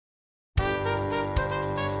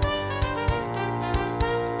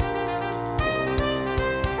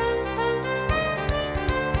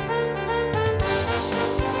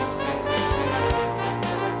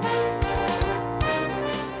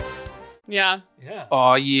Yeah.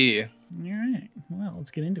 Oh, yeah. All right. Well,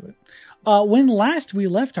 let's get into it. When last we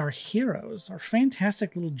left our heroes, our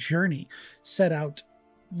fantastic little journey set out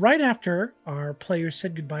right after our players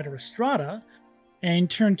said goodbye to Estrada and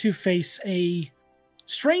turned to face a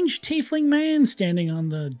strange tiefling man standing on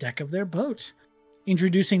the deck of their boat.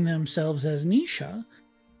 Introducing themselves as Nisha,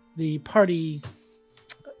 the party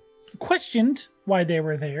questioned why they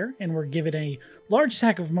were there and were given a large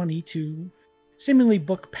sack of money to seemingly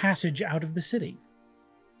book passage out of the city.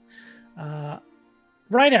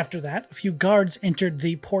 Right after that, a few guards entered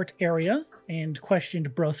the port area and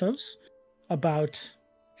questioned Brothos about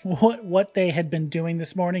what they had been doing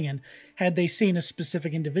this morning and had they seen a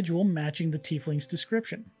specific individual matching the tiefling's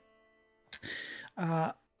description.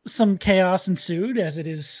 Some chaos ensued, as it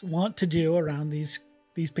is wont to do around these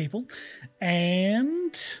people,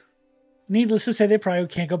 and needless to say, they probably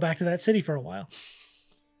can't go back to that city for a while.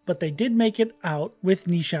 But they did make it out with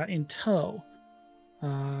Nisha in tow.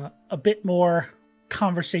 A bit more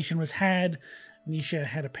conversation was had. Nisha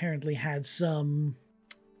had apparently had some,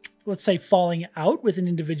 let's say, falling out with an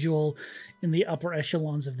individual in the upper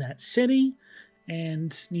echelons of that city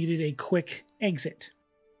and needed a quick exit.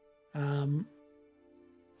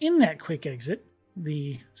 In that quick exit,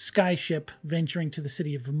 the skyship venturing to the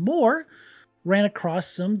city of Vamor ran across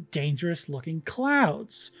some dangerous-looking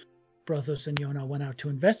clouds. Brothos and Yona went out to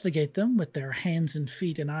investigate them with their hands and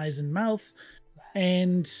feet and eyes and mouth,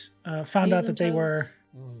 and found out that they were,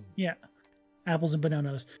 apples and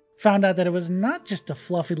bananas. Found out that it was not just a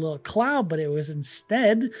fluffy little cloud, but it was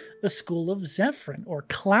instead a school of Zephyrin, or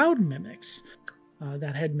cloud mimics,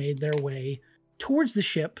 that had made their way towards the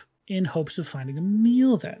ship in hopes of finding a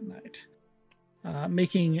meal that night.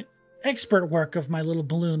 Making expert work of my little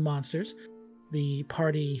balloon monsters, the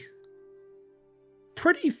party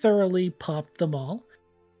pretty thoroughly popped them all.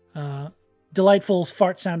 Delightful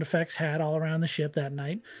fart sound effects had all around the ship that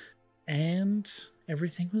night, and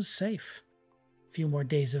everything was safe. A few more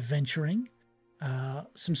days of venturing,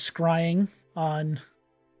 some scrying on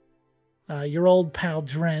your old pal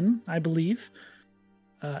Dren, I believe,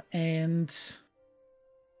 and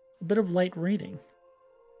a bit of light reading,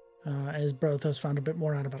 as Brothos found a bit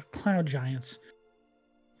more out about cloud giants.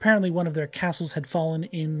 Apparently one of their castles had fallen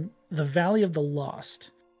in the Valley of the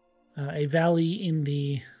Lost, a valley in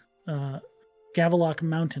the Gaviloc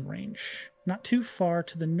mountain range, not too far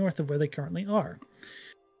to the north of where they currently are.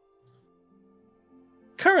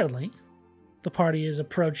 Currently, the party is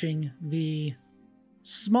approaching the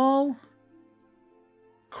small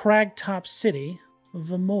crag-top city of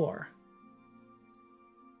Vamor.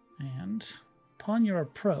 And upon your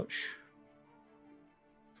approach,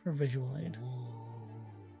 for visual aid.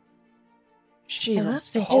 Jesus.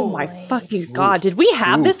 Oh my fucking god. Did we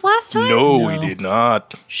have this last time? No, we did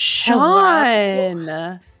not. Sean!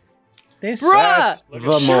 This Bruh!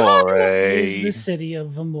 Vamore. is the city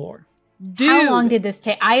of Vamor. Dude. How long did this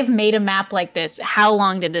take? I've made a map like this. How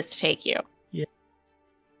long did this take you? Yeah.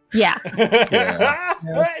 Yeah. Yeah.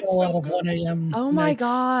 A lot of 1 a.m. Oh my nights.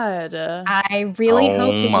 god. I really Oh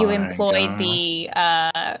hope that you my employed God. the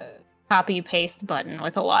copy paste button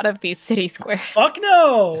with a lot of these city squares. Fuck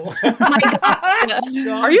no! Oh my God.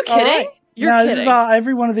 Are you All kidding? right. You're No, kidding. this is all,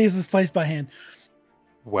 every one of these is placed by hand.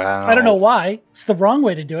 Wow. I don't know why. It's the wrong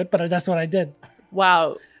way to do it, but that's what I did.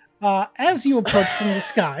 Wow. As you approach from the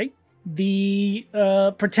sky, the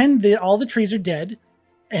pretend that all the trees are dead,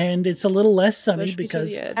 and it's a little less sunny Push me to because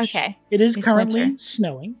the edge. Okay. it is It's currently winter.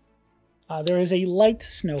 snowing. There is a light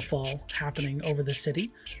snowfall happening over the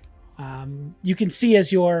city. You can see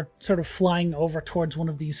as you're sort of flying over towards one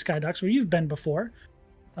of these sky ducts where you've been before,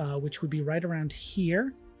 which would be right around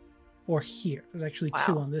here or here. There's actually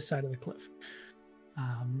two Wow. on this side of the cliff.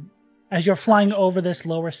 As you're flying over this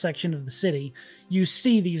lower section of the city, you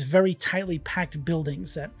see these very tightly packed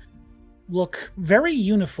buildings that look very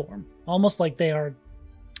uniform, almost like they are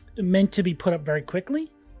meant to be put up very quickly.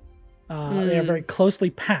 They are very closely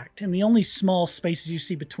packed, and the only small spaces you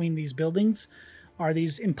see between these buildings are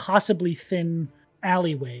these impossibly thin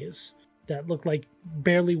alleyways that look like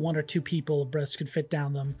barely one or two people abreast could fit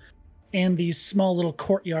down them, and these small little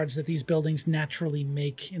courtyards that these buildings naturally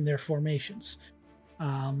make in their formations.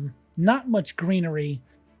 Not much greenery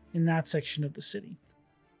in that section of the city,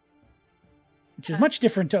 which is much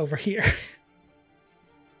different to over here.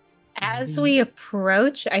 As we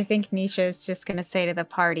approach, I think Nisha is just going to say to the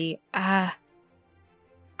party,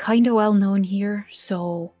 kind of well known here,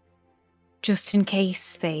 so just in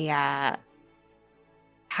case they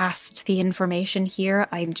passed the information here,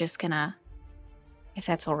 I'm just going to, if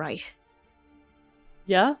that's all right.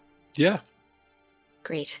 Yeah? Yeah.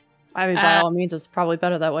 Great. I mean, by all means, it's probably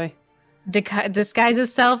better that way. disguise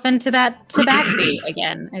itself into that tabaxi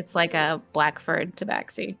again. It's like a black furred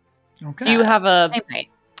tabaxi. Okay. Do you have a Same height.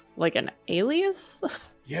 like an alias?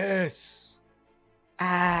 Yes.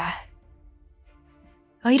 Oh,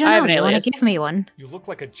 you don't I have know. an You want alias. to give me one? You look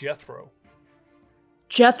like a Jethro.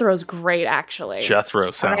 Jethro's great, actually.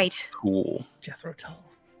 Jethro sounds Right. cool. Jethro Tull.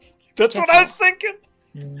 That's what I was thinking.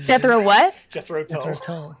 Jethro what? Jethro Tull. Jethro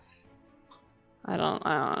Tull. I don't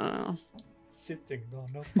know. Sitting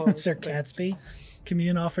on a park Sir bench. Catsby.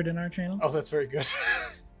 Commune offered in our channel. Oh, that's very good.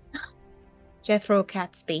 Jethro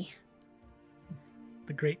Catsby.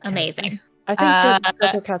 The great Catsby. Amazing. I think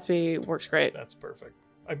Jethro Catsby works great. That's perfect.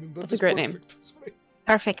 I mean, That's a great name. name.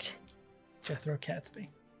 Perfect. Jethro Catsby.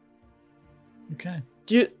 Okay.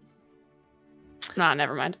 Do you... Nah,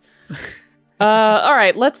 never mind. All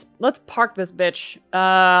right, let's park this bitch.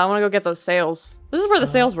 I want to go get those sails. This is where the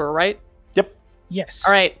sails were, right? Yep. Yes.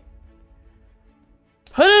 All right.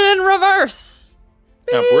 Put it in reverse.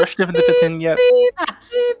 We're shifting the fifth in yet.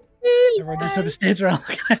 Everyone just sort of stands around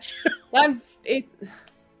looking at you.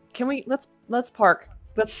 Can we let's park.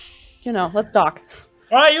 Let's dock.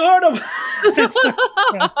 All right, you heard him. Let's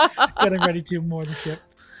start getting ready to moor the ship.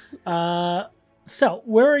 So,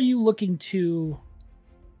 where are you looking to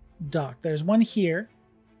dock? There's one here,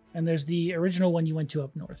 and there's the original one you went to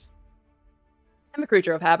up north. I'm a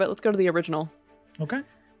creature of habit. Let's go to the original. Okay.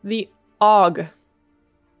 The Og.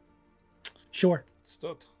 Sure. It's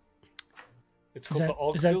Is called that, the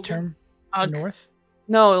Og is that a building. term for Og. north?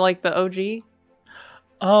 No, like the OG.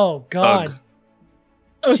 Oh, God.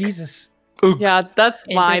 Ugh. Jesus. Yeah, that's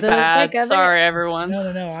Into my the bad. thick of it. Sorry, everyone.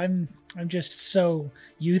 No. I'm just so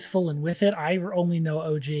youthful and with it. I only know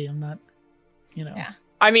OG. I'm not, Yeah.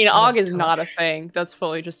 I mean, What Og a is not a touch. thing. That's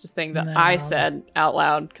fully just a thing that No. I said out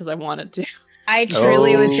loud because I wanted to. I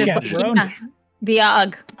truly was Oh. just Yeah, like, bro. yeah, the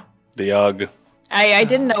Og. The UG. I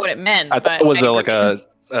didn't know what it meant. I thought but it was I like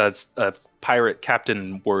a pirate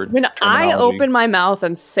captain word. When I terminology. open my mouth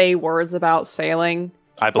and say words about sailing,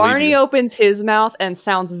 I believe Barney you. opens his mouth and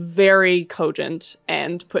sounds very cogent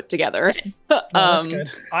and put together. Oh, that's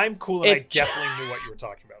good. I'm cool, and I It definitely knew what you were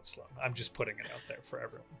talking about, Sloan. I'm just putting it out there for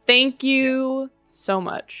everyone. Thank you so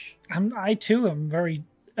much. I too am very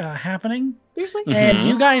happening. Seriously? Mhm. And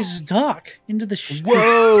you guys dock into the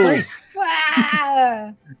Whoa. place.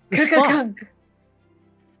 Ah. The spot.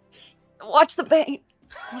 Watch the paint.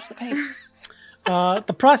 Watch the paint.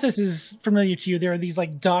 The process is familiar to you. There are these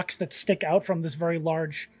like docks that stick out from this very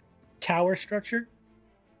large tower structure,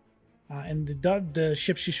 and the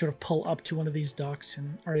ships just sort of pull up to one of these docks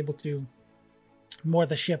and are able to moor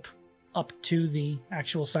the ship up to the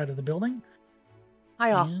actual side of the building.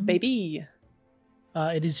 Hi off, And- baby.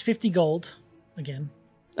 It is 50 gold again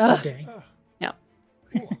per Ugh. day. Yeah.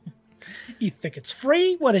 You think it's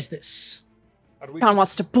free? What is this? How do we John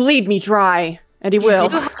wants to bleed me dry, and he will. You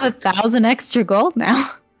do have 1,000 extra gold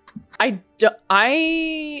now. We do.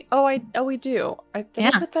 Did I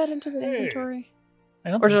Yeah. put that into the Hey. inventory? I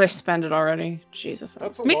don't Or think did I so. spend it already? Jesus.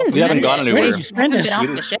 That's a We lot. didn't We haven't spend gone it. anywhere. Where did you spend Haven't it? been off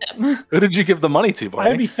We the ship. Who did you give the money to, I would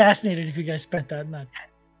Barney? be fascinated if you guys spent that in that.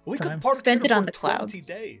 We time. could park Spent here it on for the 20 clouds.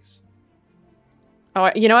 days. Oh,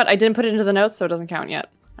 you know what? I didn't put it into the notes, so it doesn't count yet.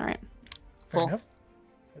 All right. Fair Cool. enough.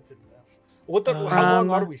 That didn't matter. How long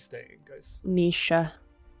Um, are we staying, guys? Nisha.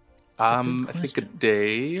 I think a question.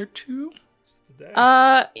 day or two. Just a day.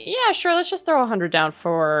 Yeah, sure. Let's just throw 100 down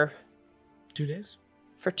for 2 days.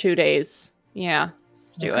 2 days. Yeah,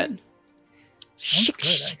 let's do Okay. it. Sounds good,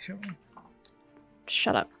 Shh. actually.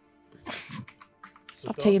 Shut up. So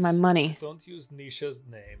Stop taking my money. Don't use Nisha's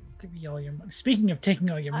name. Give me all your money. Speaking of taking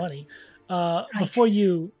all your money, before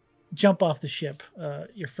you jump off the ship,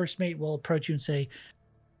 your first mate will approach you and say,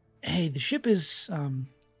 "Hey, the ship is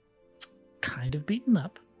kind of beaten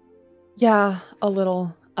up, Yeah, a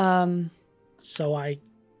little. so I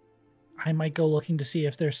might go looking to see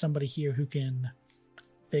if there's somebody here who can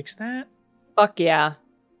fix that." Fuck yeah.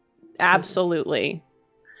 Absolutely.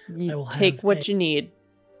 I You will take have what a- you need.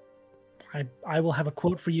 I will have a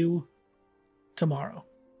quote for you tomorrow.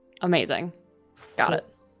 Amazing. Got Cool. it.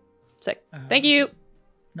 Sick. Thank you.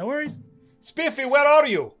 No worries. Spiffy, where are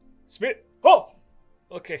you? Oh!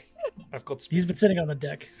 Okay. I've got Spiffy. He's been sitting on the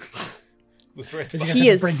deck. Was right Does behind- guys He have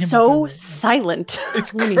to is bring him up so on the- silent.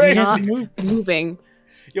 It's when crazy. he's not Move. moving.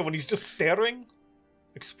 Yeah, when he's just staring,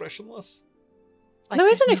 expressionless. Like No,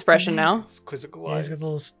 he's there's an expression nothing- now. It's quizzical Yeah, eyes. he's got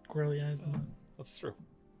little squirrely eyes. That's true.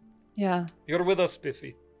 Yeah. You're with us,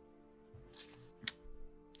 Spiffy.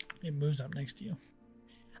 It moves up next to you.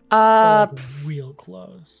 Uh, Like real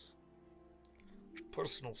close.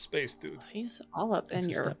 Personal space, dude. he's all up in Takes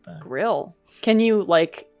a your step back. grill. Can you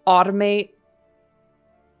like automate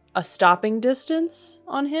a stopping distance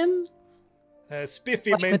on him?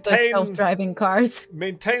 Spiffy, Like with the self-driving cars.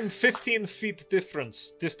 maintain 15 feet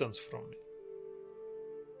distance from me.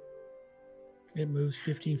 It moves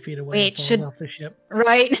 15 feet away Wait, and falls should- off the ship.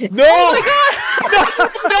 Right. No!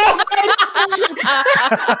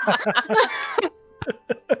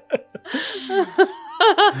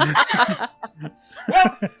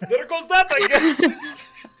 Well, there goes that, I guess.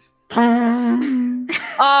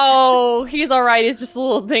 Oh, he's all right. He's just a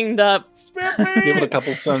little dinged up. Give it a Spiffy!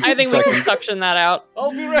 couple I think we can seconds. suction that out.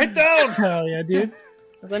 I'll be right down. Hell yeah, dude.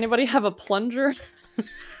 Does anybody have a plunger?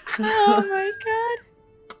 Oh my god.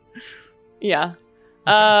 Yeah.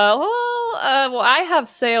 Well, I have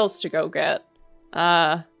sales to go get.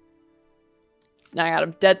 Now I got a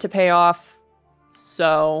debt to pay off.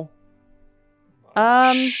 So,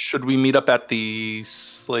 Should we meet up at the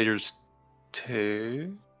Slater's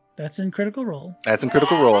 2? That's in Critical Role. That's in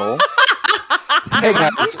Critical Role. Hey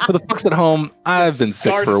guys, for the folks at home, I've been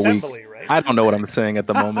sick Scarred for a week. assembly, right? I don't know what I'm saying at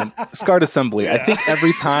the moment. Scarred Assembly. I Yeah. think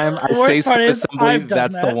every time I The worst say part Scarred is Assembly, I've done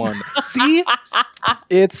that's the that. one. See?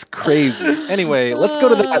 It's crazy. Anyway, let's go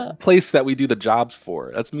to that place that we do the jobs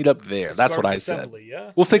for. Let's meet up there. That's what Scarred I said. assembly,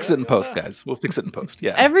 yeah? We'll fix Yeah, it in post, yeah. guys. We'll fix it in post.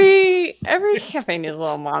 Yeah. every cafe needs a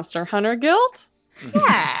little Monster Hunter guild.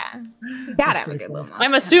 Yeah. Gotta have a pretty good cool. little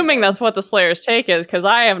I'm assuming that's what the Slayer's take is, because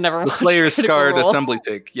I have never The watched Slayer's Critical Scarred Role. Assembly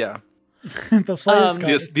take. Yeah. The Slayer's Um,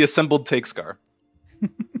 Scars. The assembled take scar.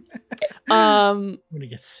 I'm gonna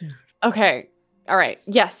get sued. Okay. All right.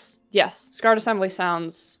 Yes. Scarred Assembly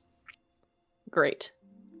sounds great.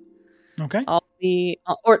 Okay. I'll be,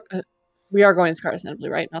 we are going to Scarred Assembly,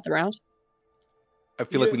 right? Not the round. I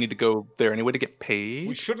feel like Yeah. we need to go there anyway to get We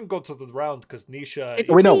paid. shouldn't go to the round because Nisha. It- is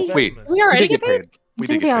Oh, wait, no, We- wait. famous. We already did get paid. We I did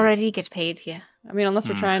think get we paid. already get paid, yeah. I mean, unless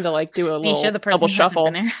we're Hmm. trying to like do a Are you little sure the person double hasn't shuffle.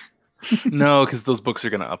 been there? No, because those books are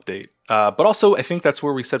going to update. But also, I think that's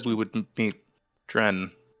where we said we would meet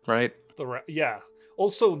Dren, right? Yeah.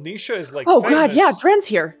 Also, Nisha is like. Oh famous. god, yeah, Dren's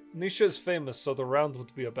here. Nisha is famous, so the round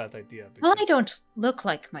would be a bad idea. Well, I because- don't look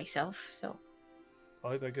like myself, so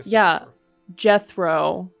I guess that's Yeah. true.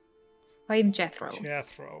 Jethro. I'm Jethro.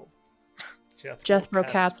 Jethro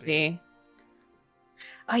Catsby.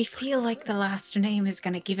 I feel like the last name is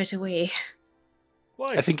gonna give it away,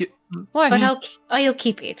 Why? I think it. Why? but I'll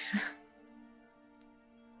keep it.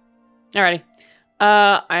 Alrighty.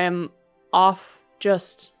 I am off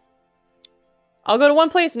just. I'll go to one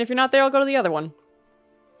place, and if you're not there, I'll go to the other one.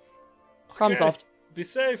 Problem Okay. solved. Be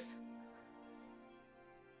safe.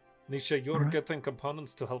 Nisha, you're Alright. getting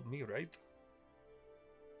components to help me, right?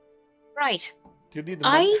 Right. Do you need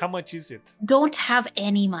I- How much is it? Don't have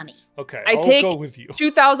any money. Okay, I I'll take go with you.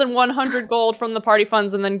 2,100 gold from the party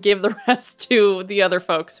funds, and then give the rest to the other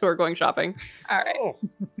folks who are going shopping. All right. Oh.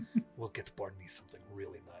 We'll get Barney something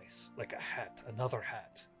really nice. Like a hat. Another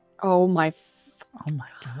hat. Oh my. Oh my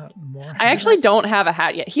god. More I actually don't have a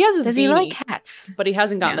hat yet. He has his Does beanie, he like hats? but he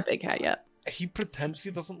hasn't gotten Yeah. the big hat yet. He pretends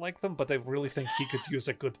he doesn't like them, but I really think he could use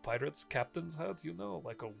a good pirate's captain's hat, you know?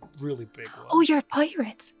 Like a really big one. Oh, you're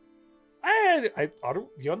pirates.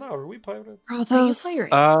 Yona, are we pirates? Bro, Are you those.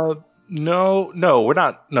 pirates? No, we're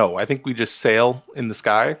not. No, I think we just sail in the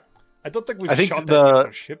sky. I don't think we've I think shot the any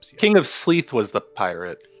other ships yet. King of Sleeth was the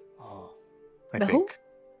pirate, Oh. I The who?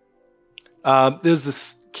 think. There's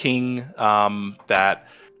this king that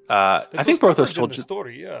It I was think Brothos covered in told the you.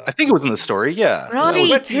 story, yeah. I think it was in the story. Yeah. Right.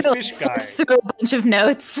 sweaty fish guy. Flips through a bunch of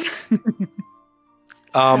notes.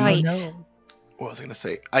 Right. No. What was I gonna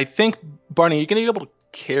say? I think Barney, you're gonna be able to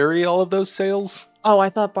carry all of those sails. Oh, I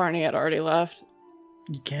thought Barney had already left.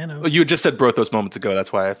 You can have. Oh, you had just said Brothos moments ago.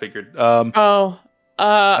 That's why I figured. Oh. You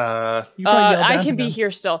probably yelled I down can to be them.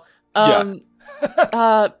 here still. Yeah.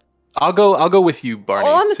 Uh, I'll go with you, Barney.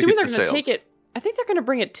 well, I'm to assuming get they're the going to sails. take it. I think they're going to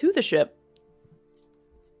bring it to the ship.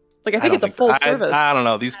 Like, I think don't it's a full I- service. I don't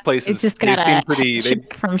know. These places It's just they got seem a pretty.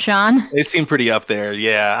 check from Sean. They seem pretty up there.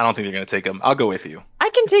 Yeah, I don't think they're gonna take them. I'll go with you. I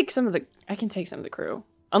can take some of the crew,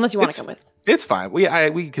 unless you want It's- to come with. It's fine.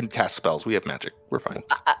 We can cast spells. We have magic. We're fine.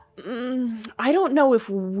 I don't know if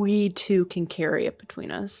we two can carry it between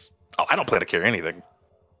us. Oh, I don't plan to carry anything.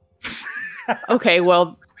 Okay,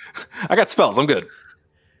 well, I got spells. I'm good.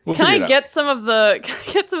 We'll can figure I it out. get some of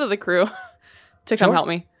the crew to come Sure. help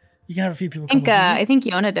me? You can have a few people. I think come with you. I think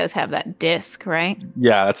Yona does have that disc, right?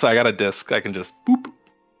 Yeah, I got a disc. I can just boop.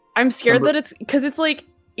 I'm scared Remember- that it's because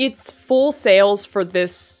it's full sales for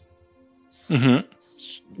this. Mhm.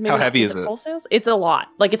 Maybe How not- heavy is it? Full sales? It's a lot.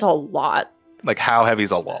 Like it's a lot. Like how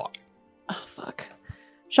heavy's a lot? Oh fuck,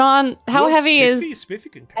 Sean. How Well, heavy Spiffy- is Spiffy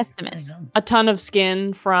can carry it. Estimate. Hang on. a ton of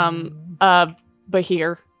skin from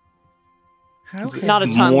Bahir? How Is it Not a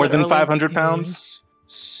ton, More than literally. 500 pounds.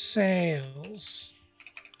 Sales.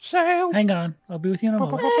 Sail. Hang on, I'll be with you in a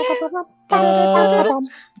moment. There's about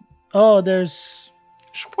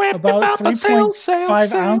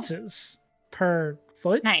 3.5 ounces per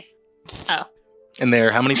foot. Nice. Oh. And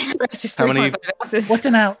there, how many? It's just How many- 3.5 ounces. What's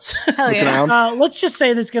an ounce? Hell What's an yeah. ounce? Let's just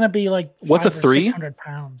say there's going to be like What's a 500 or 3? 600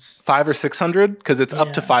 pounds. 500 or 600? Because it's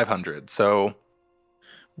up to Yeah. 500. So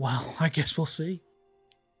Well, I guess we'll see.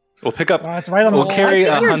 we'll pick up. It's right on the We'll wall. carry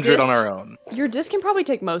I think your 100 on disc- our own. Your disc can probably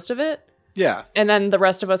take most of it, Yeah, and then the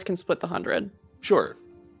rest of us can split the 100. sure.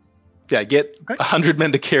 Yeah, get Okay. 100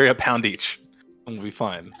 men to carry a pound each, and we'll be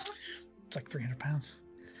fine. It's like 300 pounds.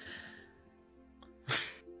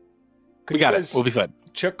 Could We got you it. guys We'll be fine.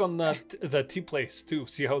 check on the tea place too.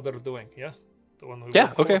 See how they're doing. Yeah, the one. We Yeah.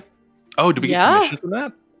 went for. Okay. Oh, do we Yeah. get commission from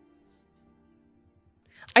that?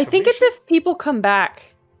 I think it's Commission? if people come back,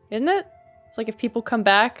 isn't it? It's like if people come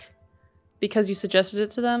back because you suggested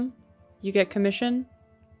it to them, you get commission.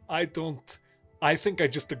 I don't. I think I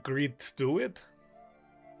just agreed to do it.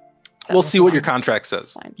 We'll see what your fine. contract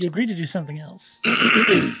That's says. fine. You agreed to do something else.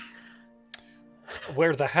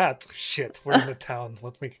 Wear the hat. Shit, we're in the town.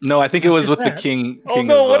 Let me. No, I think it was Just with the that. king. Oh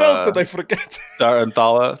no! of, What else did I forget?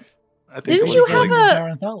 Daranthala. I think Didn't it was you the- have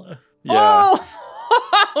a- Daranthala. Yeah.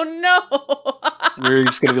 Oh no! We're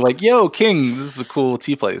just gonna be like, "Yo, King, this is a cool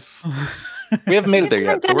tea place." We haven't made it there You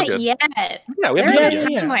yet, guys so we're haven't good. done it yet. Yeah, we There haven't is made a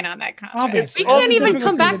it yet. yeah. timeline on that contract. Obviously. We Oh, can't it's a even difficult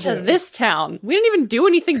come thing back to to do. this town. We didn't even do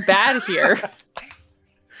anything bad here.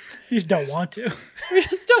 You just don't want to. We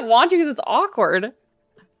just don't want to because it's awkward.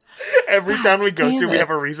 Every time we go damn to, we it. have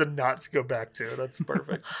a reason not to go back to. That's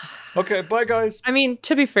perfect. Okay, bye guys. I mean,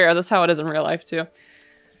 to be fair, that's how it is in real life too.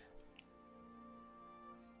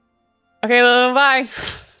 Okay, bye.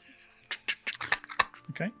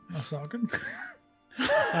 Okay, that's all good.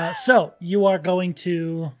 So you are going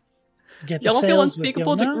to get the Y'all don't feel sales with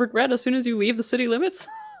unspeakable Yona? regret as soon as you leave the city limits?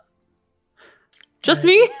 Just I-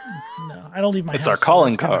 me? No, I don't leave my It's house. our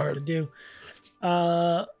calling that's kinda hard card.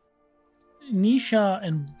 to do. Nisha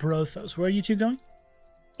and Brothos, where are you two going?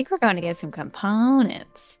 I think we're going to get some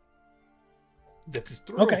components. That is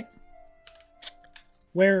true. Okay.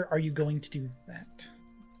 Where are you going to do that?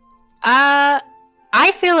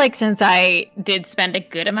 I feel like since I did spend a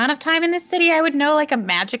good amount of time in this city, I would know like a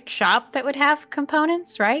magic shop that would have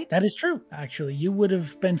components, right? That is true. Actually, you would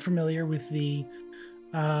have been familiar with the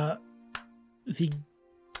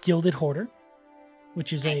Gilded Hoarder,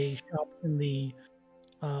 which is a Nice. shop in the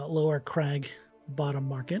Lower Crag Bottom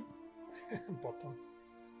Market. Bottom.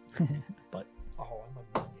 But Oh, I'm a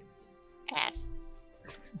minion. Ass.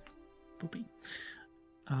 poopy.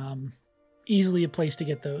 Easily a place to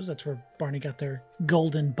get those. That's where Barney got their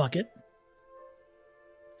golden bucket.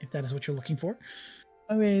 If that is what you're looking for.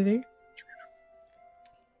 Amazing.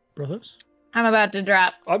 Brothos? I'm about to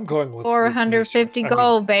drop I'm going with 450 with Nisha.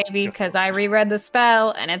 gold, baby, Jeff because Ross. I reread the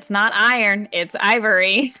spell and it's not iron, it's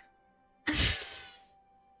ivory.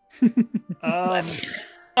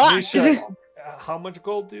 Nisha, how much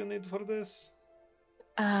gold do you need for this?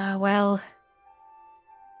 Well,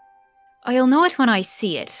 I'll know it when I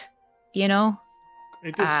see it, you know?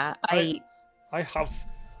 It is. I I have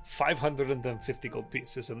 550 gold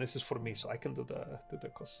pieces, and this is for me, so I can do the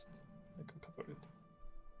cost. I can cover it.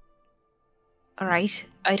 all right.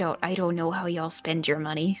 I don't know how y'all spend your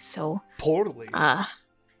money, so Poorly.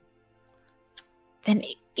 then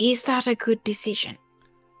is that a good decision?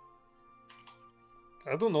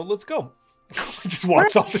 I don't know. Let's go. He just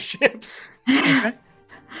walks off the ship. Okay.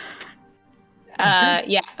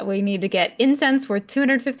 Yeah, we need to get incense worth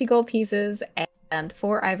 250 gold pieces and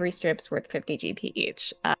 4 ivory strips worth 50 GP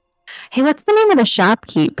each. Hey, what's the name of the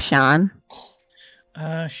shopkeep, Sean?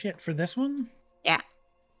 Shit, for this one? Yeah.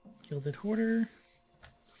 Gilded Hoarder.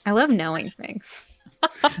 I love knowing things.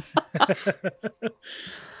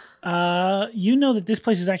 You know that this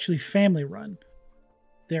place is actually family run.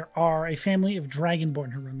 There are a family of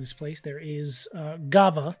Dragonborn who run this place. There is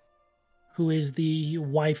Gava, who is the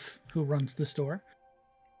wife who runs the store.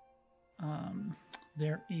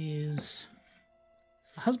 There is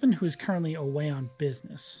a husband who is currently away on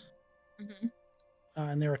business.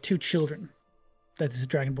 And there are 2 children that this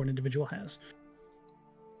Dragonborn individual has.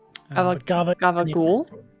 But Gava Gavagool?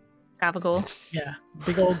 Gabagool. Yeah,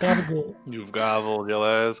 big old Gavagool. You've gobbled your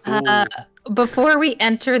ass. Cool. Before we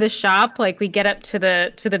enter the shop, like we get up to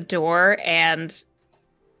the door and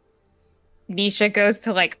Nisha goes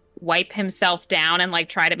to like wipe himself down and like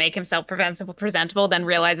try to make himself presentable, then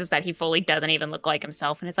realizes that he fully doesn't even look like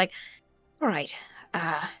himself, and it's like, all right,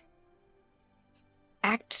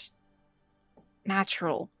 act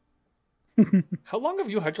natural. How long have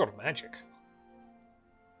you had your magic?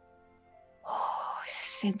 Oh,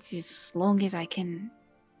 since as long as I can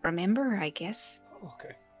remember, I guess.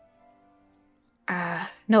 Okay.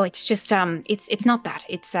 No, it's just it's not that.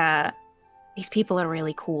 It's these people are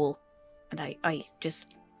really cool, and I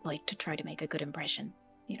just like to try to make a good impression,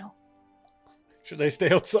 you know. Should I stay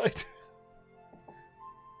outside?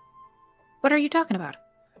 What are you talking about?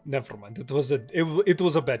 Never mind. It was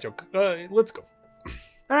a bad joke. Let's go.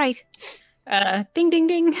 All right. Ding ding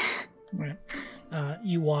ding. Right.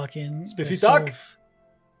 You walk in. Spiffy sort duck. of-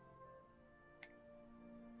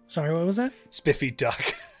 Sorry, what was that? Spiffy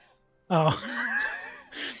duck. Oh.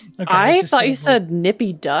 Okay, I just thought sort you of said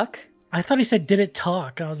nippy duck. I thought he said, "Did it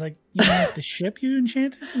talk?" I was like, "You mean like the ship you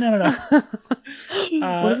enchanted?" No.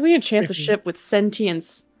 What if we enchant the Spiffy. ship with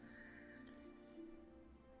sentience?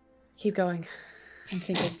 Keep going. I'm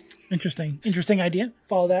thinking. Interesting idea.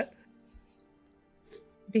 Follow that.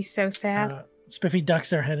 Be so sad. Spiffy ducks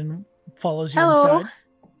their head and follows you Hello. inside.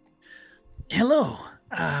 Hello.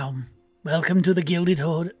 Welcome to the Gilded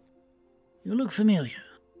Hoard. You look familiar.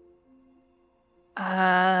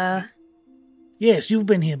 Yes, you've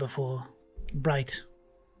been here before. Bright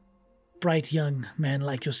young man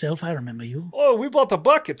like yourself. I remember you. Oh, we bought a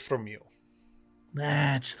bucket from you.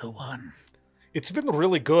 That's the one. It's been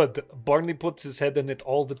really good. Barney puts his head in it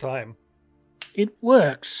all the time. It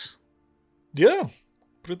works. Yeah,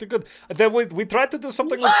 pretty good. Then we tried to do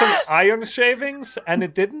something with some iron shavings, and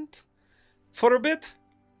it didn't for a bit.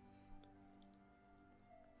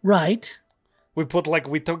 Right. We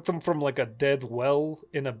took them from like a dead well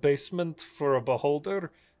in a basement for a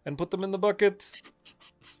beholder and put them in the bucket.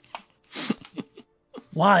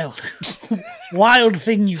 Wild. Wild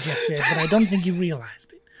thing you just said, but I don't think you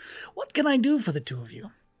realized it. What can I do for the two of you?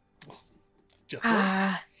 Just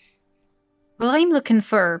Well, I'm looking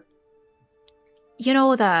for. You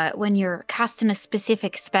know that when you're casting a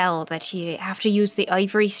specific spell that you have to use the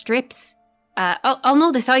ivory strips. I'll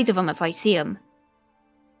know the size of them if I see them,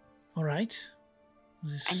 All right.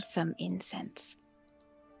 This and some incense.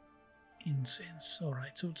 incense. All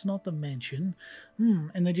right. So it's not the mansion.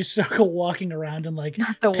 And they just start walking around and like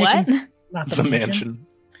Not the picking- what? Not The mansion.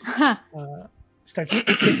 Huh. Starts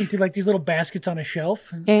shaking through like these little baskets on a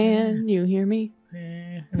shelf. Can you hear me?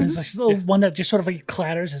 And there's like this little one that just sort of like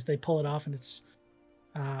clatters as they pull it off, and it's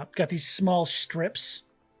got these small strips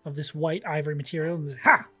of this white ivory material. And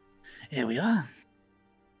ha! Here we are.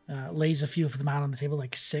 Lays a few of them out on the table,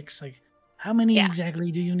 like 6. Like, how many Yeah.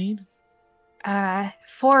 exactly do you need?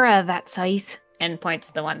 4 that size, and points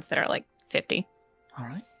to the ones that are like 50. All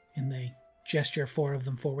right. And they gesture 4 of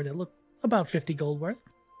them forward. They look about 50 gold worth.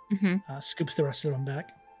 Mm-hmm. Scoops the rest of them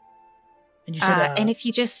back. And you said, And if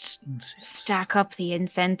you just incense. stack up the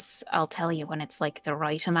incense, I'll tell you when it's like the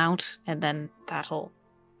right amount, and then that'll.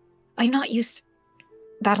 I'm not used.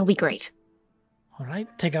 That'll be great. All right,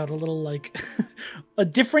 take out a little like a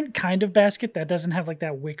different kind of basket that doesn't have like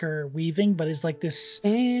that wicker weaving, but is like this,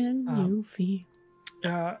 Can you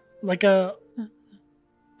feel? like a.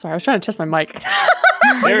 Sorry, I was trying to test my mic.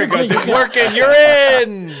 there it goes. It's working. You're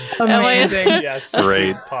in. Amazing. Yes.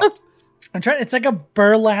 Great. Popped. I'm trying. It's like a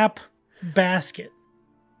burlap basket.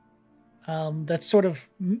 That sort of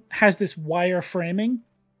has this wire framing,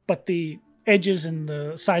 but the edges and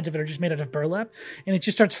the sides of it are just made out of burlap, and it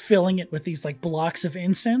just starts filling it with these like blocks of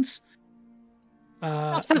incense.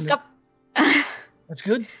 Stop. That's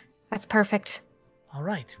good. That's perfect. All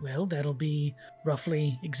right. Well, that'll be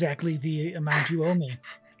roughly exactly the amount you owe me.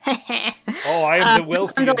 Oh, I am the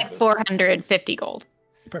wealthy. Comes to like investor. 450 gold.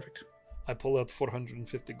 Perfect. I pull out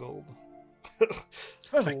 450 gold.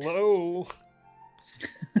 Perfect. Hello.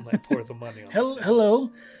 And I pour the money on. Hello.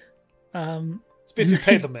 Spiffy,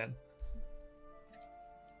 pay the man.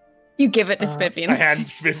 You give it to Spiffy. I hand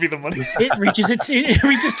Spiffy the money. It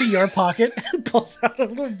reaches to your pocket and pulls out a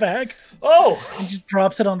little bag Oh, and just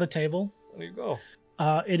drops it on the table. there you go.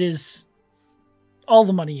 It is all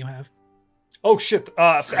the money you have. Oh shit!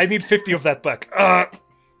 I need 50 of that back.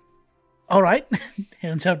 All right.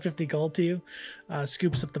 Hands out 50 gold to you,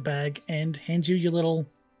 scoops up the bag, and hands you your little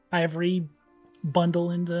ivory bundle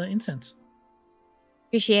and incense.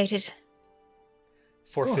 Appreciate it.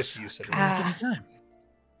 450, you said. Come on, give me time.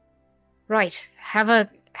 Right. Have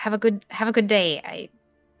a good day.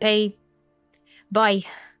 Bye.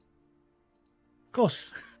 Of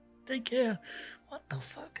course. Take care. What the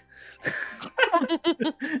fuck?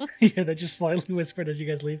 You hear that just slightly whispered as you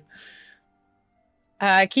guys leave.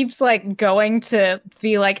 Keeps like going to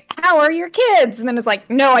be like, how are your kids? And then it's like,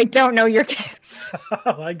 no, I don't know your kids.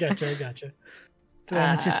 Oh, I gotcha.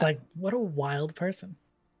 And it's just like, what a wild person.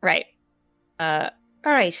 Right. All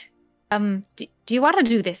right. Do you want to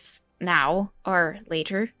do this now or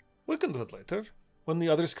later? We can do it later when the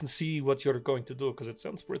others can see what you're going to do, because it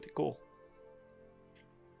sounds pretty cool.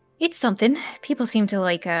 It's something. People seem to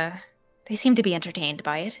like, they They seem to be entertained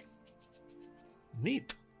by it.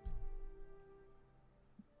 Neat.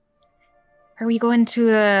 Are we going to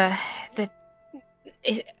the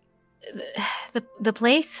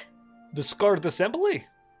place? The Scarred Assembly?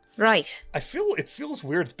 Right. It feels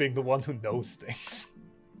weird being the one who knows things.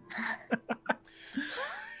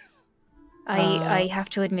 I have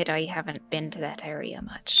to admit I haven't been to that area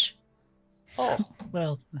much. Oh.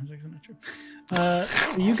 Well, that's actually not true.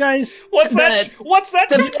 So you guys, What's that? What's that?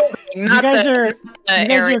 you guys are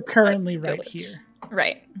area, currently but right village. here.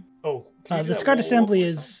 Right. Oh. can you do The that Scarred roll Assembly one more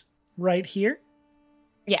is right here.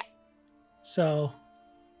 Yeah. So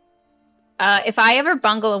If I ever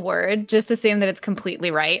bungle a word, just assume that it's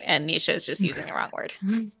completely right and Nisha is just using the wrong word.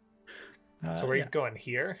 time? So we're yeah. going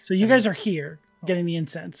here? So you guys are here getting the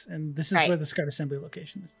incense, and this is Right. where the Scarred Assembly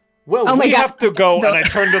location is. Well, Oh my we God. have to go, So- and I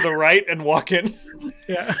turn to the right and walk in.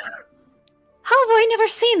 Yeah. How have I never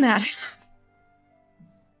seen that?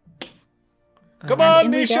 Come Uh, on,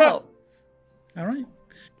 In we Nisha! go. All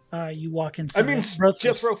right. You walk inside. I mean, Brothos.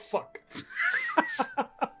 Jethro, fuck.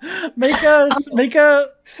 Make a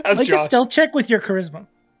As a Josh. stealth check with your charisma.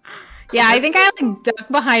 Yeah, I think I like duck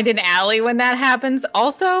behind an alley when that happens.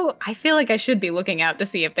 Also, I feel like I should be looking out to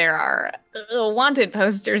see if there are wanted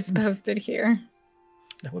posters posted here.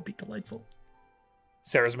 That would be delightful.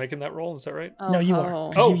 Sarah's making that roll, is that right? No, you are.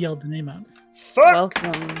 Oh. 'Cause Oh. you yelled the name out. Fuck!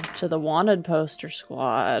 Welcome to the wanted poster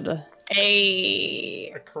squad.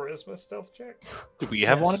 Hey. A charisma stealth check? Do we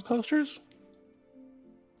have Yes. wanted posters?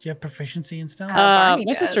 Do you have proficiency in stealth? Barney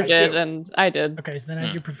My does. sister I did, do. and I did. Okay, so then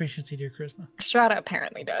add your proficiency to your charisma. Strata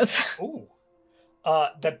apparently does. Ooh.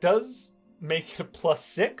 That does make it a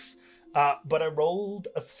 +6, but I rolled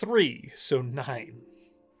a 3, so 9.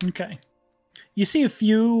 Okay. You see a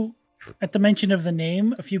few, at the mention of the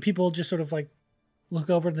name, a few people just sort of like look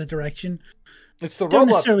over the direction. It's the Don't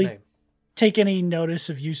robot's necessarily- name. Take any notice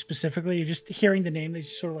of you specifically. You're just hearing the name. They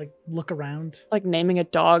just sort of like look around. Like naming a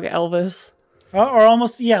dog Elvis. Or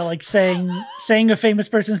almost, yeah, like saying a famous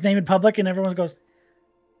person's name in public, and everyone goes,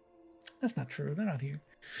 "That's not true. They're not here."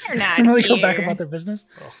 They're not And they here. go back about their business.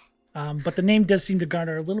 Oh. But the name does seem to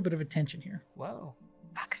garner a little bit of attention here. Wow.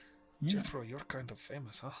 Fuck. Yeah. Jethro, you're kind of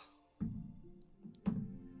famous, huh?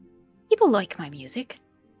 People like my music.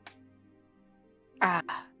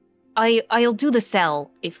 I'll do the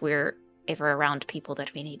sell if we're ever around people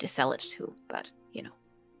that we need to sell it to, but you know.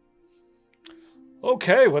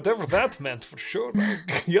 Okay, whatever that meant, for sure.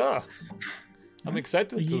 Like, yeah. I'm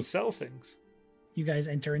excited Well, to you- sell things. You guys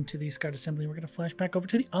enter into the Scarred Assembly. We're going to flash back over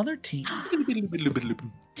to the other team.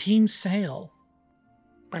 Team Sail.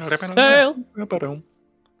 Sail.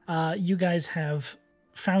 You guys have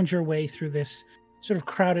found your way through this sort of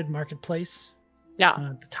crowded marketplace Yeah.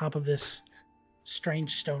 at the top of this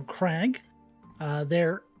strange stone crag.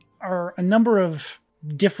 There are a number of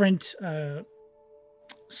different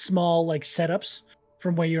small like setups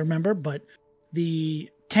from where you remember, but the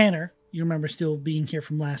Tanner, you remember still being here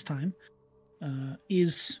from last time,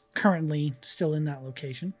 is currently still in that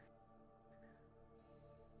location.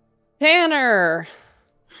 Tanner.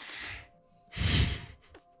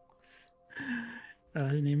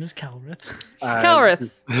 His name is Calrith.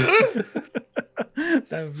 Calrith.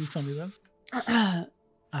 That would be funny though.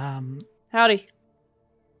 Howdy.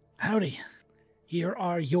 Howdy. Here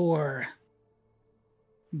are your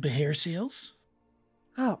Behair seals.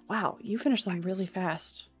 Oh, wow. You finished them really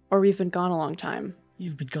fast. Or we've been gone a long time.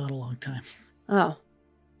 You've been gone a long time. Oh.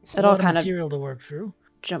 It A all lot of kind of material to work through.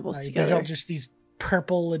 jumbles You got together. all just these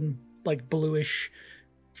purple and like bluish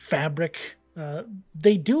fabric.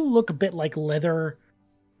 They do look a bit like leather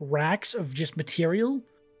racks of just material,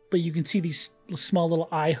 but you can see these small little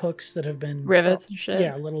eye hooks that have been Rivets and shit.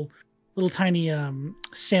 Yeah, little tiny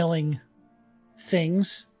sailing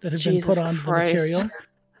things that have Jesus been put on Christ. the material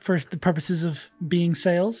for the purposes of being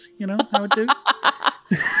sails. You know how it do?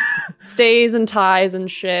 Stays and ties and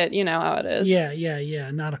shit. You know how it is. Yeah.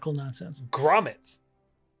 Nautical nonsense. Grommet,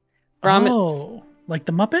 Grommets. Oh, like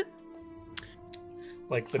the Muppet?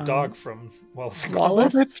 like the dog from Wallace and Gromit.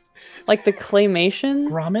 Wallace. Like the claymation.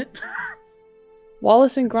 Grommet?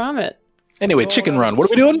 Wallace and Gromit. Anyway, Chicken Run. What are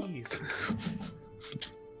we doing? Jeez.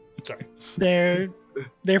 Sorry. They're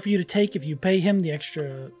there for you to take if you pay him the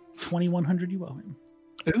extra 2,100 you owe him.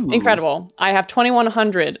 Ooh. Incredible. I have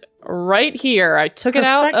 2,100 right here. I took it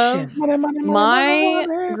out of Perfection. my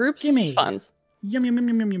group's Gimme. funds. Yum, yum, yum,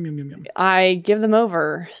 yum, yum, yum, yum, yum. I give them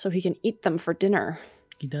over so he can eat them for dinner.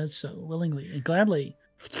 He does so willingly and gladly.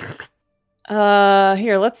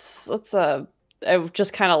 Here, let's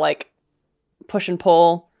just kind of like push and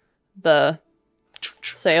pull the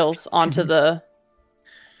sails onto the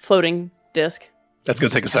floating disc. That's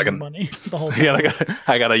gonna take a Counting second. money the whole time. Yeah,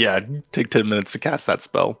 I gotta take 10 minutes to cast that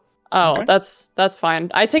spell. Oh, Okay. that's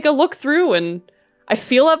fine. I take a look through and I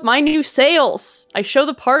feel up my new sails. I show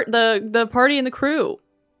the party and the crew.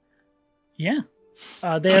 Yeah.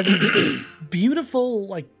 They are these beautiful,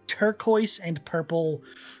 like turquoise and purple.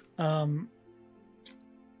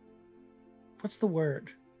 What's the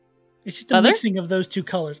word? It's just a Leather? mixing of those two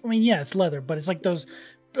colors. I mean, yeah, it's leather, but it's like those a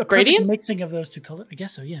perfect Gradient? mixing of those two colors. I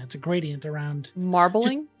guess so. Yeah, it's a gradient around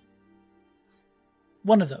Marbling?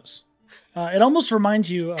 one of those. It almost reminds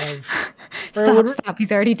you of. Stop,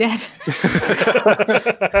 he's already dead.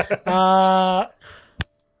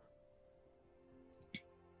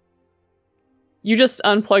 You just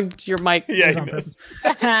unplugged your mic. It Yeah, was he on missed.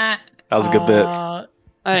 purpose. That was a good bit. Uh,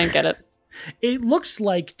 I didn't get it. It looks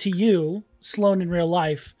like to you, Sloan, in real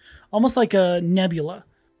life, almost like a nebula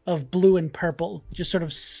of blue and purple, just sort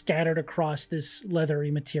of scattered across this leathery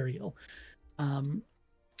material.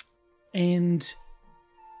 And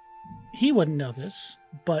he wouldn't know this,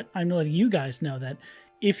 but I'm letting you guys know that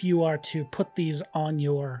if you are to put these on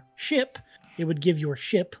your ship, it would give your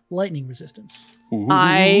ship lightning resistance.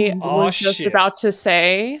 I Oh, was just shit. about to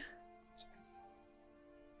say.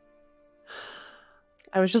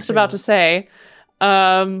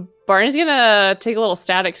 Barney's gonna take a little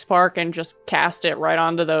static spark and just cast it right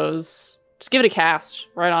onto those. Just give it a cast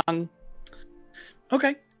right on.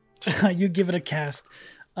 Okay. You give it a cast.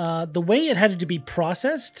 The way it had to be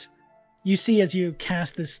processed, you see as you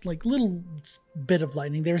cast this like little bit of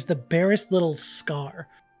lightning, there's the barest little scar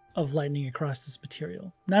of lightning across this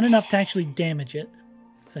material. Not enough to actually damage it,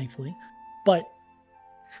 thankfully. But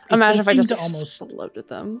it Imagine does if I seem just to almost exploded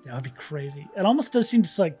them. that would be crazy. It almost does seem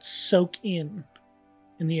to like soak in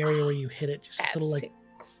the area where you hit it. Just sort of like Sick.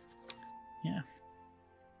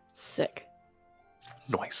 Sick.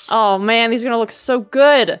 Nice. Oh man, these are gonna look so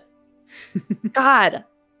good. God.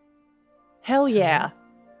 Hell yeah.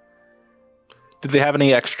 Did they have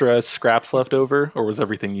any extra scraps left over, or was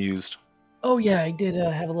everything used? oh yeah, I did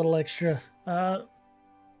have a little extra. I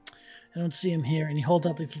don't see him here, and he holds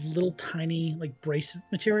out this little tiny like bracelet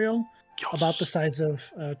material about the size of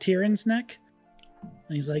Tyrion's neck.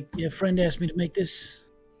 And he's like, "Yeah, a friend asked me to make this."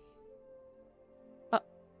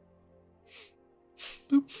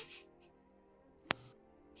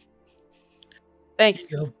 Thanks.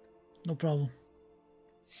 Here you go. No problem.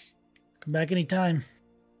 Come back anytime.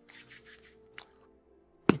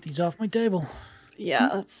 Get these off my table. Yeah,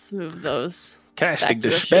 let's move those. Casting Back to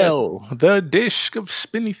the the spell. The disc of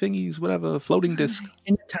spinny thingies, whatever. Floating disc.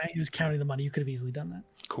 In the time he was counting the money, you could have easily done that.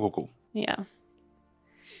 Cool. Yeah.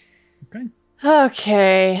 Okay.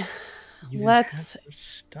 Okay. You guys Let's have your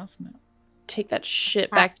stuff now. take that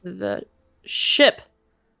shit back to the ship.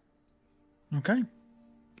 Okay.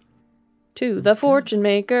 To the That's good. fortune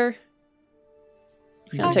maker.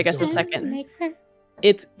 It's gonna take us a second.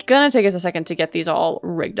 It's gonna take us a second to get these all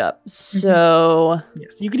rigged up. So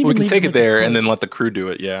Yes, you can even We can leave take them it with the there and cloak. then let the crew do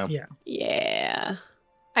it, yeah. Yeah. yeah.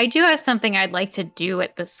 I do have something I'd like to do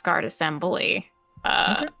at the SCART assembly,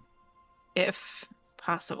 Okay. if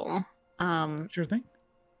possible. Sure thing.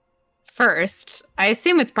 First, I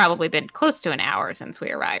assume it's probably been close to an hour since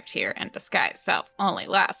we arrived here, and disguise self only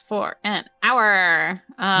lasts for an hour.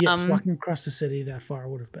 Yes, walking across the city that far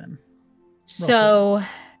would have been. So,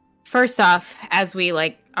 first off, as we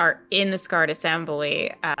are in the SCART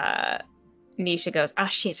assembly, Nisha goes, "Ah,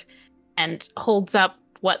 shit," and holds up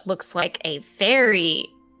what looks like a very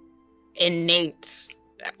ornate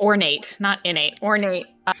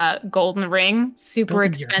golden ring, super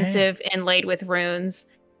Golden, your expensive, inlaid with runes.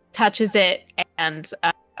 Touches it and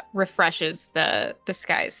refreshes the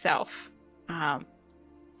disguise self,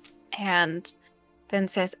 and then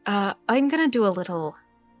says, "I'm gonna do a little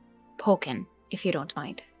poking, if you don't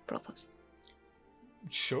mind, Brothos."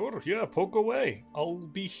 Sure, yeah, poke away. I'll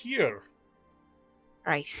be here.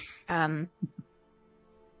 Right.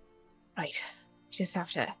 Right. Just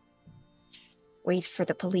have to wait for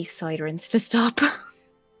the police sirens to stop.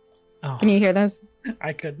 Oh, Can you hear those?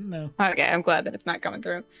 I couldn't know. Okay, I'm glad that it's not coming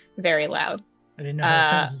through very loud. I didn't know how the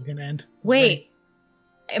sentence was going to end. Wait.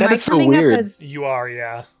 Am That I is so coming weird. up as... You are,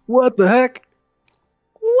 yeah. What the heck?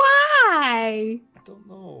 Why? I don't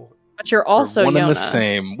know. But you're also We're one and the Yona.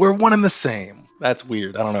 same. We're one and the same. That's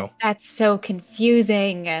weird. I don't know. That's so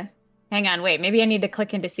confusing. Hang on, wait. Maybe I need to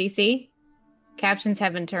click into CC. Captions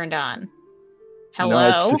have been turned on. Hello?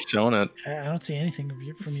 No, it's just showing it. I don't see anything of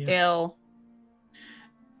you from you. Still.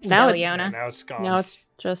 Now Still it's- Yona. Now it's gone. Now it's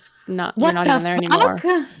just not. What you're not the even there anymore.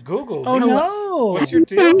 fuck? Google. Oh please. no! What's your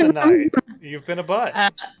deal tonight? You've been a butt.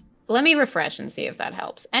 Let me refresh and see if that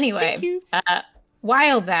helps. Anyway, Thank you.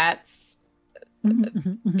 while that's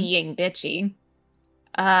being bitchy,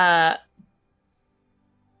 I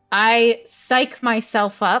psych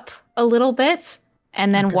myself up a little bit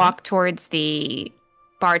and then Okay. walk towards the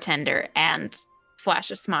bartender and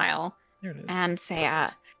flash a smile There it is. and say,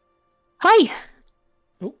 hi.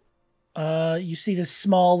 You see this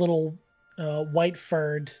small little white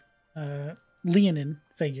furred Leonin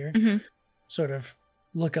figure Mhm. sort of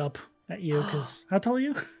look up at you because how tall are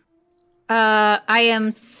you? I am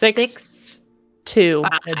 6'2".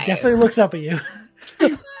 6'5". It definitely looks up at you.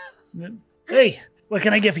 Hey, what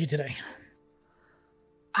can I get for you today?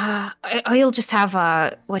 I'll just have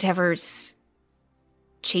whatever's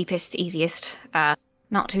cheapest, easiest.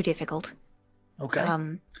 Not too difficult. Okay.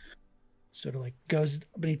 Um, Sort of like goes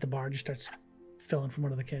beneath the bar, just starts filling from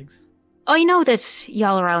one of the kegs. I know that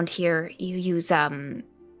y'all around here you use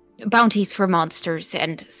bounties for monsters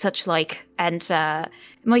and such like, and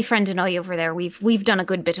my friend and I over there we've done a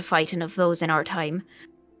good bit of fighting of those in our time.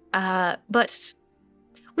 But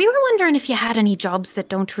we were wondering if you had any jobs that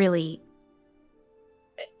don't really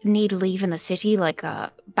need leaving the city, like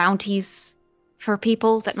bounties for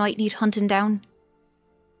people that might need hunting down.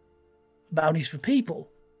 Bounties for people.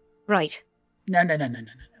 Right. No.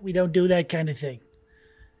 We don't do that kind of thing.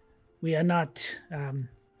 We are not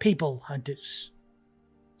people hunters.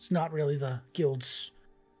 It's not really the guild's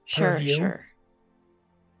Sure, purview. sure.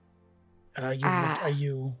 Are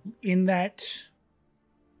you in that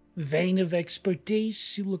vein of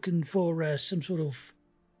expertise? You looking for some sort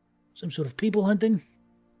of people hunting?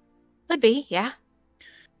 Could be, yeah.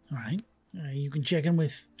 All right. You can check in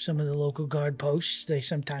with some of the local guard posts. They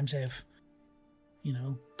sometimes have,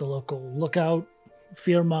 the local lookout,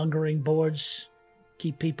 fear-mongering boards,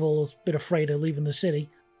 keep people a bit afraid of leaving the city.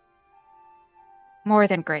 More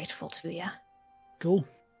than grateful to you. Cool.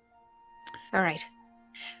 All right.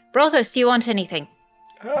 Brothos, do you want anything?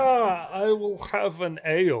 I will have an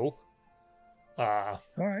ale. All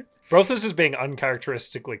right. Brothos is being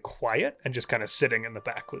uncharacteristically quiet and just kind of sitting in the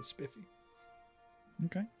back with Spiffy.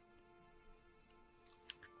 Okay.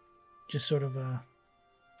 Just sort of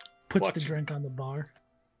puts the Watch. drink on the bar.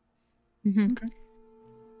 Mm-hmm. Okay.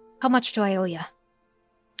 How much do I owe you?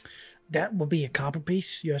 That will be a copper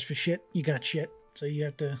piece. You ask for shit, you got shit. So you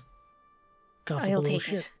have to cough up a I'll little take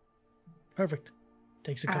shit. it. Perfect.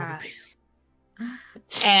 Takes a copper piece.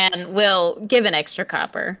 And we'll give an extra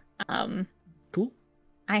copper. Cool.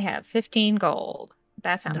 I have 15 gold.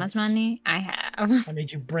 That's how much Nice. money I have. I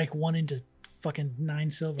made you break one into fucking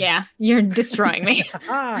 9 silver. Yeah, you're destroying me.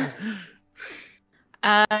 Ah.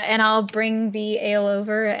 And I'll bring the ale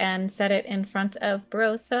over and set it in front of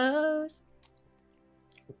Brothos.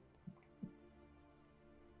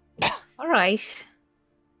 All right.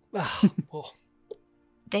 Well,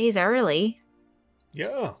 Day's early.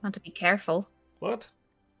 yeah. Want to be careful. What?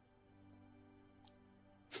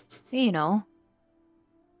 You know,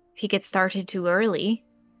 if you get started too early,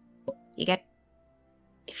 you get,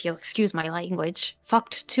 if you'll excuse my language,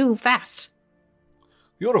 fucked too fast.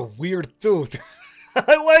 You're a weird dude.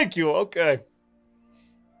 I like you. Okay.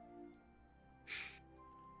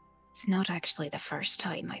 It's not actually the first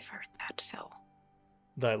time I've heard that, so.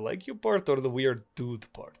 The I like you part or the weird dude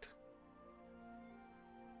part?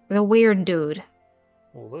 The weird dude.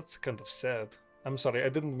 Well, that's kind of sad. I'm sorry. I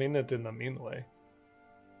didn't mean it in a mean way.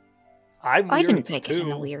 I'm weird I didn't take too. it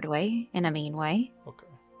in a weird way, in a mean way. Okay.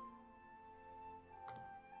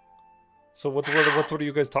 So what were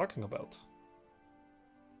you guys talking about?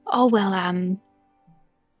 Oh,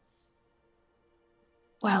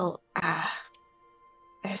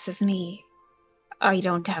 this is me. I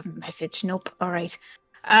don't have a message. Nope. All right.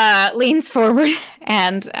 Leans forward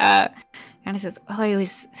and says, I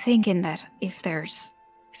was thinking that if there's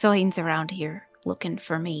signs around here looking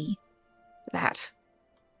for me, that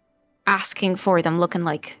asking for them looking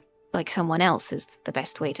like someone else is the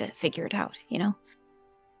best way to figure it out, you know?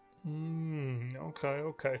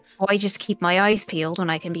 Okay. I just keep my eyes peeled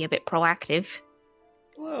when I can be a bit proactive.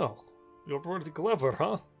 Well, you're pretty clever,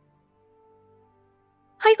 huh?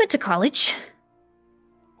 I went to college.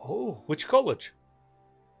 Oh, which college?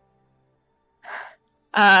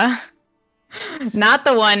 Not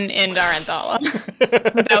the one in Daranthala.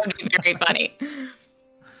 That would be very funny.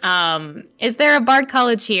 Is there a Bard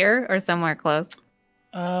College here or somewhere close?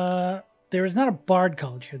 There is not a Bard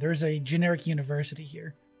College here. There is a generic university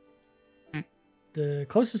here. The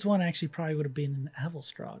closest one actually probably would have been in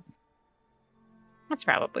Avelstrad. That's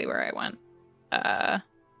probably where I went.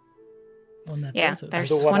 One that Yeah, Brothos- there's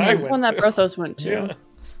The one one. I That's in- the one that to. Brothos went to. Yeah.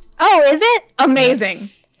 Oh, is it? Amazing.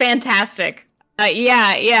 Fantastic.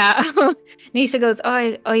 Yeah. Nisha goes,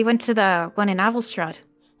 I went to the one in Avelstrad.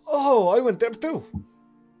 Oh, I went there too.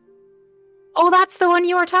 Oh, that's the one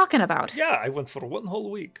you were talking about. Yeah, I went for 1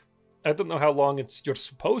 whole week. I don't know how long you're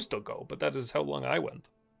supposed to go, but that is how long I went.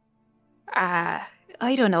 I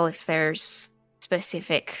don't know if there's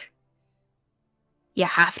specific. You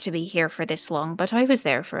have to be here for this long, but I was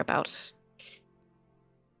there for about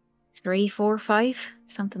 3, 4, 5,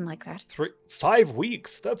 something like that. 5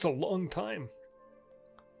 weeks? That's a long time.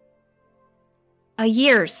 A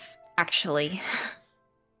year's, actually.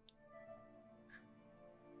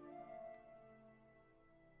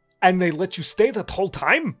 And they let you stay that whole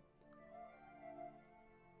time?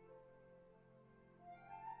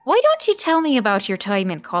 Why don't you tell me about your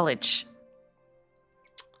time in college?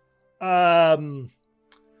 I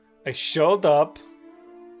showed up.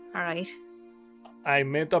 All right. I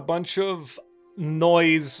made a bunch of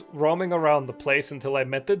noise roaming around the place until I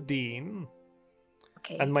met the dean.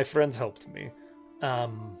 Okay. And my friends helped me.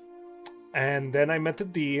 And then I met the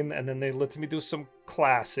dean, and then they let me do some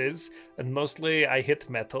classes, and mostly I hit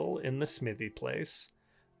metal in the smithy place.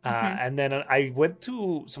 And then I went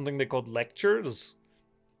to something they called lectures,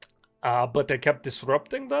 but they kept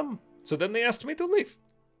disrupting them, so then they asked me to leave.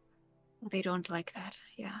 They don't like that,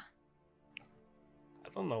 yeah. I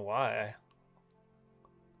don't know why.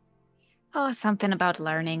 Oh, something about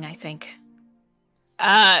learning, I think.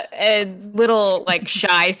 A little, like,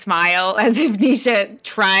 shy smile, as if Nisha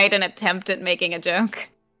tried an attempt at making a joke.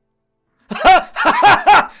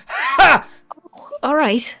 All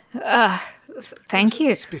right. Thank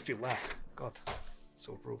you. Spiffy laugh. God,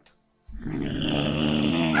 so rude.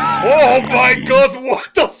 Oh my god,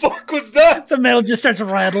 what the fuck was that? The metal just starts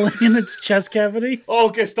rattling in its chest cavity. Oh,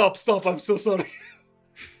 okay, stop, I'm so sorry.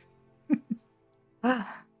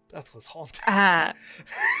 That was haunting.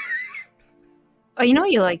 Oh, you know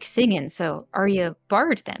you like singing, so are you a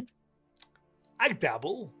bard then? I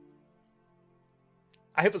dabble.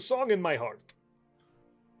 I have a song in my heart.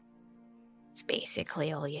 It's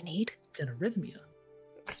basically all you need. It's an arrhythmia.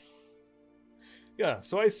 Yeah,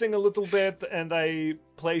 so I sing a little bit and I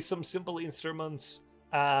play some simple instruments,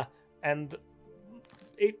 and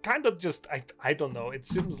it kind of just, I don't know, it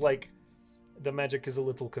seems like the magic is a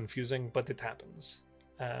little confusing, but it happens.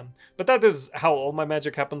 But that is how all my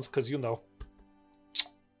magic happens, because you know,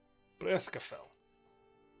 Breskafell.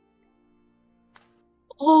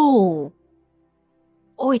 Oh,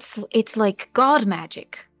 it's like god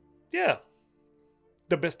magic. Yeah,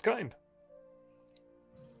 the best kind.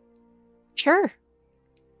 Sure.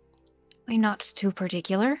 I'm not too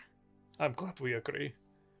particular. I'm glad we agree.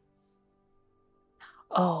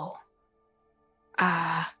 Oh.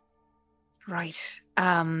 Right.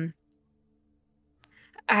 Do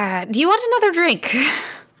you want another drink?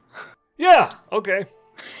 Yeah, okay.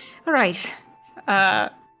 All right.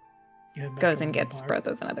 You head back Goes over and to the gets bar.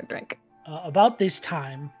 Brothos another drink. About this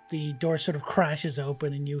time, the door sort of crashes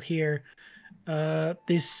open, and you hear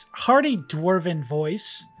this hearty dwarven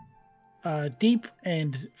voice, deep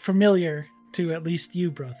and familiar to at least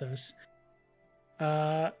you, Brothos.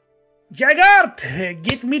 Jagart,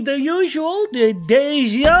 get me the usual. The day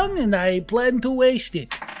is young, and I plan to waste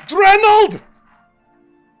it. Drenold!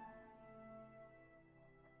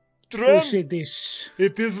 Who said this?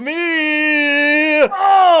 It is me!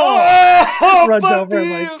 Oh! Runs over and, buddy!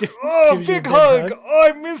 like, gives you Oh, a big big hug! hug.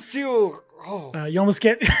 I missed you! Oh. You almost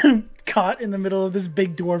get caught in the middle of this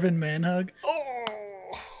big dwarven man hug.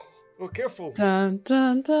 Oh, careful. Dun,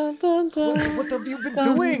 dun, dun, dun, dun. What have you been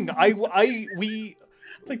doing? We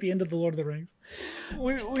It's like the end of the Lord of the Rings.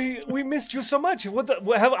 we missed you so much.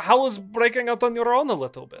 How was breaking out on your own a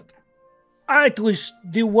little bit? It was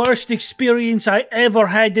the worst experience I ever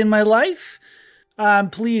had in my life.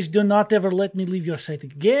 Please do not ever let me leave your sight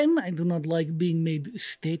again. I do not like being made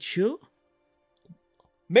statue.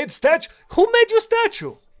 Made statue? Who made you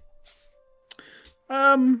statue?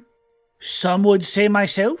 Some would say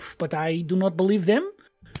myself, but I do not believe them.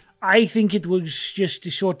 I think it was just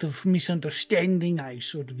a sort of misunderstanding I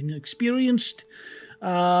sort of experienced.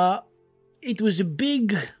 It was a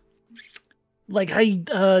big,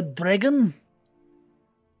 dragon.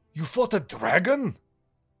 You fought a dragon?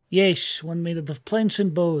 Yes, one made out of plants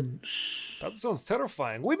and bones. That sounds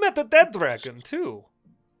terrifying. We met a dead dragon too.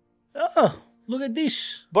 Oh, look at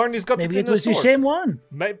this. Barney's got Maybe it it in a was the sword. same one.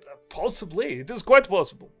 Maybe, possibly. It is quite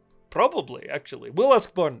possible. Probably, actually. We'll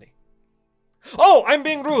ask Barney. Oh, I'm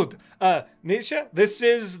being rude. Nisha, this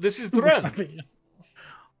is Dren.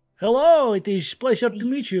 Hello, it is pleasure to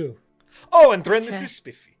meet you. Oh, and Dren, this is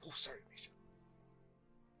Spiffy. Oh, sorry,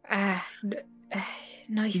 Nisha.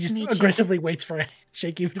 Nice He to just meet aggressively waits for a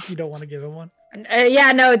handshake, even if you don't want to give him one. you.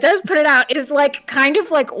 Yeah, no, it does put it out. It's like kind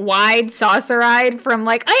of like wide saucer-eyed from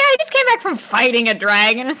like, oh yeah, I just came back from fighting a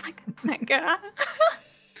dragon. It's like, oh my god.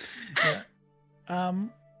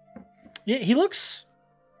 Yeah, he looks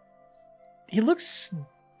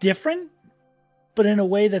different, but in a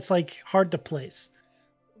way that's like hard to place.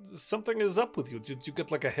 Something is up with you. Did you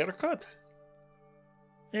get like a haircut?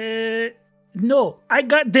 No, I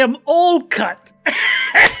got them all cut.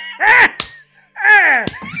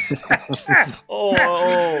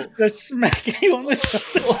 Oh, That's smacking you on the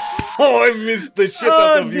shoulder. oh, I missed the shit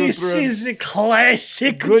out of you, This Thrun. is a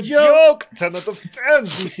classic Good joke. joke. 10 out of 10.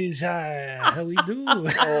 This is how we do.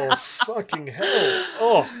 Oh, fucking hell.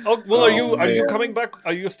 Oh well, are you coming back?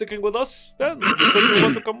 Are you sticking with us then? You said you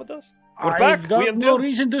want to come with us? We're back. I've got We no until...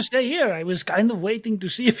 reason to stay here. I was kind of waiting to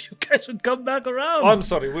see if you guys would come back around. Oh, I'm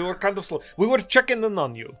sorry. We were kind of slow. We were checking in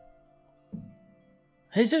on you.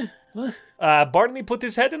 Is it? What? Barney put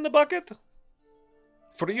his head in the bucket?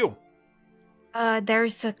 For you.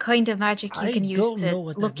 There's a kind of magic you I can use don't know to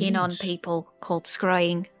what that look in on means. people called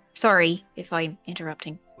scrying. Sorry if I'm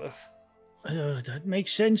interrupting. Ugh. That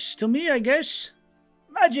makes sense to me, I guess.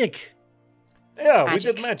 Magic. Yeah, we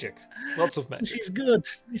Magic. did magic. Lots of This magic. is good.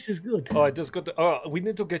 This is good. Oh, it is good. We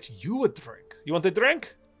need to get you a drink. You want a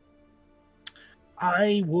drink?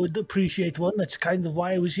 I would appreciate one. That's kind of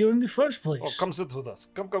why I was here in the first place. Oh, come sit with us.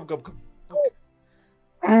 Come.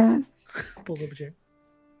 Pulls up a chair.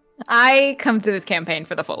 I come to this campaign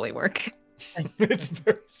for the Foley work. It's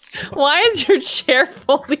very strong. Why is your chair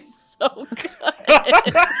fully so good?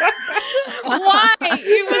 Why?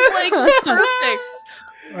 It was like perfect.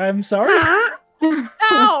 I'm sorry. How?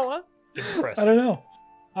 I Impressive. don't know.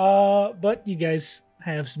 But you guys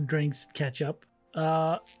have some drinks to catch up.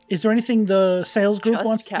 Is there anything the sales group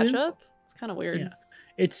wants Just to catch do? up? It's kind of weird. Yeah.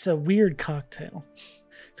 It's a weird cocktail.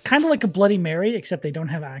 It's kind of like a Bloody Mary, except they don't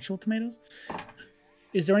have actual tomatoes.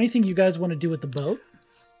 Is there anything you guys want to do with the boat?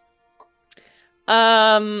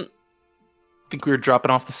 I think we were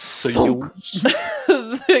dropping off the sails.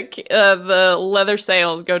 The leather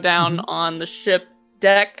sails go down on the ship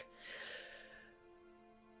deck.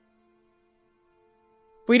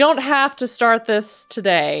 We don't have to start this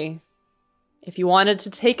today. If you wanted to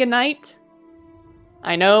take a night,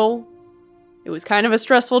 I know it was kind of a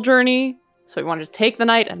stressful journey, so we wanted to take the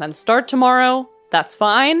night and then start tomorrow. That's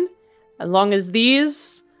fine, as long as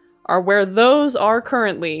these are where those are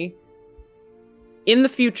currently in the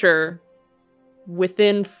future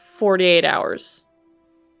within 48 hours.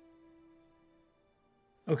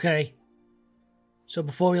 Okay. So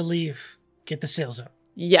before we leave, get the sails up.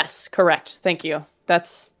 Yes, correct. Thank you.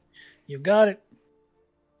 That's You got it.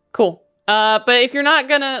 cool. But if you're not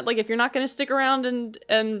gonna stick around and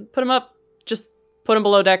put them up, just put them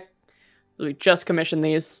below deck. We just commissioned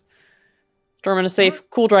these. Store them in a safe,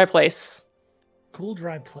 cool, dry place, Cool,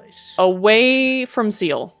 dry place. away from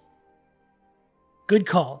Seal. Good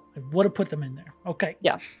call. I would have put them in there. Okay.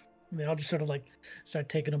 Yeah. They all just sort of like start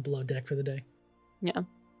taking them below deck for the day. Yeah.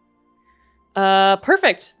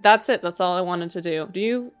 Perfect. That's it. That's all I wanted to do. Do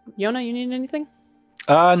you, Yona? You need anything?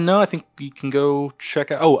 No, I think we can go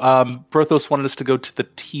check out. Oh, Brothos wanted us to go to the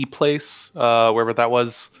tea place, wherever that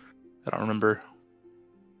was. I don't remember.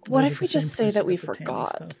 What Was if it we the just same say place that we with the tanning forgot?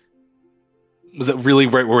 stuff? Was it really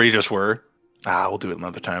right where we just were? We'll do it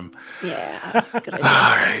another time. Yeah, that's a good All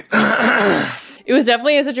idea. right. It was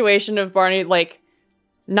definitely a situation of Barney like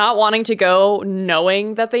not wanting to go,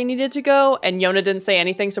 knowing that they needed to go, and Yona didn't say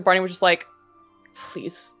anything, so Barney was just like,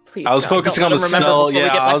 "Please, please." I was God, focusing don't on the let him remember spell. before we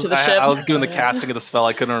Yeah, get back to the ship. I was doing the casting of the spell.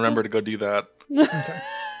 I couldn't remember to go do that. Okay.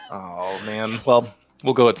 Oh man. Well,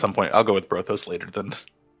 we'll go at some point. I'll go with Brothos later then.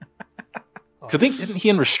 Oh, So I think didn't he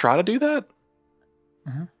and Restrada do that?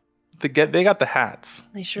 Uh-huh. They got the hats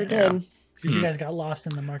They sure Yeah. did. Because you guys got lost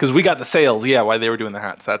in the market. because we got the sails. Yeah, why they were doing the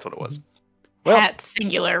hats. That's what it was. Well, Hat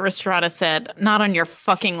singular, Restrada said. Not on your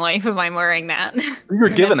fucking life am I wearing that. we were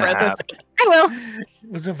given a And Brothos hat. said, I will.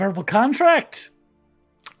 It was a verbal contract.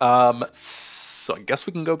 So I guess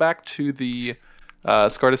we can go back to the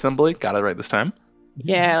Scart Assembly. Got it right this time.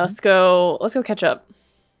 Yeah, let's go catch up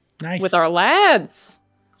Nice. with our lads.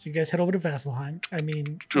 So you guys head over to Vasselheim. I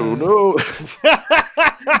mean, Oh no!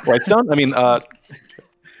 Whitestone. I mean,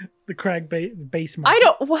 the Crag base. I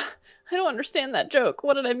don't understand that joke.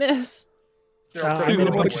 What did I miss? I made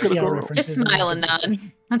a bunch of CL references. Just smile and nod.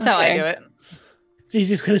 That's how I Okay. do it. It's the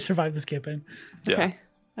easiest way to survive this campaign. Yeah. Okay,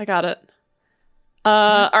 I got it.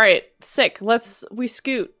 All right, sick. We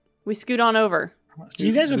scoot on over. So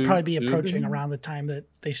you guys would probably be approaching around the time that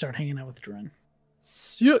they start hanging out with Dren,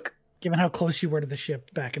 Sick. given how close you were to the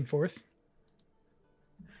ship back and forth.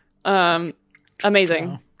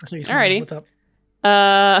 Amazing. So you Alrighty. What's up?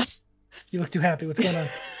 Uh, You look too happy. What's going on?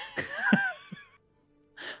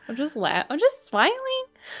 I'm just smiling.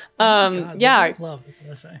 Oh my God, Yeah. love. What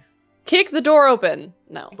can I say? kick the door open.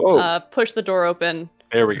 No. Whoa. Push the door open.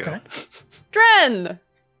 There we go. Okay. Dren!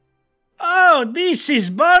 Oh, this is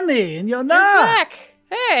Barney and You're Yona. back!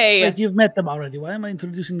 Hey! Wait, you've met them already. Why am I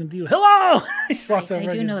introducing them to you? Hello! He walks I over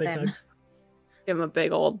do and gives know big them. hugs. Give him a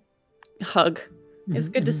big old hug. It's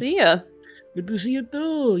Mhm, good to mhm. see you. Good to see you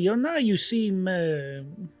too. Yona, you seem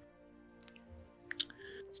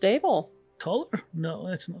Stable. taller. No,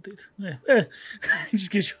 that's not it. He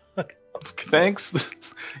just gives you a hug. Thanks.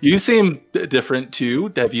 You seem different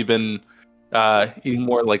too. Have you been eating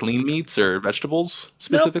more like lean meats or vegetables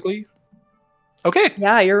specifically? Okay.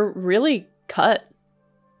 Yeah, you're really cut.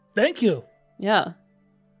 Thank you. Yeah.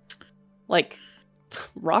 Like,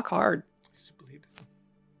 rock hard.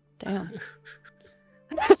 Damn.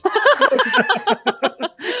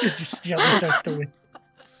 He's just starts to win.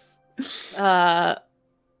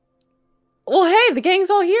 Well, hey, the gang's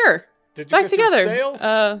all here. Did you Back get your together.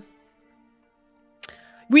 sails?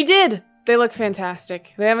 We did. They look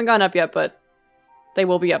fantastic. They haven't gone up yet, but they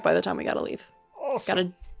will be up by the time we gotta leave. Awesome.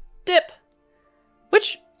 Gotta dip.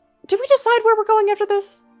 Which, did we decide where we're going after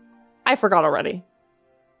this? I forgot already.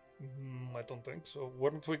 I don't think so.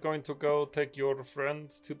 Weren't we going to go take your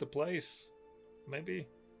friends to the place? Maybe.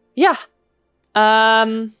 Yeah.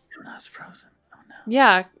 Yona's frozen. Oh no.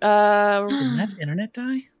 Yeah. Did Matt's internet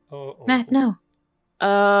die? Oh, Matt, no.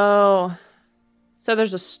 Oh. So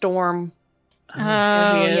there's a storm.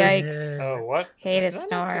 Oh, he is. yikes. Oh, what? Hate a Did I not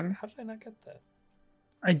storm. get- How did I not get that?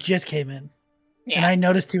 I just came in. And Yeah. I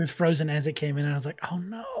noticed he was frozen as it came in, and I was like, oh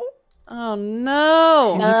no. Oh He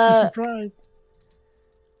no. looks so surprised.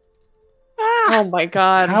 Oh my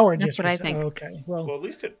god. Power That's just what I reset. think. Okay, well. Well, at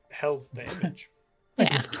least it held the image.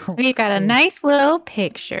 Yeah. We've got a nice little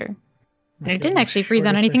picture. And it didn't actually freeze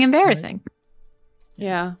on anything embarrassing.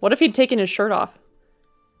 Yeah. What if he'd taken his shirt off?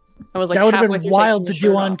 I was like, That would have halfway been through wild to taking his do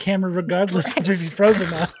shirt on off. camera, regardless of if he's frozen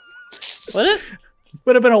or not. Would it?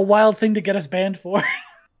 Would have been a wild thing to get us banned for.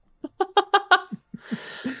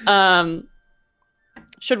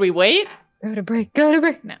 Should we wait? Go to break. Go to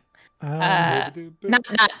break. No. Um, Not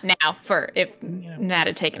now for if Yeah. Nat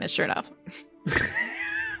had taken his shirt off.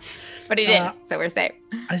 But he didn't, so we're safe.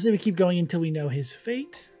 I say we keep going until we know his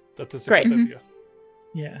fate. That is a Great. good idea.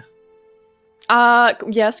 Yeah.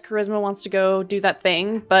 Yes, Charisma wants to go do that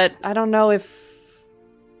thing, but I don't know if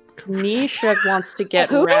Nisha wants to get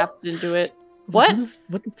Who? wrapped into it. I was like, What?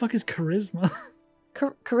 What the fuck is charisma?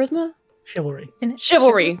 Charisma? Chivalry. Isn't it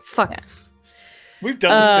Chivalry. Fuck. We've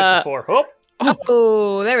done this bit before. Oh,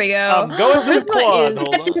 Oh, there we go. I'm going to the Charisma quad. is-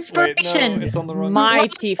 Hold That's on. inspiration. Wait, no, it's on the wrong. My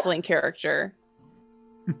tiefling character.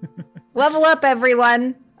 Level up,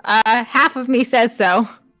 everyone. Half of me says so.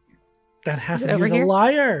 That half Is of it you over is a here?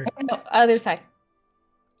 liar. No, other side.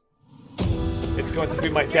 It's going to be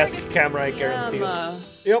my desk camera, I guarantee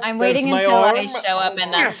it. Yep, I'm there's waiting my until arm. I show up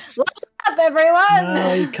in the. Yes. Level up, everyone.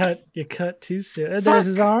 No, you cut too soon. There's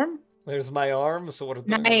his arm. There's my arm. So what?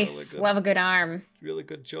 Done Nice. Love a good arm. Really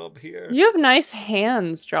good job here. You have nice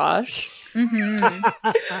hands, Josh. Mm-hmm.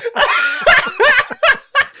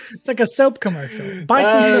 It's like a soap commercial. Buy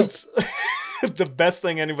two soap. It's the best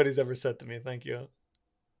thing anybody's ever said to me. Thank you.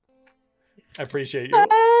 I appreciate you.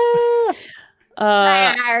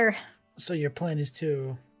 Uh, So your plan is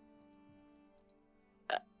to.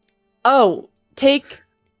 take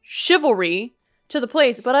chivalry to the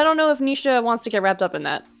place, but I don't know if Nisha wants to get wrapped up in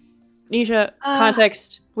that. Nisha,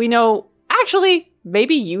 context. We know. Actually,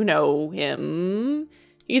 maybe you know him.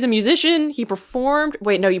 He's a musician. He performed.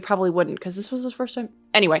 Wait, no, you probably wouldn't, because this was his first time.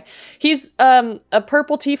 Anyway, he's a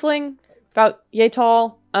purple tiefling, about yay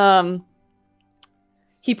tall.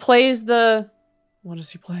 He plays the. What does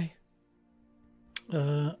he play?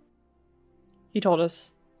 He told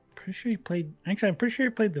us. Pretty sure he played. Actually, I'm pretty sure he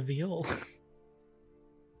played the viol.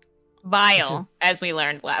 Vile, Which is- as we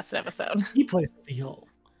learned last episode. He plays the viol.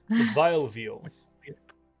 The vile veal.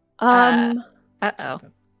 Uh-oh.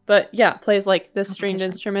 But yeah, plays like this stringed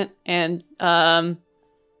Competition. instrument, and I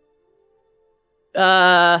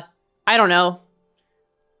don't know,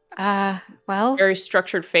 Well, very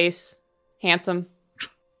structured face, handsome.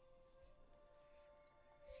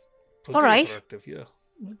 All right. Attractive, yeah.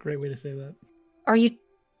 What a great way to say that. Are you?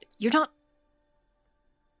 You're not.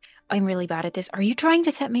 I'm really bad at this. Are you trying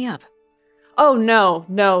to set me up? Oh no,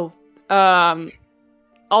 no.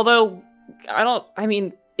 Although I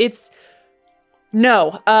mean, it's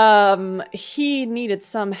no. He needed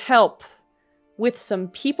some help with some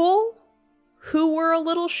people who were a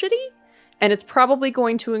little shitty, and it's probably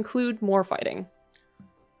going to include more fighting.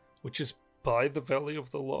 Which is by the Valley of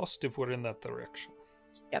the Lost if we're in that direction.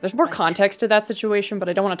 Yeah, there's more Right. context to that situation, but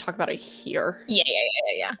I don't want to talk about it here.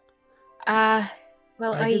 yeah.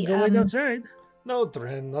 Well, I can go wait outside. No,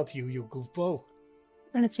 Dren, not you, you goofball.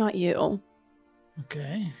 And it's not you.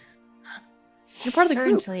 Okay. You're part of the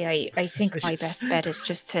group. Currently, I think my Suspicious. best bet is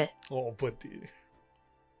just to Oh, but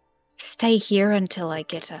stay here until I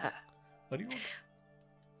get a. what do you want?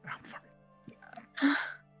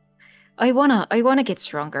 I wanna get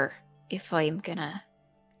stronger if I'm gonna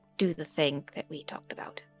do the thing that we talked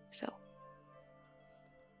about. So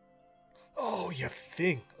Oh, you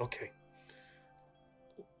thing. Okay.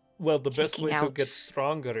 Well, the best Taking way to out- get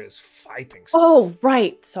stronger is fighting. Oh,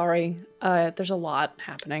 right. Sorry. There's a lot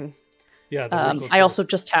happening. Yeah. then we go I to- also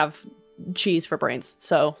just have cheese for brains,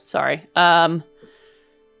 so sorry.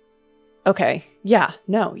 Okay. Yeah.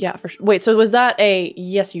 No. Yeah. For sure. Wait. So was that a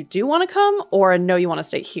yes, you do want to come, or a no, you want to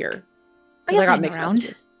stay here? 'Cause I'll I got hang mixed around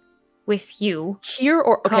messages. with you. Here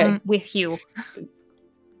or okay? Come with you.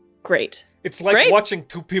 Great. It's like Great. watching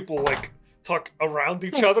two people like talk around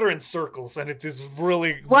each other in circles, and it is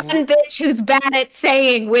really One bitch who's bad at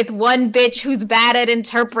saying with one bitch who's bad at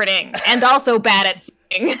interpreting and also bad at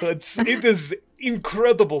saying. it is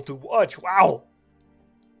incredible to watch. Wow.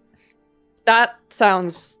 That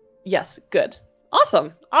sounds yes, good,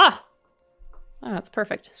 awesome. That's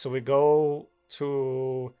perfect. So we go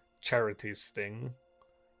to Charity's thing.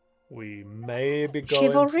 We maybe go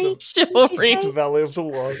Chivalry? Chivalry. into the Valley of the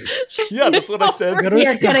Lost. Yeah, that's what I said. Good We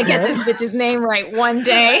are risk, gonna get yeah. this bitch's name right one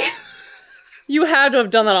day. You had to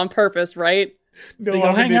have done that on purpose, right? No, They go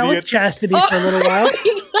I'm hang an out with idiot. Chastity for a little while.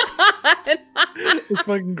 God. It's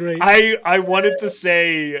fucking great. I wanted to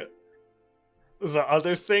say the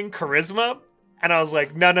other thing, charisma, and I was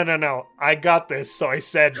like, no, I got this. So I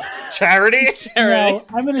said charity, No,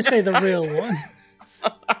 I'm going to say the real one.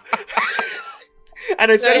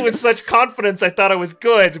 and I said it with such confidence. I thought I was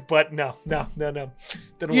good, but no. Didn't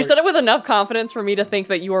You work. said it with enough confidence for me to think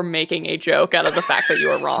that you were making a joke out of the fact that you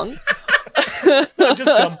were wrong. No, just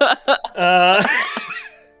dumb.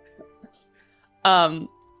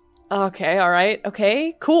 Okay, all right.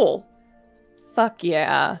 Okay, cool. Fuck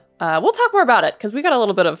yeah. We'll talk more about it because we got a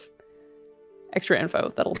little bit of extra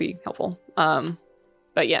info that'll be helpful.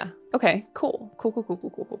 But yeah. Okay, cool.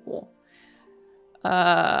 Cool.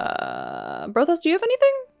 Brothos, do you have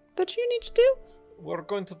anything that you need to do? We're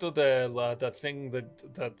going to do the thing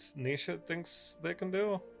that Nisha thinks they can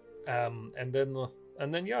do, and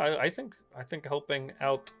then yeah, I think helping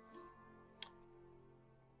out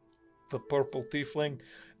the purple tiefling.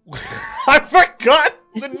 I forgot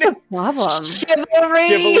This the is a name. problem. Chivalry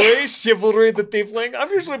the tiefling. I'm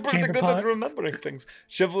usually pretty Chamber good pot. at remembering things.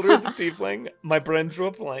 Chivalry the tiefling. My brain drew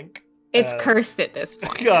a blank. It's Uh, cursed at this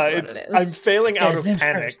point. Yeah, That's what it is. I'm failing Yeah, out his of name's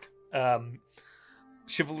panic.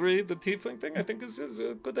 Chivalry the tiefling thing, I think is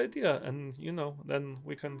a good idea, and then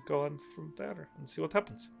we can go on from there and see what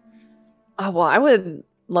happens. Well, I would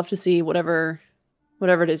love to see whatever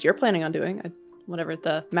it is you're planning on doing. Whatever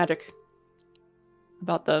the magic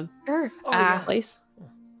about the Sure. Oh, yeah. place.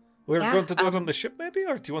 We're Yeah, going to do it on um, the ship, maybe,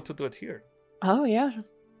 or do you want to do it here? Oh yeah.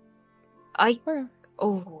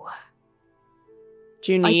 Oh,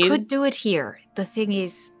 Do you I need? could do it here. The thing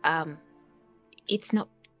is, it's not.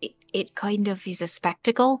 It kind of is a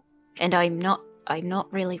spectacle, and I'm not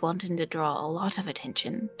really wanting to draw a lot of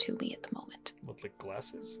attention to me at the moment. With like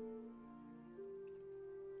glasses?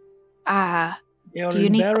 They are Do you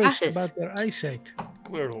need embarrassed glasses? about their eyesight.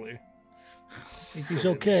 Clearly. It is Silly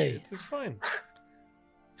okay. shit. It's fine.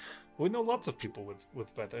 We know lots of people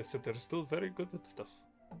with bad eyesight that are still very good at stuff.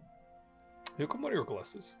 You can wear your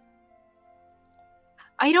glasses.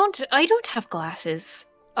 I don't have glasses.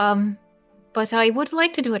 But I would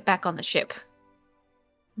like to do it back on the ship.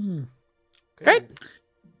 Hmm. Okay. Great.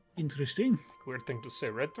 Interesting. Weird thing to say,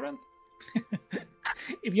 right, Dren?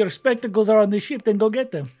 If your spectacles are on the ship, then go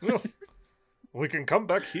get them. Well, we can come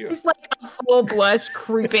back here. There's like a full blush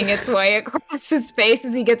creeping its way across his face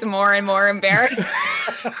as he gets more and more embarrassed.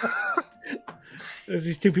 As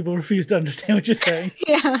these two people refuse to understand what you're saying.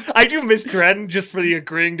 Yeah. I do miss Dren just for the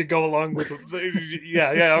agreeing to go along with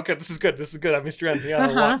yeah, okay, this is good. I miss Dren. Yeah, a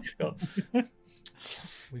lot. Yeah.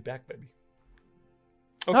 We back, baby.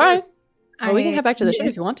 Okay. All right. Well, we can head back to the ship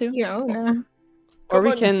if you want to, Yona. or Come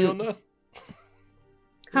we on, can Yona.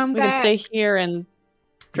 Come we can back. stay here and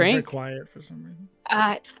He's very drink. quiet for some reason.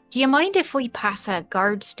 Do you mind if we pass a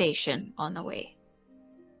guard station on the way?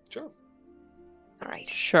 Sure. All right.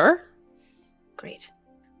 Sure. Great.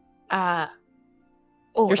 You're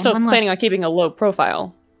and still one planning last- on keeping a low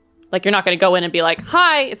profile. Like you're not going to go in and be like,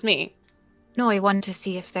 "Hi, it's me." No, I wanted to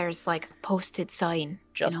see if there's like a posted sign.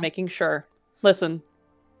 Just you know? making sure. Listen,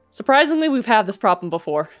 surprisingly, we've had this problem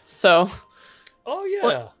before. So Oh yeah.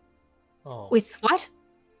 What? Oh. With what?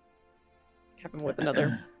 happened with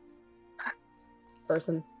another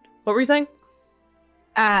person. What were you saying?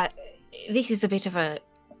 This is a bit of a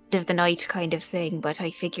of the night kind of thing, but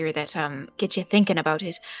I figure that get you thinking about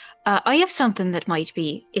it. I have something that might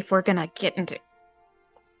be, if we're gonna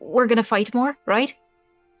fight more, right?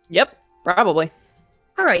 Yep, probably.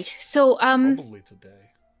 All right. So Probably today.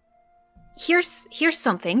 here's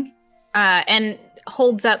something, and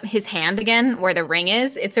holds up his hand again where the ring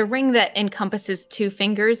is. It's a ring that encompasses 2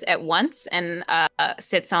 fingers at once and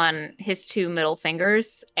sits on his 2 middle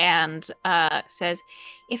fingers, and says,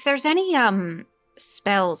 if there's any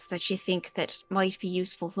spells that you think that might be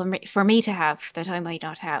useful for me to have that I might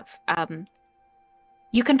not have,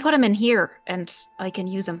 you can put them in here and I can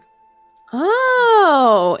use them.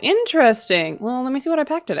 Oh, interesting. Well, let me see what I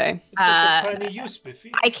packed today. It's like a tiny use,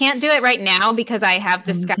 Biffy. I can't do it right now because I have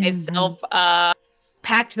disguise self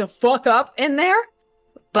packed the fuck up in there,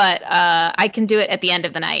 but I can do it at the end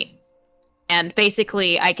of the night. And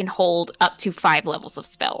basically I can hold up to 5 levels of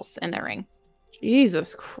spells in the ring.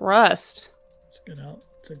 Jesus Christ. It's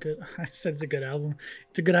a good I said it's a good album.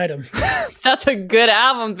 It's a good item. That's a good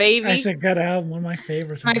album, baby. It's a good album. One of my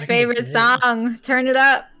favorites. My favorite song. Turn it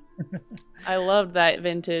up. I loved that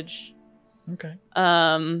vintage. Okay.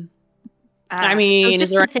 I mean, so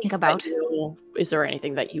just to think about. Is there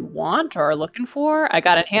anything that you want or are looking for? I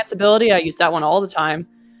got enhance ability. I use that one all the time.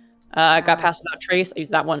 I got pass without trace. I use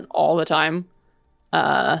that one all the time.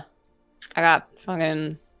 I got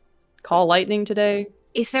fucking call lightning today.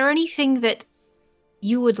 Is there anything that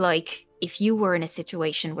you would like if you were in a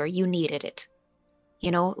situation where you needed it? You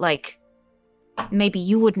know, like maybe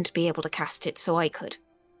you wouldn't be able to cast it, so I could.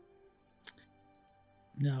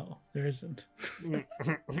 No, there isn't. I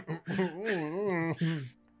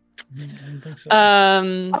don't think so.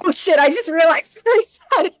 Oh shit! I just realized what I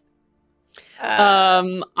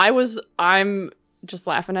said. I'm just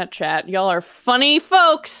laughing at chat. Y'all are funny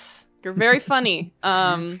folks. You're very funny.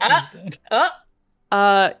 You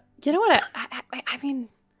know what? I mean,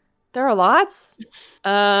 there are lots.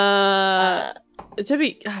 To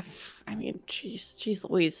be, I mean, jeez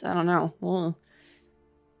Louise. I don't know. Well,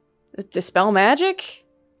 dispel magic?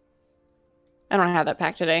 I don't have that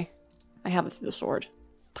pack today. I have it through the sword.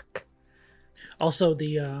 Fuck. Also,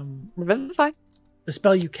 the Revivify. The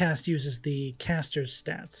spell you cast uses the caster's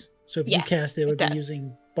stats. So if you cast it, would be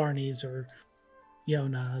using Barney's or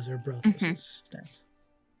Yona's or Brothos' stats.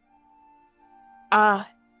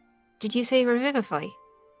 Did you say revivify?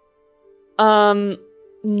 No.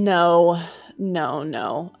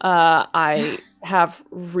 I have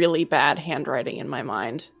really bad handwriting in my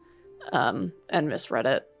mind, and misread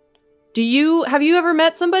it. Have you ever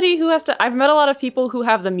met somebody who has to? I've met a lot of people who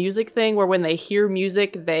have the music thing where when they hear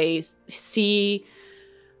music, they see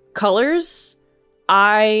colors.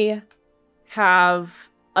 I have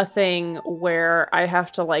a thing where I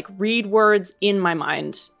have to like read words in my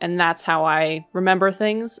mind, and that's how I remember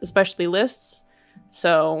things, especially lists.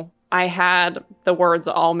 So I had the words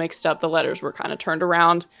all mixed up. The letters were kind of turned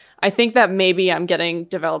around. I think that maybe I'm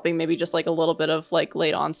developing maybe just like a little bit of like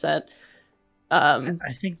late onset.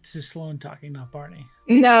 I think this is Sloan talking, not Barney.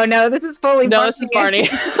 No, this is fully No, this is Barney.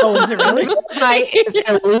 Oh, is it really? It's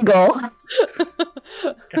illegal.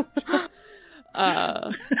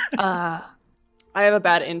 I have a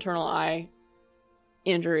bad internal eye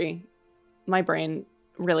injury. My brain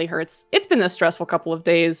really hurts. It's been a stressful couple of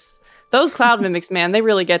days. Those cloud mimics, man, they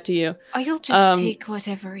really get to you. I'll just take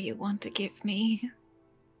whatever you want to give me.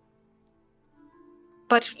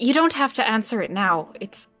 But you don't have to answer it now.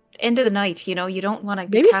 It's end of the night, you know? You don't want to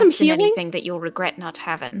be casting anything that you'll regret not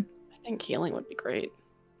having. I think healing would be great.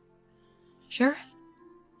 Sure.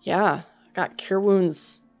 Yeah. I got cure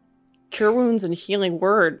wounds and healing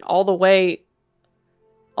word all the way.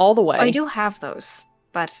 I do have those,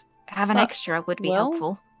 but having extra would be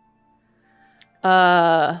helpful.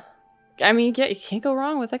 I mean, you can't go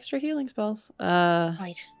wrong with extra healing spells.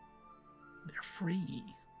 Right. They're free.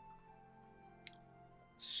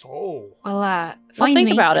 So. Well, find think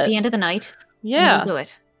me about at it. the end of the night. Yeah. And we'll do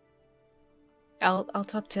it. I'll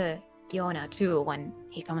talk to Yona too when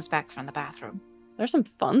he comes back from the bathroom. There's some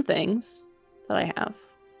fun things that I have.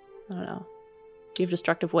 I don't know. Do you have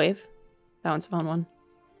Destructive Wave? That one's a fun one.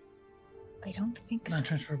 I don't think so. Not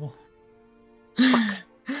transferable.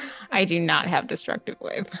 I do not have Destructive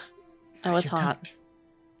Wave. Oh, it's You hot.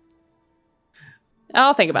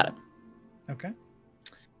 I'll think about it. Okay.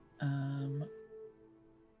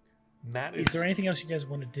 Matt Is there anything else you guys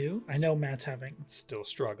want to do? I know Matt's having still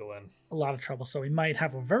struggling. a lot of trouble, so we might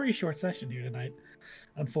have a very short session here tonight,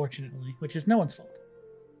 unfortunately, which is no one's fault.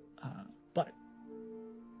 But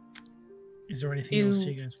is there anything else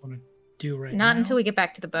you guys want to do right now? Not until we get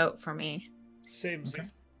back to the boat for me. Same. Okay.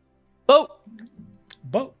 Boat!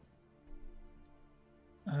 Boat.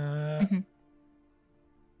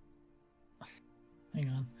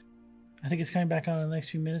 it's coming back on in the next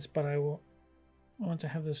few minutes, but I want to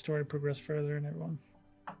have the story progress further and everyone.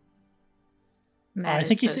 I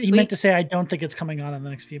think he meant to say I don't think it's coming on in the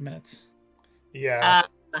next few minutes. Yeah.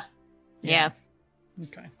 Yeah.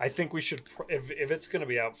 Okay. I think we should, if it's going to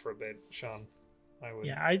be out for a bit, Sean, I would.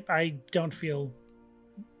 Yeah, I don't feel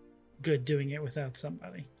good doing it without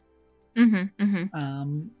somebody. Do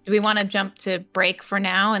we want to jump to break for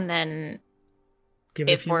now and then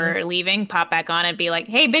if we're minutes? leaving, pop back on and be like,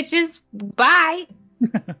 hey, bitches, bye.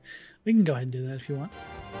 We can go ahead and do that if you want.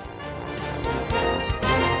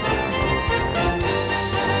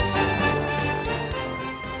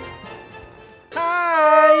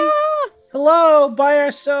 Hi! Hello, buy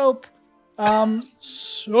our soap.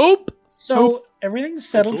 Soap? So everything's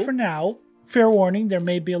settled for now. Fair warning, there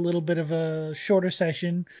may be a little bit of a shorter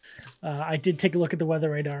session. I did take a look at the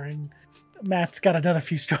weather radar, and Matt's got another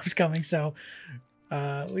few storms coming, so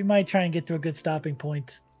we might try and get to a good stopping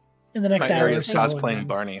point in the next My hour or area's so. cosplaying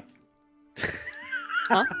Barney.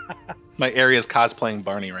 Huh? My area's cosplaying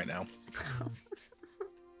Barney right now.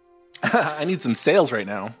 I need some sales right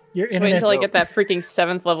now. Your Just wait internet's, until I get that freaking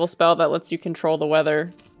 7th level spell that lets you control the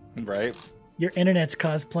weather. Right? your internet's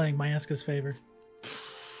cosplaying Mayaska's favor.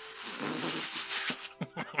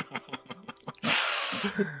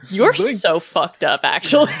 You're Zoinks. so fucked up,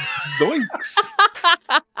 actually. Zoinks!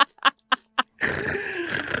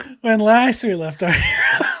 When last we left our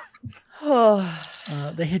hero,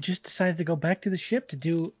 Oh. they had just decided to go back to the ship to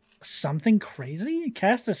do something crazy,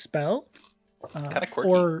 cast a spell. Kinda quirky.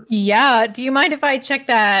 Or Yeah. Do you mind if I check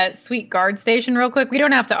that sweet guard station real quick? We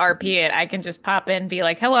don't have to RP it. I can just pop in, be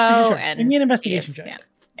like, hello, Sure. and Give me an investigation see if- check.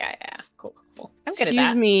 Yeah. Cool. I'm good at Excuse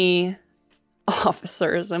that. me,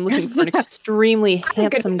 officers. I'm looking for an extremely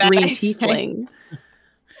good handsome at that, green I say. tiefling. Have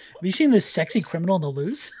you seen this sexy criminal in the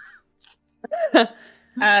loose?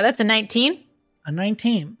 That's a 19. A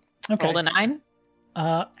 19. Okay. Rolled a 9.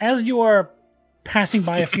 As you are passing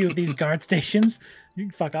by a few of these guard stations, you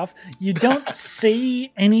can fuck off. You don't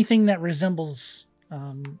see anything that resembles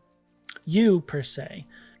you per se.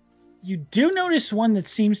 You do notice one that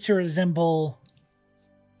seems to resemble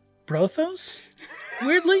Brothos,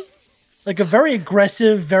 weirdly, like a very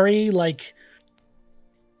aggressive, very like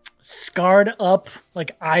scarred up,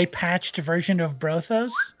 like eye patched version of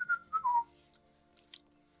Brothos.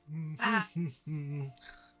 Did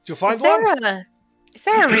you find Is there one? is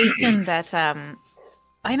there a reason that I'm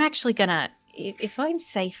actually gonna, if I'm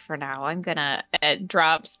safe for now, I'm gonna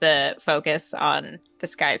drops the focus on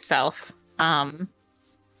this guy's self.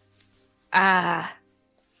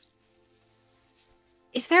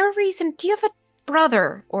 Is there a reason? Do you have a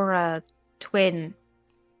brother or a twin?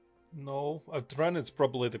 No, a Dren's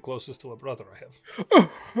probably the closest to a brother I have.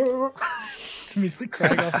 It's me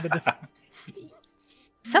crying off in the distance.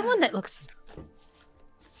 Someone that looks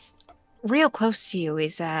real close to you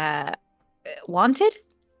is wanted?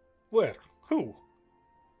 Where? Who?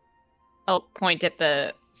 I'll point at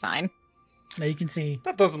the sign. Now you can see.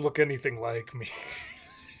 That doesn't look anything like me.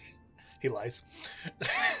 He lies.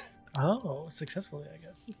 Oh, successfully, I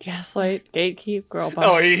guess. Gaslight, gatekeep, girl boss.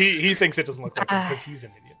 Oh, he thinks it doesn't look like him because he's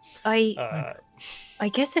an idiot. I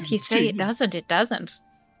guess if you say it doesn't, it doesn't.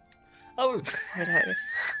 Oh,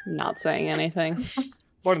 Not saying anything.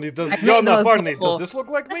 Barney, does I didn't Yona, know it was Barney, multiple. does this look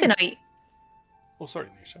like me? Listen, Oh, sorry,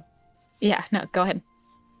 Nisha. yeah, no, go ahead.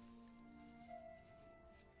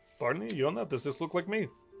 Barney, Yona, does this look like me?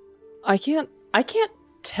 I can't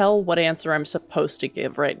tell what answer I'm supposed to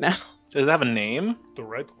give right now. Does it have a name? The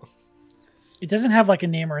right one. It doesn't have like a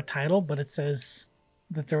name or a title, but it says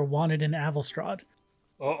that they're wanted in Avelstrad.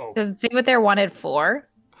 Uh-oh. Does it say what they're wanted for?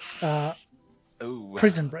 Ooh.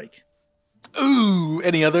 Prison break. Ooh,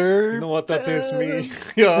 any other? You know what? That is me.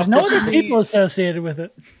 Yeah. There's no other people associated with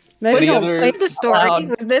it. Maybe Any don't other- say The story loud.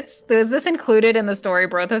 was this included in the story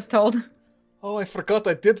Brothos told? Oh, I forgot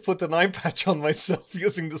I did put an eye patch on myself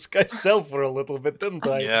using this guy's cell for a little bit, didn't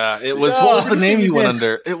I? Yeah, it was. Yeah, What was the name you you went did.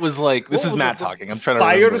 under? It was like this What is was Matt it? talking. I'm trying to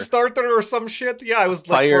Fire remember. starter or some shit? Yeah, I was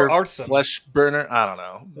like Fire, for arson. flesh burner. I don't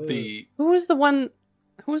know. The Who was the one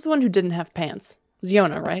who didn't have pants? It was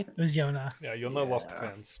Yona, right? It was Yona. Yeah, Yona lost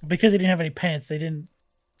hands. Because he didn't have any pants, they didn't.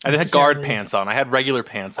 I had guard necessarily- pants on. I had regular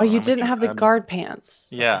pants Oh, on. you I'm didn't like, have the I'm- guard pants.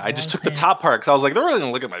 Yeah, I just Long took the pants. top part because I was like, they're really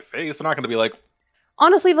gonna look at my face. They're not gonna be like,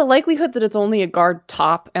 Honestly, the likelihood that it's only a guard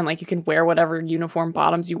top and like you can wear whatever uniform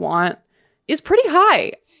bottoms you want is pretty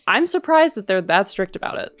high. I'm surprised that they're that strict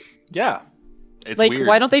about it. yeah, it's like, weird.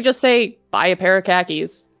 why don't they just say buy a pair of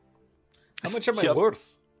khakis? How much am I Yep.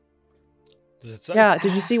 worth? Does it say? Yeah,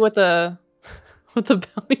 did you see what the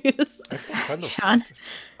bounty is? I feel kind of Sean?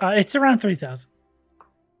 fucked. It's around 3,000.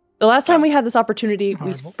 The last time we had this opportunity,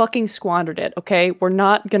 we Horrible. fucking squandered it, okay? We're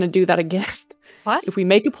not gonna do that again. What? If we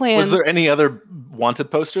make a plan... Was there any other wanted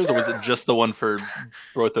posters, or was it just the one for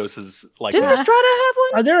Brothos's like? Didn't Restrada have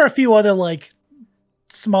one? There are a few other like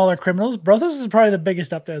smaller criminals. Brothos is probably the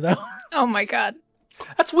biggest up there, though. Oh my god.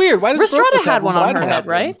 That's weird. Why does Restrada Brothos had have one but I on her don't have head,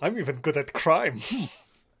 right? I'm even good at crime.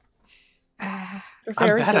 They're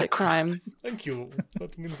very bad good at at crime. Thank you.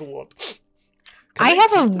 That means a lot. I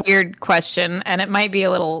have a weird question, and it might be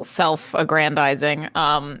a little self-aggrandizing.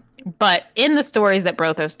 But in the stories that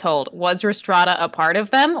Brothos told, was Restrada a part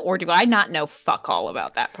of them, or do I not know fuck all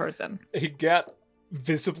about that person? He got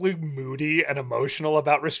visibly moody and emotional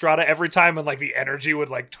about Restrada every time, and like the energy would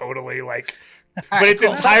like totally like. But it's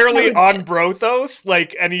entirely on Brothos,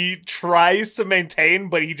 like, and he tries to maintain,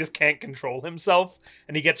 but he just can't control himself,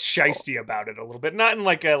 and he gets shisty about it a little bit. Not in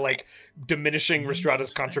like a like diminishing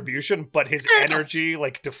Restrada's contribution, but his energy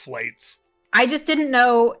like deflates. I just didn't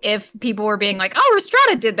know if people were being like, "Oh,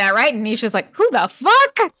 Restrada did that, right?" And Nisha's like, "Who the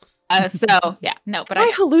fuck?" So yeah, no, but Am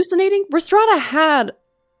I hallucinating? Restrada had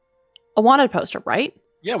a wanted poster, right?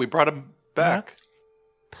 Yeah, we brought him back.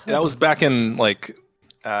 That was back in like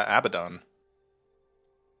Abaddon,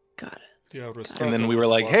 Got it. Yeah, and then we were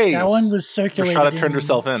like, "Hey, That one was circulated Restrada turned in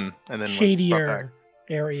herself in," and then was brought back. shadier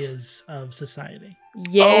areas of society.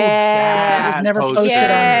 Yeah. It was never poster. posted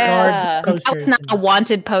Yeah. on guards that posters. was not a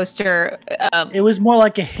wanted poster. It was more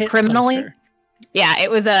like a hit Criminally? poster. Yeah, it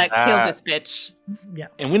was a kill Ah. this bitch.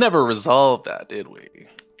 And we never resolved that, did we?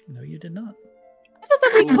 No, you did not. I thought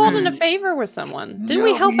that we called in a favor with someone. Didn't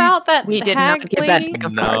we No, help out that we did hag not give that lady? deck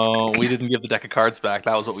of cards No, we didn't give the deck of cards back.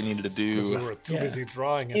 That was what we needed to Because we do. were too Yeah. busy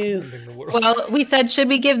drawing and Oof. ending the world. Well, we said, should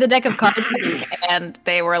we give the deck of cards back? And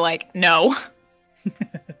they were like, no.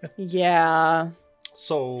 Yeah.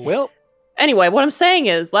 So Well, Anyway, what I'm saying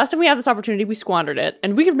is, last time we had this opportunity, we squandered it,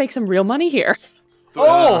 and we could make some real money here.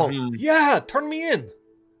 oh um, yeah, turn me in.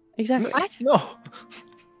 Exactly. What?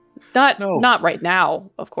 no, No. Not right now,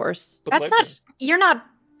 of course. But That's like- not, you're not,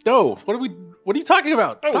 no. What are you talking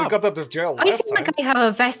about? Oh, we Stop. got out of jail I last feel time. like I have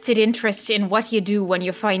a vested interest in what you do when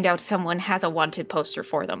you find out someone has a wanted poster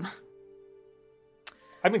for them.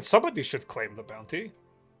 I mean, somebody should claim the bounty.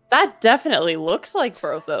 That definitely looks like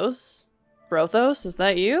Brothos. Brothos, is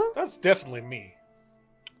that you? That's definitely me.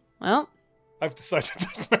 Well, I've decided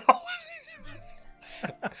that now.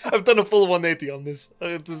 I've done a full 180 on this.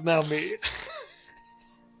 It is now me.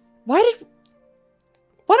 why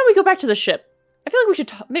don't we go back to the ship? I feel like we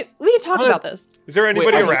should we could talk What? about this. Is there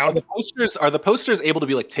anybody Wait, around? Are the posters able to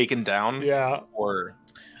be like taken down? Yeah. Or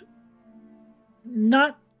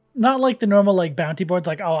Not like the normal like bounty boards.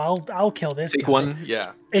 Like, oh, I'll kill this take guy. one?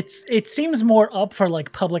 Yeah. It seems more up for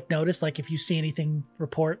like public notice. Like if you see anything,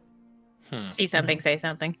 report. See something, say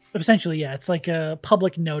something. Essentially, yeah, it's like a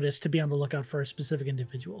public notice to be on the lookout for a specific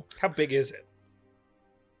individual. How big is it?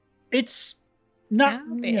 It's not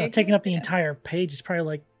How big taking up is the it? entire page. It's probably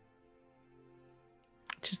like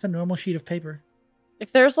just a normal sheet of paper.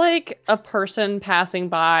 If there's like a person passing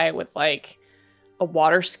by with like a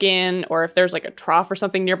water skin, or if there's like a trough or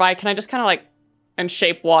something nearby, can I just kind of like and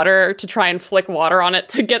shape water to try and flick water on it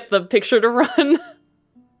to get the picture to run?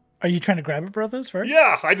 Are you trying to grab it, Brothos, first?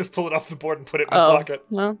 Yeah, I just pull it off the board and put it in my Oh, pocket.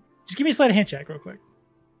 well, Just give me a sleight of hand check real quick.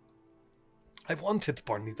 I want it,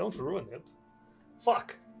 Barney. Don't ruin it.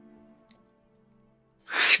 Fuck.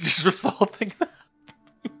 Just rips the whole thing.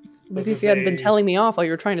 maybe is if you hadn't been a telling me off while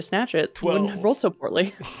you were trying to snatch it, you wouldn't have 12. rolled so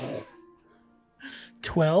poorly.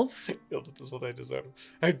 12. Yeah, that is what I deserve.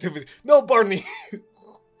 I'm too busy. No, Barney.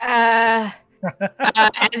 As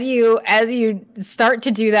you start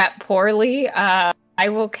to do that poorly, I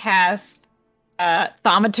will cast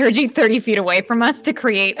thaumaturgy 30 feet away from us to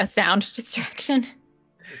create a sound distraction.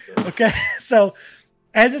 Okay, so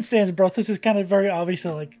as it stands, Brothos is kind of very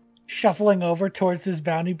obviously like shuffling over towards this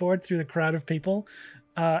bounty board through the crowd of people.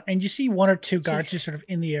 And you see one or two guards just sort of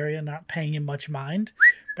in the area, not paying him much mind.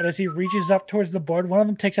 But as he reaches up towards the board, one of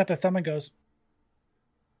them takes out their thumb and goes,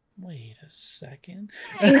 "Wait a second."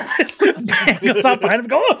 And bang, goes out behind him,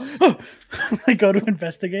 go, "Oh!" They go to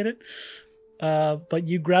investigate it. But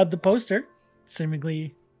you grab the poster,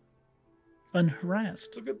 seemingly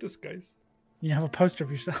unharassed. Look at this, guys. You have a poster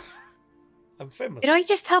of yourself. I'm famous. Did I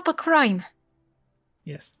just help a crime?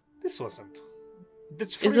 Yes. This wasn't.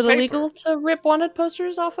 It's free Is it paper. illegal to rip wanted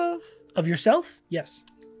posters off of? Of yourself? Yes.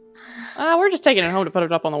 We're just taking it home to put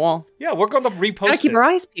it up on the wall. Yeah, we're gonna repost Gotta keep it. our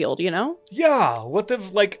eyes peeled, you know? Yeah, what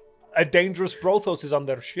if, like, a dangerous Brothos is on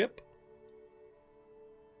their ship?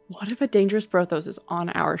 What if a dangerous Brothos is on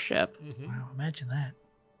our ship? Mm-hmm. Wow, imagine that.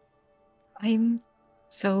 I'm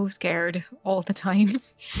so scared all the time.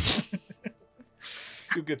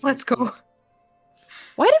 You get Let's used to go. it.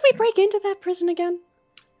 Why did we break into that prison again?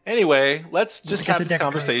 Anyway, let's just Get have the this deck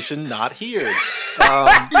conversation not here.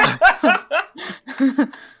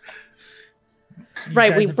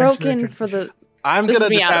 Right, we guys broke eventually in entered for the the. I'm This gonna is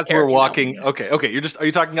me just out of as we're character now. walking. Okay. Are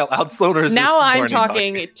you talking out loud, Sloan, or is Now this I'm Barney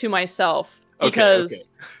talking to myself Okay, because okay.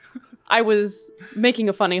 I was making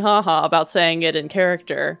a funny haha about saying it in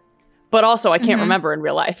character, but also I can't Mhm. remember in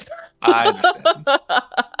real life. I understand.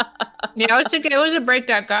 Yeah, it was to break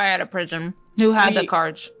that guy out of prison who had the We-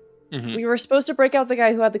 cards. Mhm. We were supposed to break out the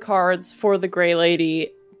guy who had the cards for the Gray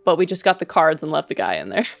Lady, but we just got the cards and left the guy in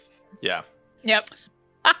there. Yeah. Yep.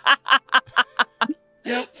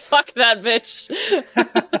 Fuck that bitch.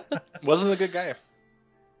 If Wasn't a good guy. it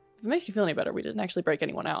makes you feel any better, we didn't actually break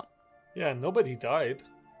anyone out. Yeah, nobody died.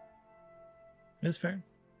 That's fair.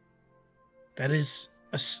 That is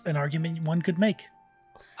an argument one could make.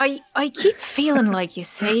 I keep feeling like you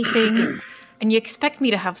say things and you expect me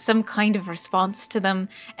to have some kind of response to them,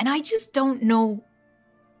 and I just don't know.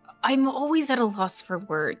 I'm always at a loss for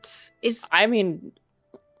words. I mean,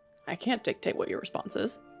 I can't dictate what your response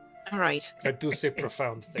is. All right. I do say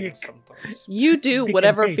profound things sometimes. You do Dick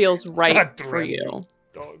whatever and Kate. feels right God for damn it. you.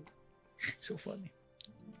 Dog. So funny.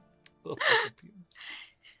 That's fucking penis.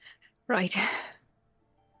 Right.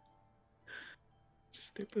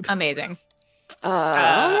 Stupid. Amazing.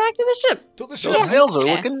 Back to the ship. To the Those ship. sails are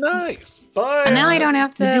Yeah. looking nice. Bye. And now I don't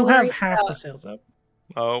have to. We do have worry half about- the sails up.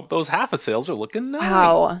 Oh, those half a sails are looking nice.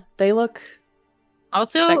 Wow, they look.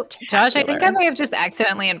 Also, Josh, I think I Spectacular. may have just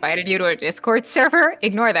accidentally invited you to a Discord server.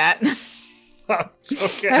 Ignore that. I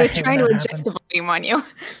Okay. was hate trying to when that adjust the happens. volume on you.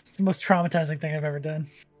 It's the most traumatizing thing I've ever done.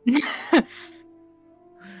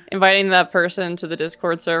 Inviting that person to the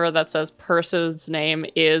Discord server that says person's name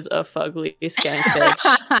is a fugly skank bitch.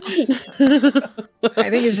 I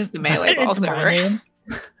think it's just the melee ball It's my server. name.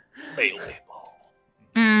 Melee ball.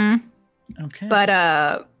 Okay.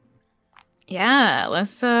 But yeah,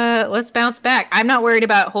 let's bounce back. I'm not worried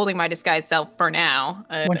about holding my disguised self for now.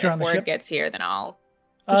 Once you're If on the word ship? gets here, then I'll.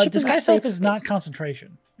 The ship is a disguise self safe is not space.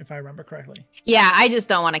 concentration, if I remember correctly. Yeah, I just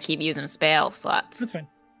don't want to keep using spell slots. That's fine.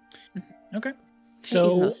 Okay. Using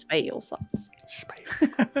So, those spell slots.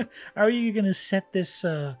 how are you gonna set this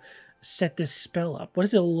spell up? What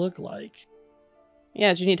does it look like?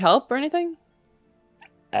 Yeah, do you need help or anything?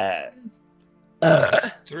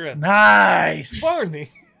 Drin. Nice.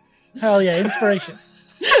 Barney. Hell yeah, inspiration.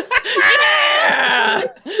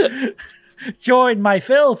 Join my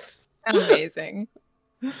filth. Amazing.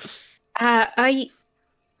 I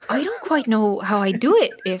don't quite know how I do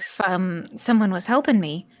it if someone was helping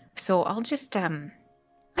me. So I'll just I've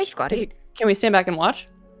got it. Can we stand back and watch?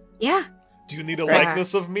 Yeah. Do you need a Right.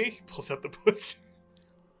 likeness of me? Pulls out the poster.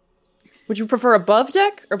 Would you prefer above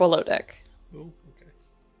deck or below deck? Oh,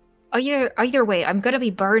 okay. Either way, I'm gonna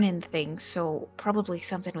be burning things, so probably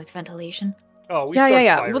something with ventilation. Oh, we Yeah.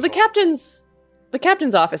 start Well, the fires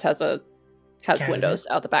captain's office has Cabinet? windows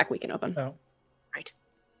out the back we can open.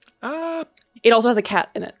 Oh, It also has a cat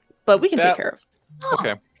in it, but we can That- take care of.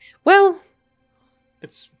 Okay. Well,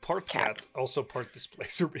 It's part Cat. cat, also part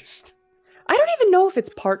displacer beast. I don't even know if it's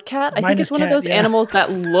part cat. I Mine think is it's one of cat, those yeah. animals that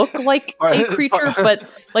look like a Part- creature, but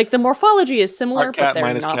like the morphology is similar, Part cat, but they're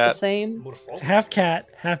minus not cat. the same. Morphology. it's half cat,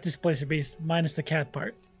 half displacer beast, minus the cat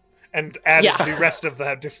part. And add Yeah. the rest of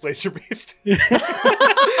that displacer beast.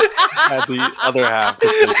 Had the other half.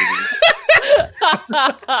 It's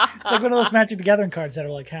like one of those Magic the Gathering cards that are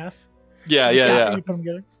like half. Yeah. You put them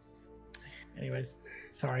together. Anyways,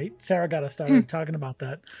 sorry, Sarah got us started talking about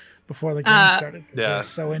that before the game started. Yeah. We're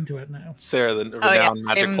so into it now. Sarah, the Oh, yeah. renowned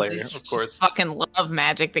magic I'm player, just of course. fucking love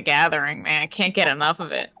Magic the Gathering, man. I can't get enough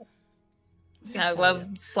of it. I love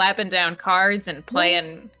slapping down cards and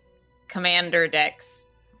playing commander decks.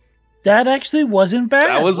 That actually wasn't bad.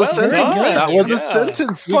 That was a Well sentence. done. That was a Yeah.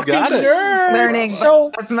 sentence. We Fucking got it. nerd. Learning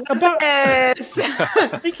So, osmosis.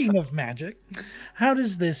 speaking of magic, how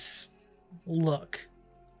does this look?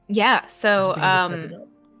 Yeah, so As being described up?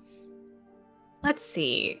 let's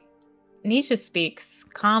see. Nisha speaks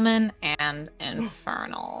common and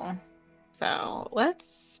infernal. So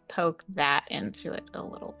let's poke that into it a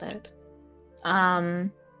little bit.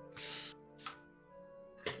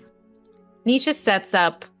 Nisha sets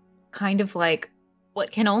up kind of like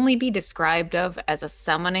what can only be described of as a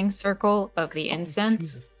summoning circle of the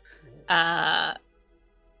incense. Jesus.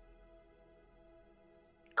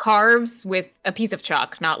 Carves with a piece of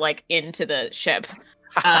chalk, not like into the ship.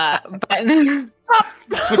 But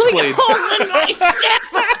Switchblade.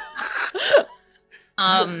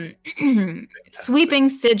 Sweeping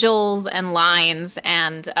sigils and lines,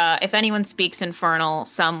 and if anyone speaks infernal,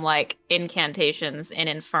 some like incantations in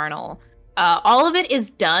infernal. All of it is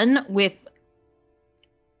done with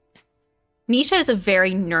Nisha is a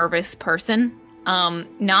very nervous person.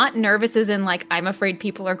 Not nervous as in like, I'm afraid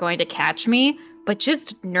people are going to catch me, but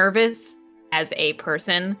just nervous as a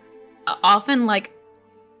person. Often like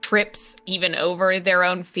trips even over their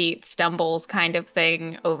own feet, stumbles kind of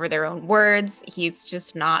thing over their own words. He's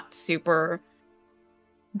just not super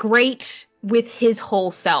great with his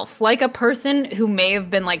whole self. Like a person who may have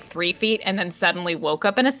been like 3 feet and then suddenly woke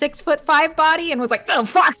up in a 6'5" body and was like, oh,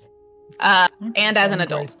 fuck! And as an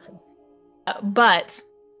adult. But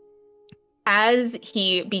as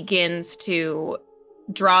he begins to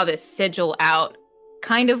draw this sigil out,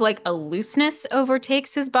 kind of like a looseness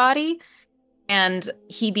overtakes his body, and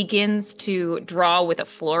he begins to draw with a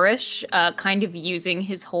flourish, kind of using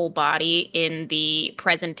his whole body in the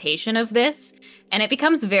presentation of this. And it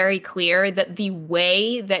becomes very clear that the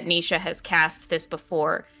way that Nisha has cast this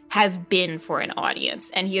before has been for an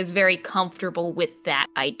audience, and he is very comfortable with that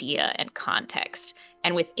idea and context.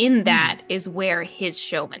 And within that is where his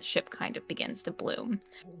showmanship kind of begins to bloom.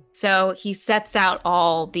 So he sets out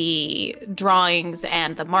all the drawings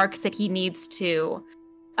and the marks that he needs to,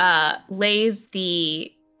 lays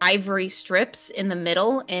the ivory strips in the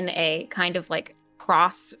middle in a kind of like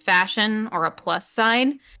cross fashion or a plus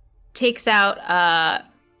sign, takes out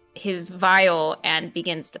his viol and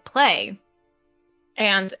begins to play.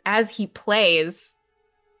 And as he plays,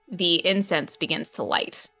 the incense begins to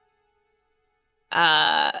light.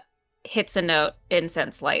 Hits a note,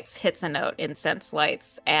 incense lights, hits a note, incense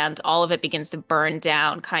lights, and all of it begins to burn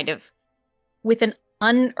down kind of with an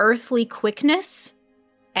unearthly quickness,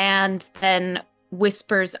 and then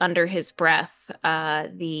whispers under his breath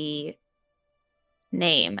the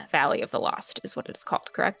name Valley of the Lost is what it is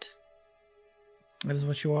called, correct? That is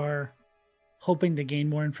what you are hoping to gain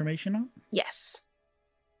more information on? Yes.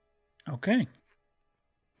 Okay.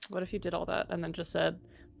 What if you did all that and then just said,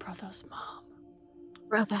 Brothos' mom?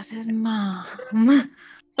 Brothos' mom.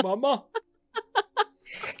 Mama.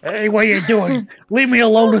 Hey, what are you doing? Leave me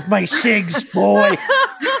alone with my cigs, boy.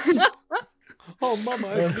 Oh, Mama,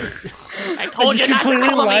 I missed you. I told you not to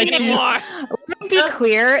call me anymore. Let me be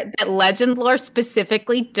clear that legend lore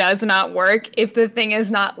specifically does not work if the thing is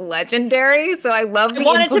not legendary. So I love the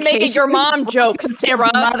wanted to make it your mom joke, Sarah.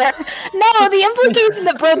 Mother. No, the implication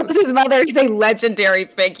that Brothos' mother is a legendary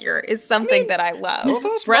figure is something that I love.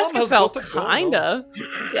 Brothos' Breast mom has felt got to go, kinda.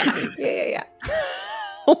 Yeah.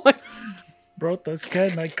 Oh my Brothos,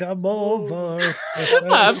 can I come over?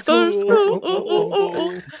 After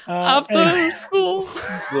school. After school.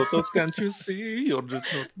 Brothos, can't you see? You're just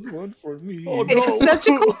not the one for me. Oh, no. It's such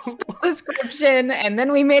a cool spell description, and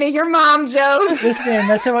then we made it your mom joke. Listen,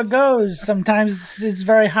 that's how it goes. Sometimes it's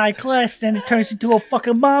very high class, and it turns into a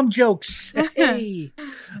fucking mom jokes. Hey.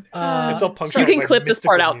 It's all punky. So you can like clip this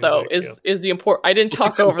part mystical out, though, music, is the important. I didn't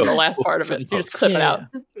talk over the last part of it, so you just clip it out.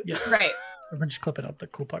 Yeah. Right. Everyone just clip it up, the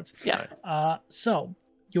cool parts. Yeah. So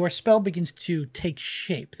your spell begins to take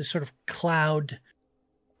shape. This sort of cloud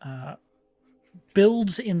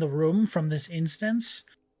builds in the room from this instance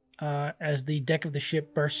as the deck of the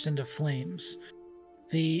ship bursts into flames.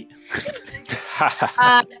 And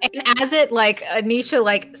as it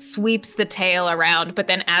Anisha sweeps the tail around, but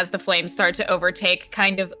then as the flames start to overtake,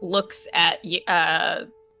 kind of looks at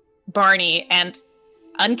Barney and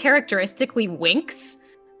uncharacteristically winks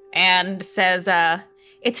and says,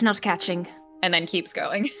 "It's not catching," and then keeps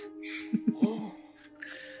going.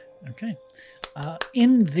 Okay.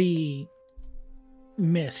 In the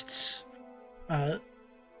mists,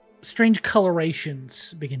 strange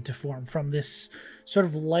colorations begin to form from this sort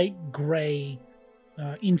of light gray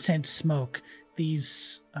incense smoke.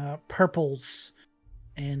 These purples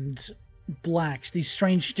and blacks, these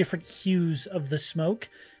strange different hues of the smoke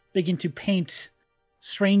begin to paint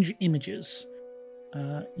strange images.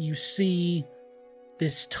 You see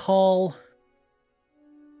this tall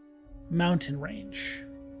mountain range.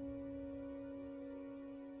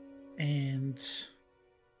 And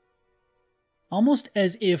almost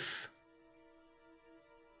as if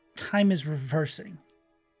time is reversing,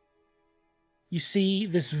 you see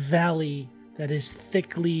this valley that is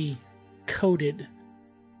thickly coated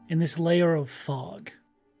in this layer of fog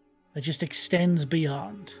that just extends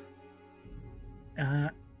beyond.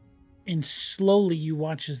 And slowly you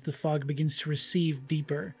watch as the fog begins to recede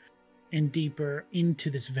deeper and deeper into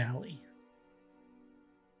this valley.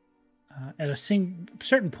 At a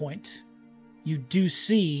certain point, you do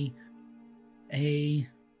see a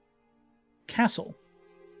castle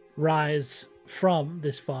rise from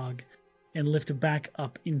this fog and lift back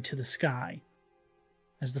up into the sky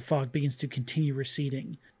as the fog begins to continue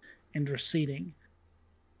receding and receding.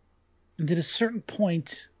 And at a certain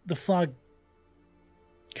point, the fog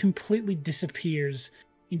completely disappears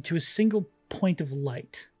into a single point of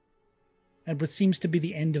light at what seems to be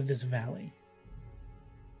the end of this valley.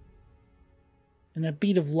 And that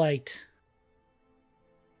bead of light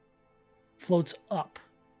floats up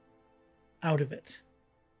out of it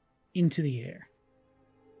into the air.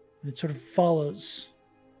 And it sort of follows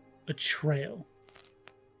a trail.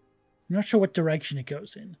 I'm not sure what direction it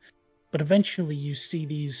goes in, but eventually you see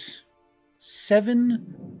these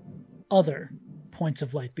 7 other points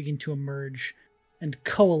of light begin to emerge and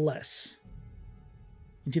coalesce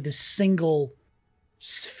into this single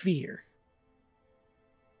sphere.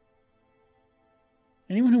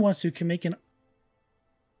 Anyone who wants to can make an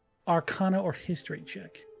Arcana or History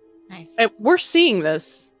check. Nice. We're seeing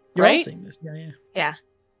this, You're all right? seeing this, yeah. Yeah.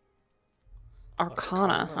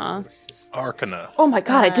 Arcana, huh? Arcana. Oh my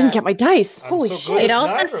god, I didn't get my dice. I'm Holy so shit. good. It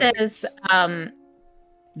also Neither. says No,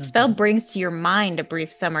 it spell doesn't. brings to your mind a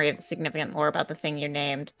brief summary of the significant lore about the thing you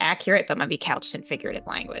named. Accurate, but might be couched in figurative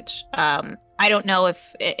language. I don't know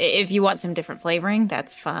if you want some different flavoring.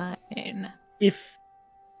 That's fine. If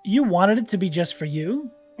you wanted it to be just for you,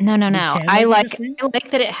 No. can I make it like just for you? I like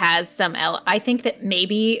that it has some. I think that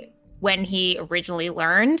maybe when he originally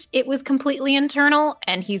learned, it was completely internal,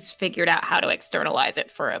 and he's figured out how to externalize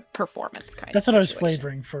it for a performance kind. that's of what I was situation.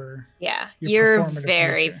 flavoring for. Yeah, your you're performative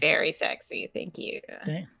very, nature. very sexy. Thank you.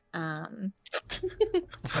 Dang. Um,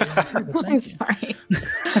 Thank I'm you. sorry.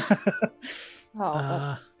 Oh, Uh,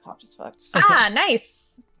 that's hot as fuck. Ah,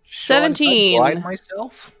 nice. 17. Blind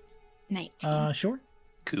myself. 19. Sure.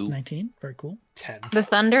 Cool. 19. Very cool. 10. The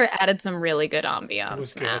thunder added some really good ambiance. It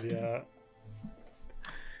was Matt. good, yeah.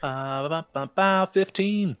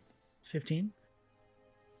 15. 15.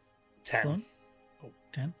 10. Sloan?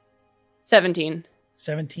 10. 17.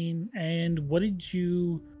 17. And what did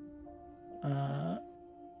you...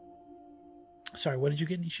 Sorry, what did you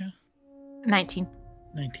get, Nisha? 19.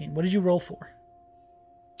 19. What did you roll for?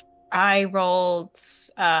 I rolled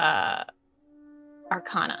Arcana.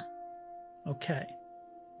 Okay.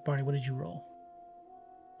 Barney, what did you roll?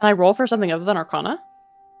 Can I roll for something other than Arcana?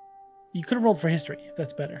 You could have rolled for history, if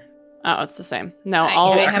that's better. Oh, it's the same. No, I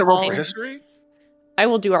I'll, have roll the for same. history? I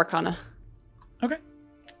will do Arcana. Okay.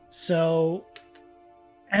 So,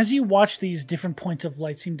 as you watch these different points of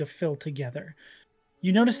light seem to fill together,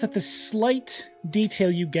 you notice that the slight detail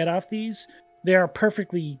you get off these, they are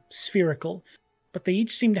perfectly spherical, but they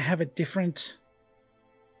each seem to have a different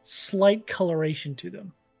slight coloration to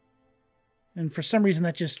them. And for some reason,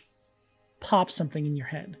 that just pops something in your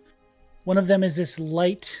head. One of them is this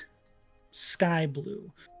light sky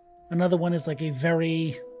blue. Another one is like a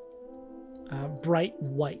very bright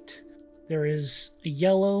white. There is a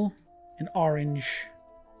yellow, an orange,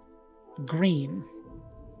 green,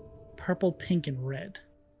 purple, pink, and red.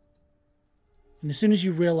 And as soon as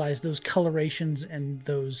you realize those colorations and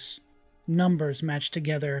those numbers match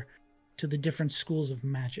together to the different schools of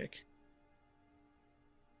magic.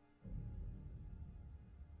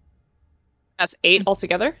 That's 8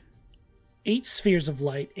 altogether. 8 spheres of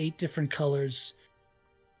light, 8 different colors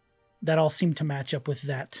that all seem to match up with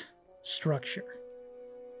that structure.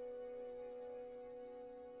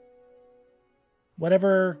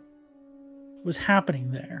 Whatever was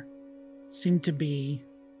happening there seemed to be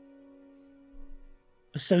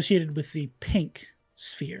associated with the pink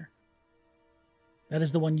sphere. That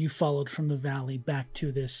is the one you followed from the valley back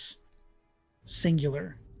to this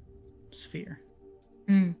singular sphere.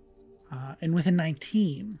 Mm. And with a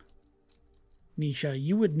 19, Nisha,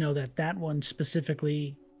 you would know that that one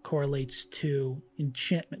specifically correlates to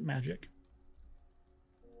enchantment magic.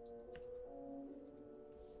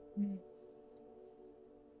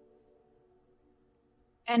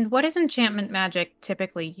 And what is enchantment magic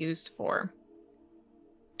typically used for?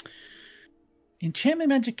 Enchantment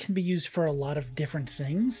magic can be used for a lot of different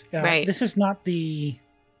things. Right. This is not the...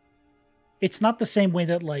 It's not the same way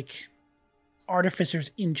that, like, artificers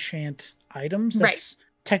enchant items. That's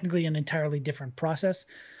technically an entirely different process.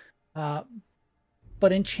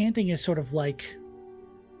 But enchanting is sort of like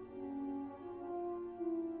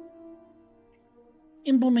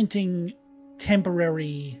implementing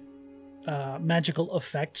temporary magical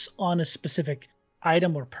effects on a specific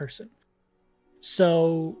item or person.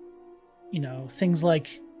 So, you know, things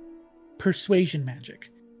like persuasion magic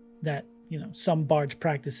that, you know, some bards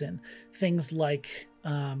practice in. Things like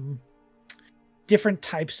different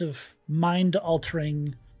types of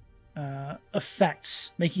mind-altering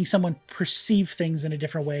effects, making someone perceive things in a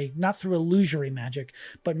different way, not through illusory magic,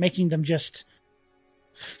 but making them just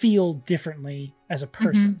feel differently as a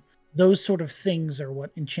person. Those sort of things are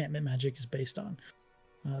what enchantment magic is based on.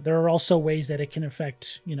 There are also ways that it can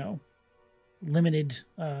affect, you know, limited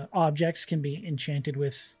objects can be enchanted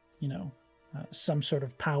with, you know, some sort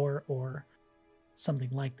of power or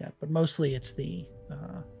something like that. But mostly it's the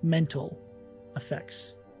mental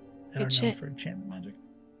effects that Good are known shit. for enchantment magic.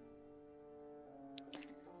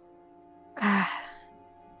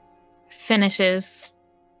 Finishes,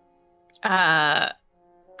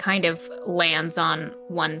 kind of lands on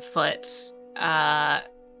one foot,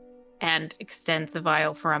 and extends the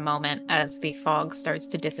vial for a moment as the fog starts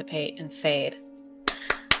to dissipate and fade.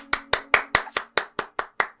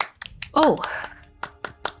 Oh,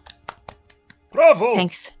 Bravo!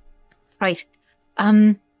 thanks. Right.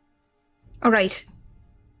 All right.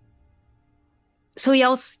 So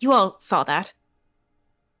you all saw that?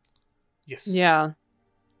 Yes. Yeah.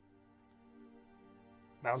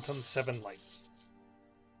 Mountain 7 lights.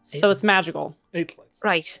 So it's magical. 8 lights.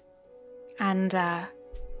 Right. And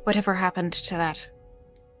whatever happened to that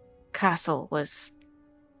castle was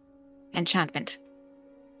enchantment.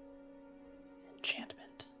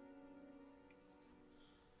 Enchantment.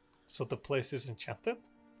 So the place is enchanted?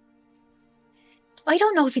 I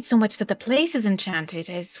don't know if it's so much that the place is enchanted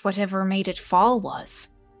as whatever made it fall was.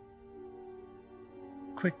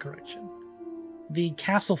 Quick correction. The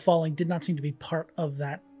castle falling did not seem to be part of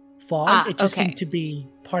that fog. It just okay. seemed to be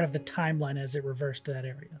part of the timeline as it reversed to that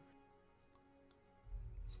area.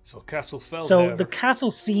 So castle fell So there. the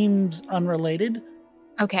castle seems unrelated.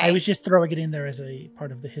 Okay. I was just throwing it in there as a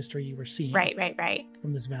part of the history you were seeing right.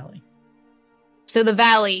 from this valley. So the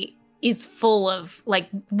valley is full of, like,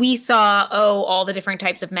 we saw, all the different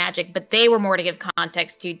types of magic, but they were more to give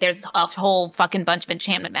context to, there's a whole fucking bunch of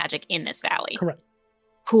enchantment magic in this valley. Correct.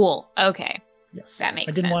 Cool. Okay. Yes. That makes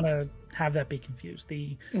I didn't want sense. to have that be confused.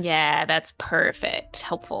 Yeah, that's perfect.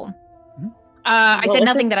 Helpful. Mhm. I Well, said I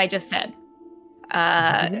nothing think- that I just said.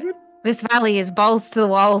 This valley is balls to the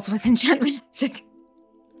walls with enchantment magic.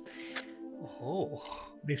 Oh.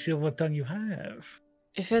 The silver tongue you have.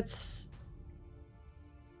 If it's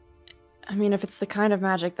the kind of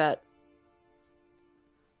magic that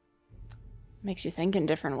makes you think in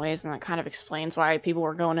different ways, and that kind of explains why people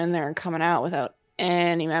were going in there and coming out without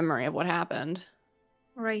any memory of what happened.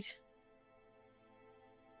 Right.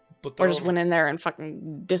 But Or just went in there and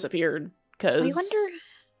fucking disappeared. Because I wonder.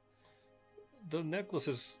 the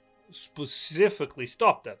necklaces specifically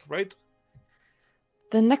stopped that, right?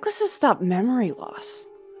 the necklaces stop memory loss,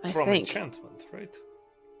 I From think. enchantment, right?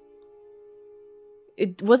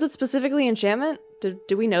 Was it specifically enchantment?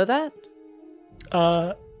 Do we know that?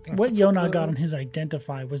 What That's Yona what got the- on his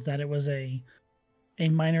identify was that it was a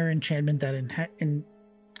minor enchantment that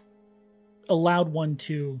allowed one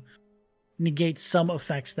to negate some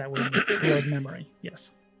effects that would erode memory.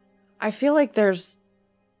 Yes. I feel like there's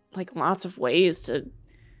like lots of ways to,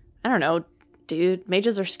 I don't know, dude,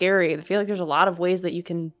 mages are scary. I feel like there's a lot of ways that you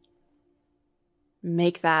can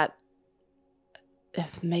make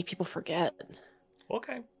people forget.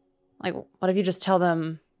 Okay. Like, what if you just tell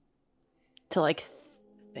them to like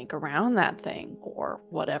think around that thing or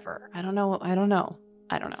whatever? I don't know.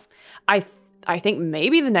 I think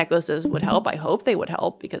maybe the necklaces would help. I hope they would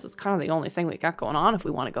help because it's kind of the only thing we got going on if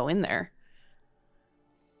we want to go in there.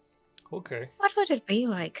 Okay. What would it be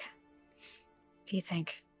like? Do you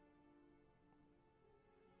think?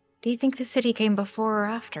 Do you think the city came before or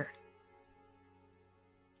after?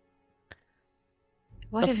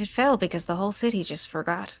 What if it fell because the whole city just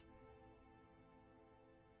forgot?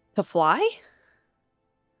 To fly?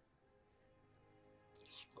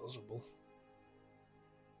 It's possible.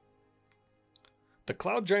 The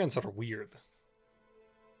cloud giants are weird.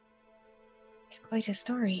 It's quite a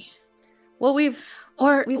story. Well,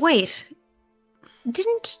 Or We've- wait,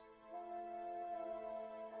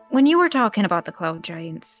 when you were talking about the cloud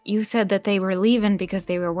giants, you said that they were leaving because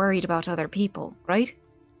they were worried about other people, right?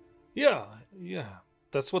 Yeah.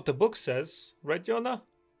 That's what the book says, right, Yona?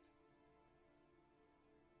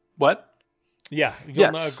 What? Yeah,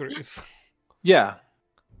 Yona Yes. agrees. Yeah.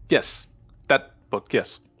 Yes. That book,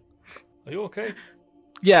 yes. Are you okay?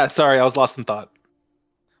 Yeah, sorry, I was lost in thought.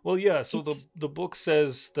 Well, yeah, so It's- the book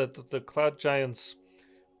says that the cloud giants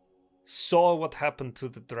saw what happened to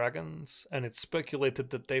the dragons, and it's speculated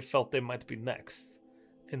that they felt they might be next.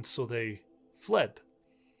 And so they fled.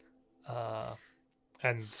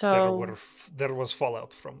 And So- there was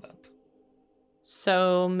fallout from that.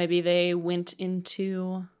 so maybe they went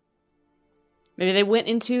into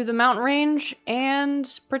the mountain range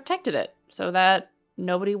and protected it so that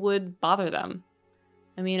nobody would bother them.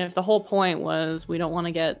 I mean, if the whole point was we don't want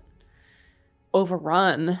to get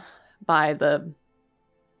overrun by the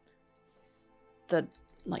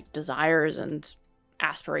like desires and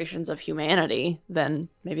aspirations of humanity, then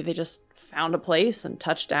maybe they just found a place and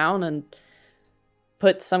touched down and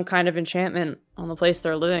put some kind of enchantment on the place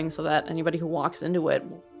they're living so that anybody who walks into it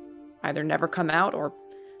will either never come out or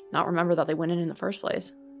not remember that they went in the first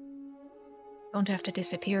place. Don't have to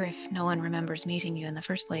disappear if no one remembers meeting you in the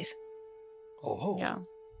first place. Oh. Yeah.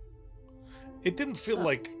 It didn't feel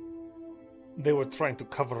like they were trying to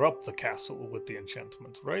cover up the castle with the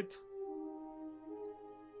enchantment, right?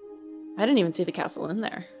 I didn't even see the castle in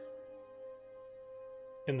there.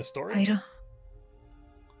 In the story? I don't.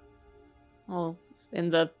 Well, in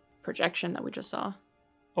the projection that we just saw.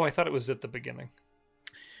 Oh, I thought it was at the beginning.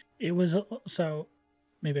 It was so.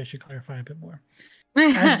 Maybe I should clarify a bit more.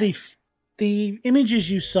 As the images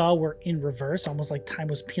you saw were in reverse, almost like time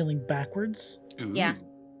was peeling backwards. Ooh. Yeah.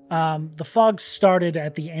 The fog started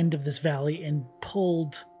at the end of this valley and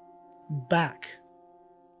pulled back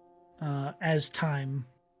as time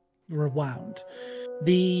rewound.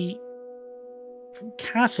 The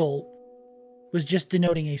castle was just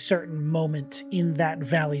denoting a certain moment in that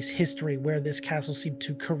valley's history where this castle seemed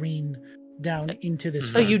to careen down into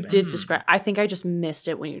this. So you valley. did describe. I think I just missed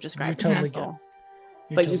it when you described the totally castle.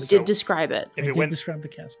 You're But you totally did good. describe it. If I it did went describe the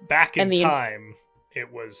castle. back in And the- time,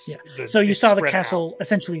 it was... Yeah. So you it saw the spread castle out.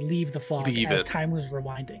 essentially leave the fog Leave as it. time was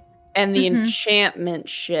rewinding. And the Mhm. enchantment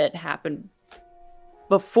shit happened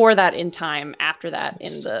before that in time, after that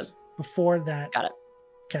in the... Before that Got it.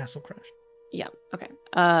 castle crashed. Yeah, okay.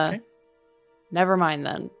 Okay. Never mind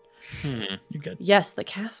then. Hmm. You're good. Yes, the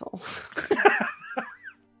castle.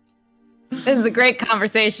 This is a great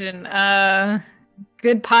conversation.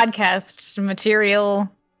 Good podcast material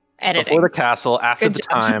editing. Before the castle, after Good the job.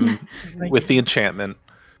 time, Thank with you. the enchantment.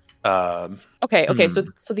 Okay,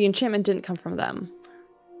 so the enchantment didn't come from them.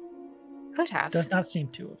 Could have. Does not seem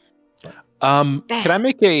to have. Can I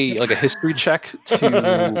make a history check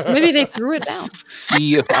to Maybe they threw it down.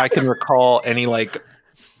 see if I can recall any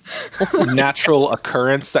natural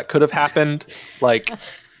occurrence that could have happened, like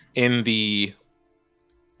in the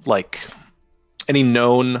any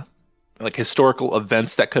known historical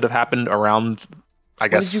events that could have happened around? I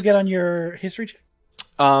What guess did you get on your history check?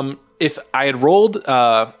 if I had rolled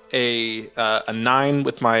a 9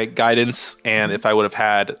 with my guidance, and if I would have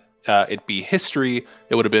had it be history,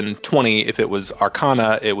 it would have been 20. If it was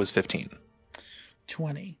arcana, it was 15.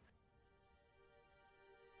 20.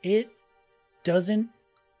 It doesn't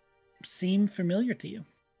seem familiar to you.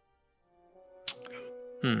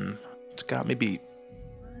 It's got me beat.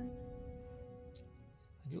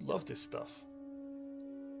 You love this stuff.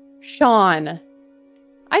 Sean,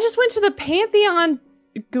 I just went to the Pantheon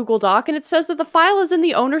Google Doc and it says that the file is in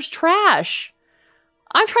the owner's trash.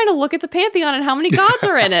 I'm trying to look at the Pantheon and how many gods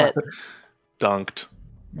are in it. Dunked.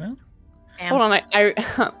 Well, Damn. Hold on,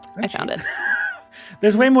 I found it.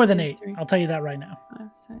 there's way more than 2, 8. 3. I'll tell you that right now.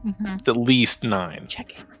 Mhm. It's at least 9.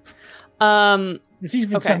 Check it. There's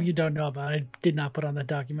even Okay. some you don't know about. I did not put on that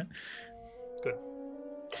document. Good.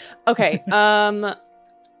 Okay.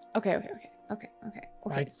 Okay.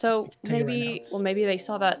 I So tell you right now, maybe, it's- maybe they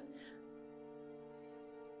saw that.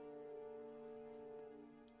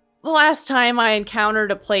 The last time I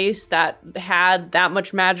encountered a place that had that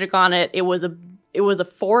much magic on it, it was a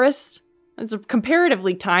forest. It's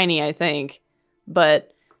comparatively tiny, I think,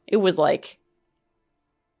 but it was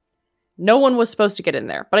no one was supposed to get in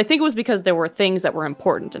there. But I think it was because there were things that were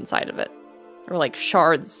important inside of it. There were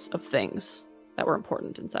shards of things that were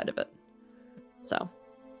important inside of it. So,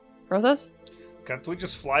 Brothos? Can't we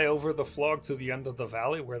just fly over the flog to the end of the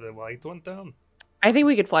valley where the light went down? I think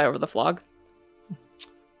we could fly over the flog.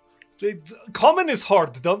 Common is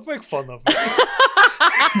hard. Don't make fun of me.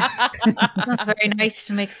 Not very nice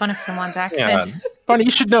to make fun of someone's Yeah. accent. Funny, you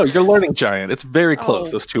should know. You're learning giant. It's very close.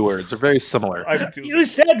 Oh. Those two words are very similar. I'm teasing. You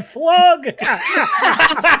said flog!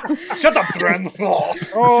 Shut up, Dren.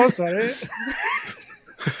 Oh, sorry.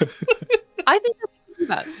 I think we can do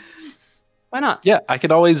that. Why not? Yeah, I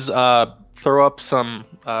could always throw up some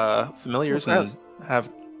familiars Oh, and gross. have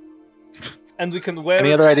And we can wear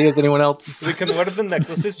any other ideas. Anyone else? we can wear the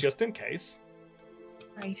necklaces just in case.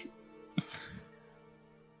 Right.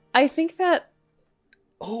 I think that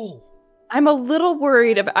Oh, I'm a little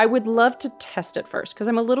worried about. I would love to test it first because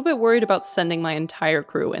I'm a little bit worried about sending my entire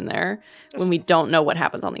crew in there when we don't know what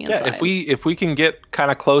happens on the inside. Yeah, if we can get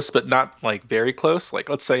kind of close, but not very close,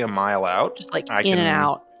 let's say a mile out, just I in and can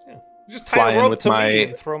out. just Fly tie a in rope with to my me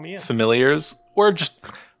and throw me in. familiars, or just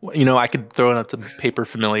I could throw in some paper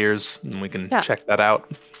familiars and we can Yeah. check that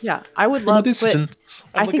out Yeah, I would from a love. But distance.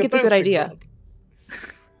 I look think at it's a good dancing idea.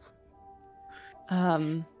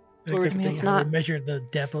 blood. Like Or the I mean, thing it's how they not- measure the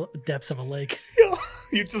depths of a lake.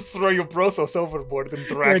 You just throw your Brothos overboard and Or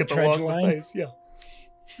drag a it dredge along line. the base. Yeah.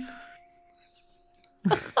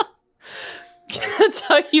 That's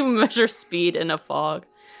how you measure speed in a fog.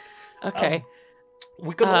 Okay.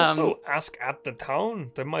 We could also ask at the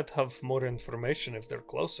town. They might have more information if they're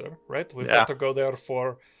closer, right? We've got to go there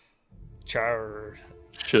for chivalry.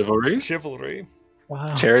 Wow.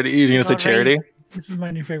 Charity? You're gonna say charity? This is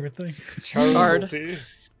my new favorite thing. Charity.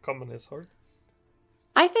 Common is hard.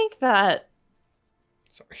 I think that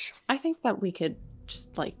Sorry. we could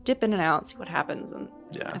just like dip in and out, see what happens, and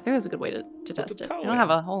I think that's a good way to test it. I don't have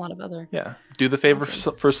a whole lot of other. Yeah, do the favor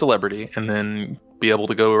for celebrity, and then be able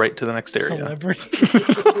to go right to the next area. Celebrity.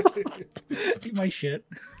 Eat my shit.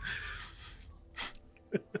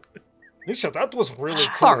 Nisha, that was really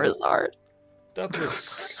cool. Charizard. That was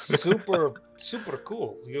super, super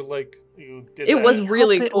cool. You did. It that. was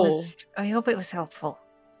really cool. I hope it was helpful.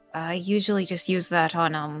 I usually just use that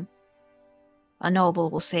on a noble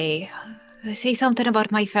will say something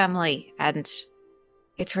about my family, and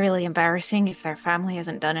it's really embarrassing if their family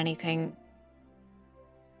hasn't done anything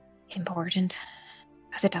important,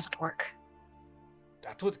 because it doesn't work.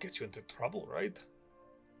 That would get you into trouble, right?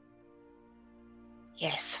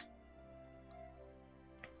 Yes.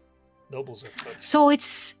 Nobles are touchy. So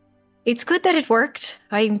it's good that it worked.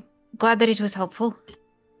 I'm glad that it was helpful.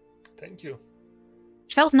 Thank you.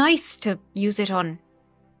 It felt nice to use it on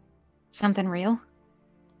something real.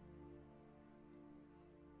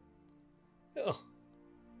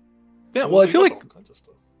 Yeah, well, I feel like all kinds of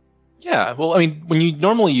stuff. yeah. Well, I mean, when you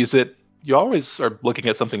normally use it, you always are looking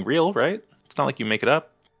at something real, right? It's not like you make it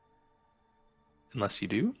up, unless you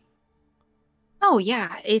do. Oh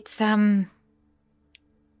yeah, it's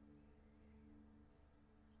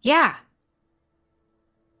yeah.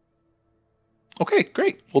 Okay,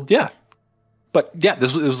 great. Well, yeah. But yeah,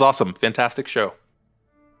 it was awesome. Fantastic show.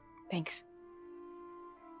 Thanks.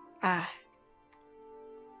 Are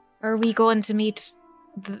we going to meet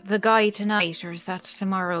the guy tonight, or is that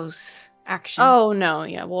tomorrow's action? Oh no,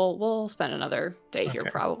 yeah, we'll spend another day here Okay.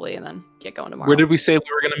 probably, and then get going tomorrow. Where did we say we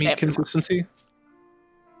were going to meet After tomorrow. consistency?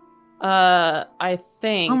 I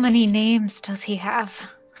think How many names does he have?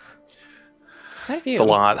 quite a few. It's a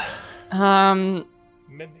lot. Many.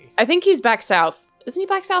 I think he's back south. Isn't he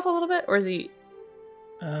back south a little bit, or is he?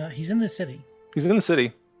 He's in the city. He's in the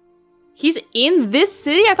city. He's in this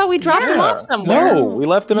city. I thought we dropped him off somewhere. No, we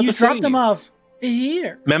left him at You the city. dropped him off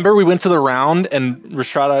here. Remember, we went to the round and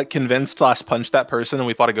Restrada convinced/punched that person, and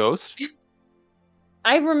we fought a ghost.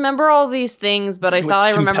 I remember all these things, but I Like, thought I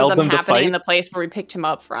remembered compelled them them to happening in fight? the place where we picked him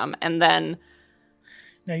up from, and then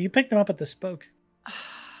No, you picked him up at the spoke.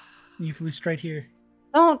 You flew straight here.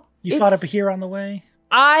 don't. You fought up it's- here on the way.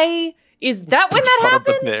 Is that when that Fought up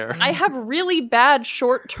happened? there. I have really bad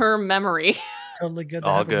short-term memory. Totally good. That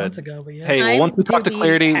All happened good. months ago, but yeah. Hey, well, I'm once we talk to really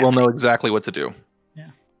Clarity, we'll know happy. exactly what to do.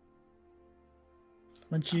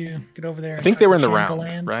 Once you get over there, I think they were in the talk to round,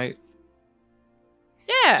 Chamberlain. right?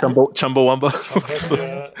 Yeah. Chumbawamba.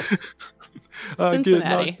 I get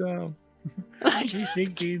Cincinnati. knocked down. You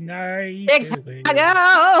thinking nice. Big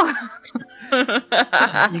I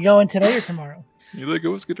go. You going today or tomorrow? You think it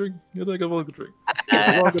was a good drink? You think it was a good drink?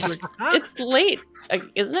 It's late,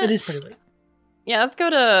 isn't it? It is pretty late. Yeah, let's go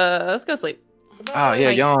sleep. Oh, yeah,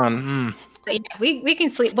 Nice. yawn. Yeah, we can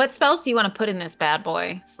sleep. What spells do you want to put in this bad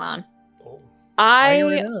boy, Sloan? Oh,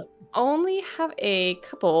 Fire it I up. only have a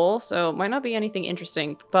couple, so it might not be anything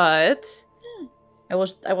interesting, but I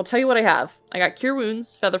will tell you what I have. I got Cure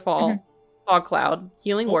Wounds, Featherfall, Fog Cloud,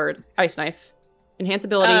 Healing Word, Ice Knife, Enhance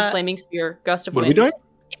Ability, Flaming Spear, Gust of What are Wind. we doing?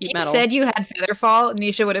 If Heat you metal. said you had Featherfall,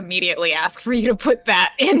 Nisha would immediately ask for you to put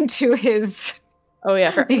that into his. Oh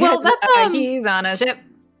yeah, well Because, that's he's on a ship.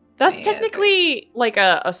 that's Yeah, technically like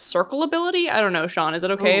a circle ability. I don't know, Sean. Is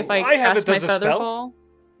it okay Ooh, if I I have cast it my as a spell. Featherfall?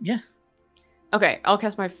 Yeah. Okay, I'll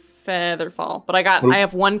cast my Featherfall, but What- I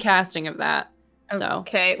have one casting of that. So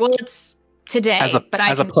Okay, well it's today, As a- but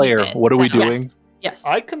I as a can keep player, it, what are we so- doing? yes.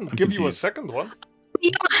 I can I'm give you a confused. second one.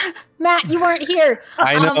 Yeah, Matt, you weren't here.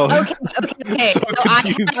 I know. Okay. So So I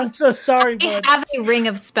confused. I'm so sorry, I but have a ring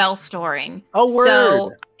of spell storing. Oh, word.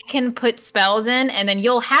 So I can put spells in, and then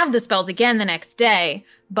you'll have the spells again the next day,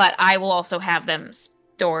 but I will also have them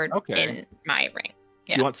stored Okay. in my ring.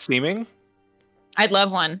 Do you want steaming? I'd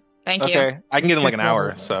love one. Thank you. Okay, I can get in like an Fifth hour.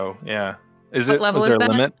 level. So yeah, is What it? level Is there is a that?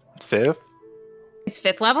 limit? It's 5th, It's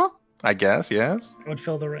 5th level? I guess. Yes. I would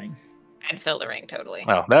fill the ring. I'd fill the ring totally.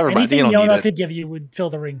 Oh, never mind. Anything You don't need Yona it. could give you would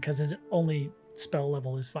fill the ring because his only spell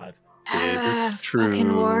level is 5. Fucking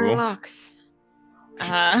True. warlocks.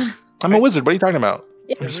 I'm a wizard. What are you talking about?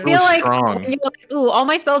 I You're so feel like, strong. you're like, ooh, all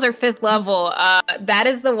my spells are 5th level. That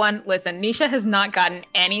is the one. Listen, Nisha has not gotten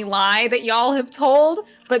any lie that y'all have told,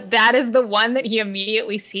 but that is the one that he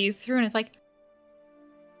immediately sees through and is like,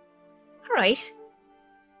 all right.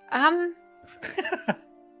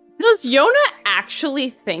 Does Yona actually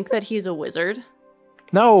think that he's a wizard?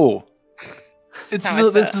 No. It's No,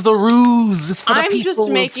 it's this is the ruse. It's for the I'm people. just It's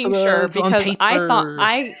making for the- sure it's on because I thought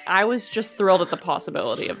paper. I was just thrilled at the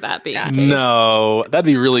possibility of that being the case. No, that'd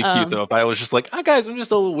be really cute Um, though if I was just like, "Hi guys, I'm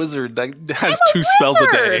just a little wizard that has I'm a 2 spells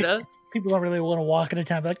a day." wizard! People don't really want to walk into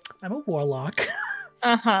town, but like, I'm a warlock.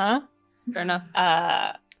 Uh-huh. Fair enough.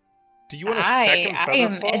 Do you want a second I feather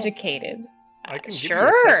am fall? educated. I can give you a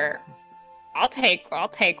second. Sure. I'll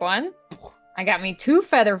take one. I got me 2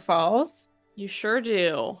 feather falls. You sure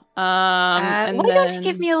do. And Why don't you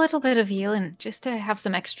give then me a little bit of healing just to have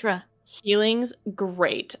some extra? healing's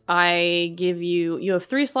great. I give you. You have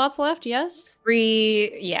 3 slots left. Yes.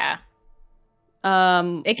 3, yeah.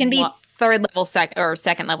 It can be wha- 3rd level,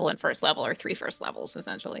 second level, and 1st level, or 3 first levels,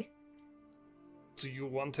 essentially. Do you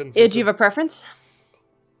want Do you have a preference?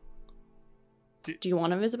 Do- Do you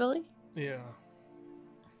want invisibility? Yeah.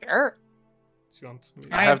 Sure. Do you want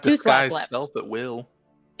me- I have 2 slots disguise left. stealth at will.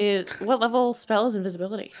 What level spell is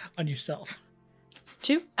invisibility? On yourself.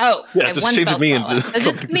 2. Oh, Yeah, I have just 1 change spell me slot into left. So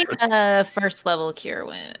just something give me a 1st level cure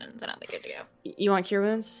wounds, and I'll be good to go. You want cure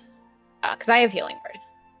wounds? Because I have healing word.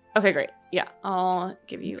 Okay, great. Yeah, I'll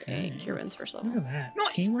give you Okay. a cure wounds first Look level. at that.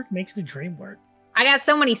 Nice. Teamwork makes the dream work. I got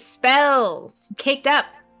so many spells. I'm caked up.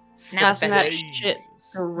 Now Fasten it's that better. shit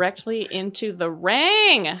directly into the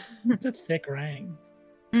ring. It's a thick ring.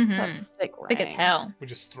 It's a Mm-hmm. thick ring. Thick as hell. We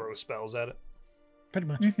just throw spells at it. Pretty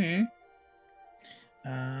much. Mm-hmm.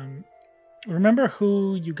 Remember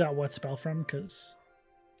who you got what spell from? Because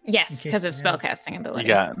Yes, In because case of I have- spellcasting ability.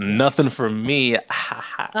 You got nothing from me.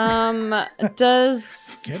 Ha ha.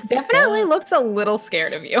 Does Definitely looks a little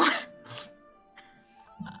scared of you.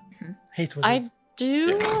 hates I wizards.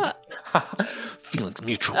 do? Feelings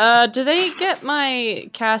mutual. Do they get my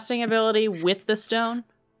casting ability with the stone?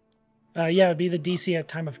 Yeah, it'd be the DC at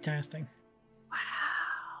time of casting.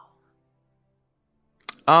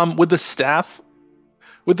 Wow. Would the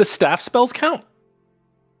staff spells count?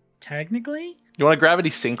 Technically, You want a gravity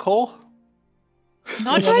sinkhole?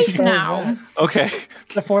 Not What right spell is now. that? Okay.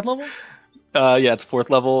 The 4th level. Yeah, it's 4th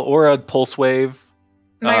level or a pulse wave.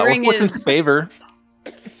 My or ring Fortune's is favor.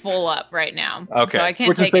 full up right now. Okay. So I can't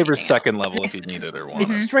Fortune's take favor's anything second else, but level if next you need it or It's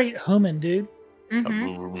want. straight humming, dude.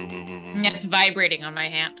 Mhm. Yeah, it's vibrating on my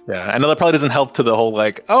hand. Yeah, I know that probably doesn't help to the whole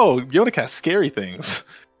like, oh, you want to cast scary things.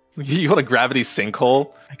 You want a gravity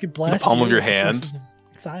sinkhole? I could blast palm you of your with the hand. forces of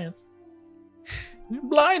Science. You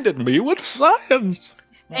blinded me with science.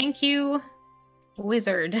 Thank you,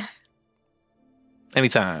 wizard.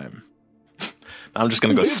 Anytime. I'm just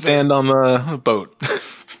gonna go Wizard. stand on the boat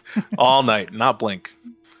all night, not blink.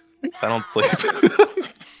 'Cause I don't sleep.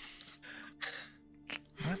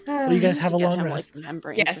 Well, you guys have a Get long him, rest. Like,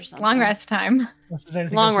 membranes or Yes, something. long rest time. Unless there's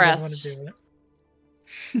anything Long else rest. you guys want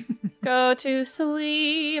to do with it. Go to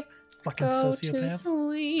sleep. Fucking Go to sociopaths.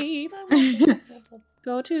 sleep.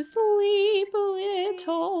 Go to sleep,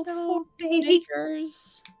 little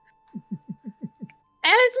foragers.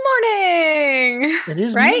 And it's morning, It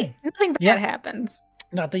is right? morning. Nothing bad Yeah. happens.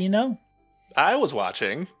 Not that you know. I was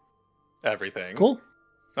watching everything. Cool.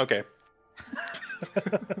 Okay.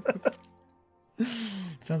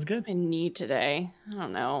 Sounds good. I need today. I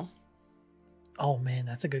don't know. Oh man,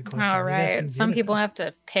 that's a good question. All You guys can right. get Some it. people have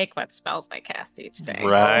to pick what spells they cast each day.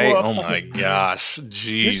 Right. Oh, Oh my fucking gosh.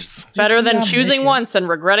 Jeez. Just Better be than on choosing mission. once and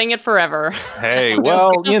regretting it forever. Hey,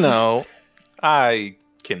 well, you know, I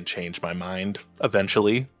can change my mind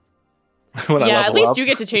eventually. When I Yeah, at level least up. you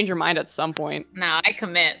get to change your mind at some point. No, I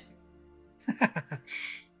commit.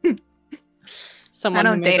 Someone I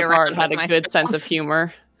who don't made date the around bard had with a my good sense of spells.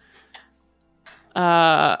 humor.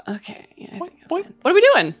 Okay. Yeah, I think Boink, I'm- What are we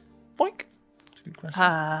doing? Boink. That's a good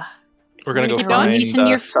question. We're gonna go keep going. find Eating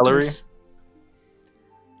your celery. friends.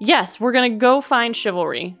 Yes, we're gonna go find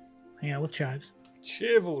chivalry. Hang out with chives.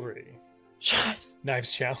 Chivalry. Chives.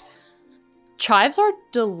 Knives chow. Chives are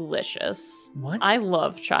delicious. What? I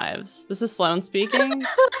love chives. This is Sloan speaking.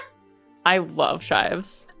 I love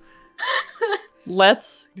chives.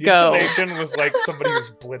 Let's The go. intonation was like somebody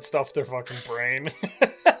who's blitzed off their fucking brain.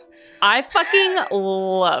 I fucking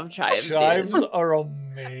love chives. dude. Chives are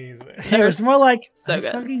amazing. It was more like so I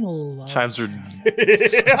good. fucking love Chives are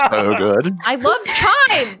Yeah. so good. I love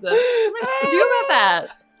chives. What am I supposed to do about that?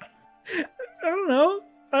 I don't know.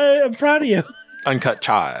 I'm proud of you. Uncut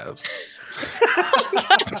chives.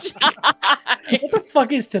 What the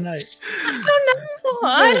fuck is tonight?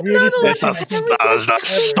 I don't know. Weirdest Let's question. just- can we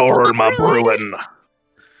just- story my brewing.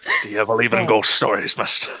 Do you believe in ghost stories,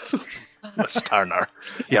 Miss Turner?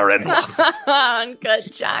 You're in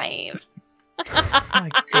Uncut chives. Oh my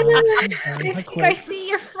God. I I'm done. I think I quit. see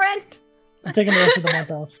your friend. I'm taking the rest of the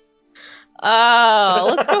month off.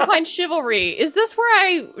 Let's go find Chivalry. Is this where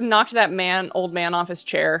I knocked that old man off his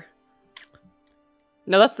chair?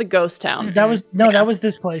 No, that's the ghost town. That was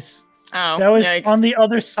this place. Oh, That was yikes. on the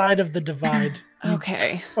other side of the divide.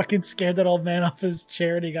 Okay. Fucking scared that old man off his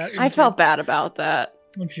chair and he got I felt bad about that.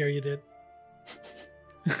 I'm sure you did.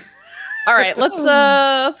 All right, let's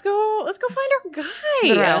go find our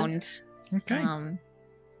guy. Round. Okay.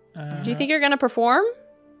 Do you think you're gonna perform?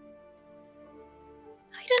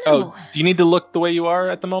 I don't know. Oh, do you need to look the way you are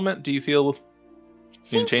at the moment? Do you feel? It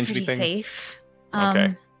seems change pretty anything? safe.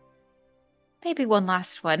 Okay. Maybe one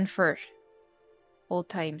last one for old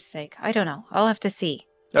time's sake. I don't know. I'll have to see.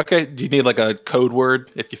 Okay. Do you need like a code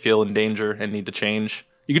word if you feel in danger and need to change?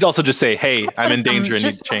 You could also just say, "Hey, I'm in danger and need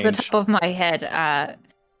to just off change." the top of my head,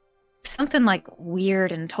 something like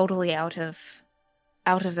weird and totally out of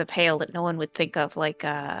the pale that no one would think of, like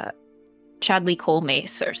Chadley Cole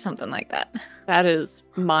Mace or something like that. That is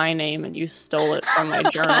my name, and you stole it from my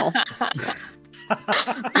journal.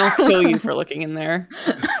 I'll kill you for looking in there.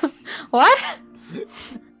 What?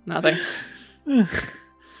 Nothing.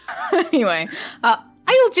 Anyway,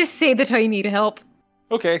 I'll just say that I need help.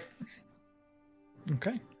 Okay.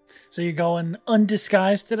 Okay. So you're going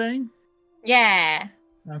undisguised today? Yeah.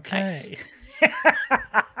 Okay. Nice.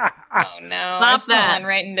 Oh no! Stop that. Fallen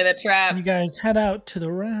right into the trap. You guys head out to the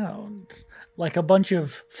round like a bunch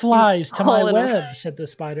of flies to my fallen web, said the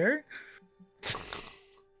spider.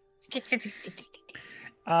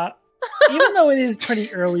 Even though it is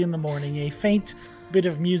pretty early in the morning, a faint bit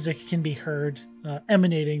of music can be heard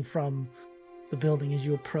emanating from the building as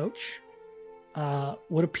you approach.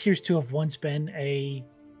 What appears to have once been a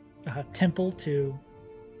temple to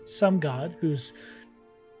some god whose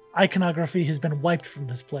iconography has been wiped from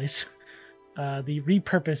this place. The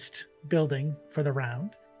repurposed building for the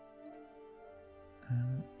round.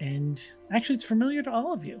 And actually, it's familiar to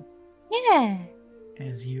all of you. Yeah.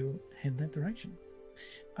 As you head that direction.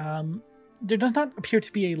 There does not appear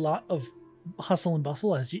to be a lot of hustle and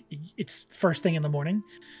bustle as it's first thing in the morning.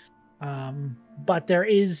 But there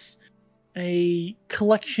is a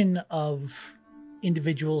collection of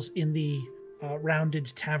individuals in the rounded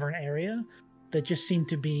tavern area that just seem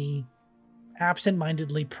to be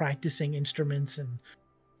absent-mindedly practicing instruments and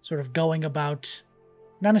sort of going about,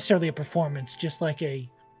 not necessarily a performance, just like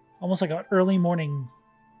almost like an early morning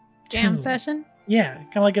Jam tune. session. Yeah,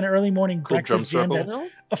 kind of like an early morning Cool breakfast drum jam. circle. That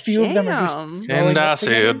a few of them are just Jam. throwing And I up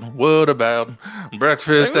together. said, "What about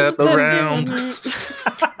breakfast at the round?"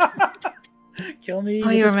 Kill me. Oh,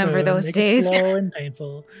 with you a remember spoon, those make days. It slow and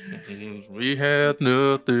painful. We had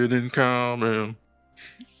nothing in common.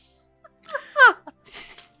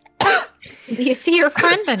 Do you see your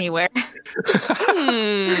friend anywhere? Do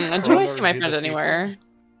I see my friend anywhere?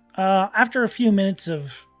 After a few minutes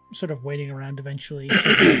of sort of waiting around, eventually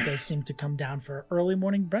she does seem to come down for early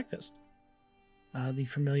morning breakfast. The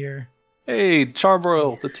familiar. Hey,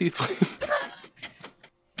 Charbroil, the tiefling.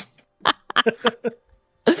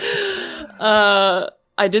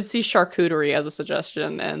 I did see charcuterie as a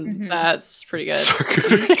suggestion, and that's pretty good.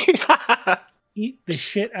 Charcuterie. Eat the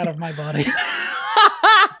shit out of my body.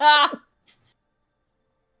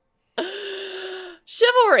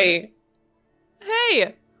 Chivalry.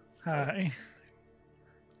 Hey. Hi.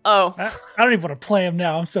 Oh. I don't even want to play him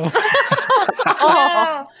now. I'm so.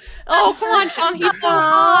 Oh. Oh, come on, Sean. He's so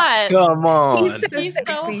hot. Come on. He's so He's so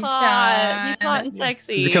sexy, hot. He's Sean. hot and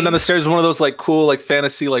sexy. You come down the stairs in one of those like cool like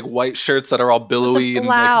fantasy like white shirts that are all billowy and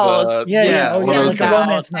blouse. like Yeah. Oh, one yeah. of Like those a guys.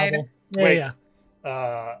 romance novel. Yeah, Wait.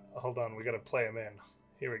 yeah. Hold on, we gotta play him in.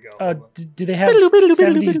 Here we go. Do they have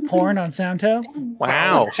 70s porn on Soundtown?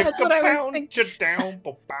 Wow. That's what I was thinking.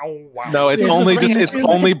 No, it's It's only a- just it's it's-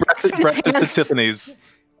 only breakfast at Tiffany's.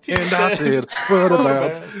 And I said, what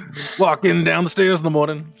about walking down the stairs in the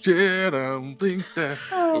morning? Shit, I don't think that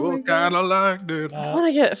what kind of like that. I want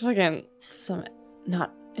to get fucking some.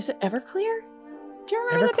 Not. Is it Everclear? Do you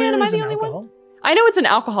remember that band? Everclear Am I is the an only one? alcohol. I know it's an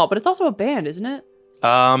alcohol, but it's also a band, isn't it?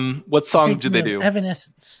 What song Thinking did they of do?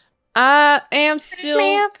 Evanescence. I am still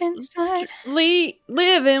Me up inside.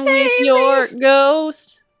 living with your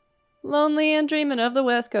ghost, lonely and dreaming of the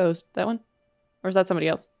West Coast. That one, or is that somebody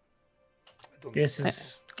else? This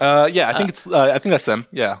is. Yeah, I think it's I think that's them.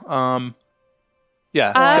 Yeah.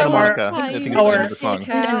 Yeah, Santa Monica. I think Our- it's the song. In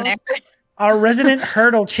there. Our resident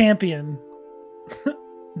hurdle champion,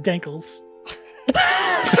 Dankles.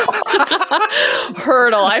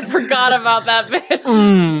 Hurdle. I forgot about that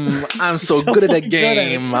bitch. I'm so So good at that fucking good at it.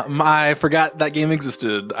 game. I forgot that game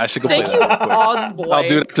existed. I should go Thank play you, that real quick. odds boy. I'll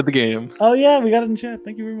do it after the game. Oh, yeah, we got it in chat.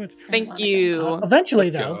 Thank you very much. Thank you. Eventually,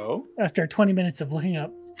 Let's though, go. after 20 minutes of looking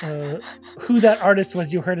up who that artist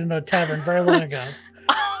was you heard in a tavern very long ago,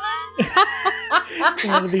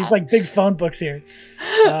 One of these like big phone books here.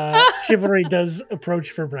 Chivalry does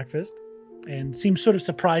approach for breakfast and seems sort of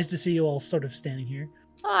surprised to see you all sort of standing here.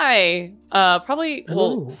 Hi. Probably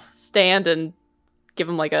Hello. will stand and give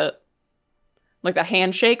him like a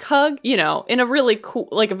handshake hug, you know, in a really cool,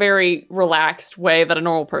 like a very relaxed way that a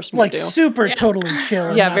normal person Like would do. super totally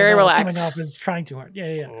chill. Yeah, not very at all relaxed. Coming off as trying too hard.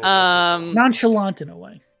 Yeah. Oh, Nonchalant in a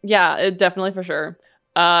way. Yeah, definitely for sure.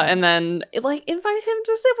 And then like invite him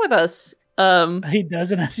to sit with us. He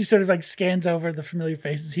does, and as he sort of like scans over the familiar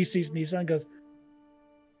faces, he sees Nisa and goes,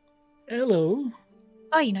 "Hello,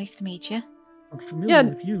 Hi, nice to meet you. I'm familiar Yeah.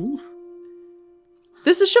 with you."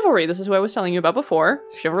 This is Chivalry. This is who I was telling you about before.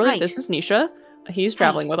 Chivalry, Right. this is Nisha. He's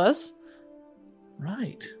traveling with us.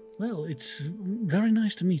 Right. Well, it's very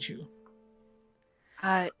nice to meet you.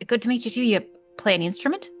 Good to meet you too. You play an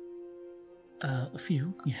instrument? A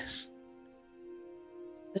few, yes.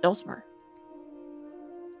 The Dulcimer.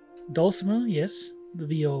 Dulcimer, yes. The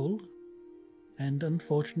viol, and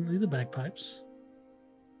unfortunately the bagpipes.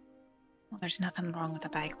 Well, there's nothing wrong with a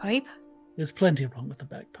bagpipe. There's plenty wrong with the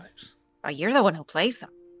bagpipes. Oh, you're the one who plays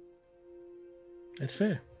them. That's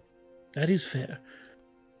fair. That is fair.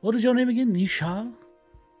 What is your name again? Nisha?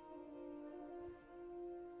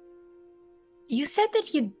 You said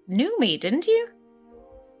that you knew me, didn't you?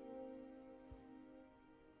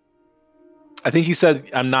 I think he said,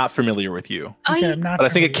 I'm not familiar with you. He said, "I'm not But I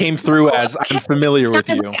think it familiar came with through as I'm familiar with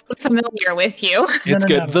Sounded you. like I'm familiar with you. It's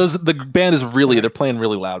No. good. The band is really, they're playing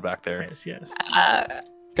really loud back you." there. Yes.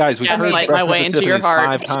 Guys, we've Yes, heard like my way reference into your Tiffany's heart.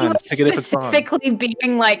 5 He times. was Pick a different song. Specifically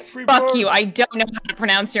being like, Free fuck bird. you, I don't know how to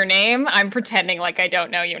pronounce your name. I'm pretending like I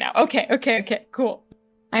don't know you now. Okay, cool.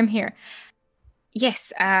 I'm here.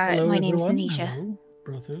 Yes, Hello, my name's everyone. Nisha. Hello,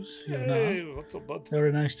 brothers. You're Hey, now. what's up, bud?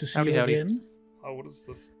 Very nice to see Howdy, you howdy. again. What is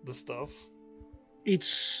the stuff?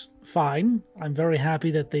 It's fine. I'm very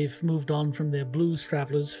happy that they've moved on from their blues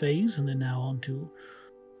travelers phase and they're now on to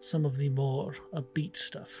some of the more upbeat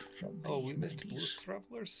stuff from the Oh, we missed 90s. Blues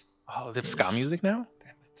Travelers. Oh, they have ska music now?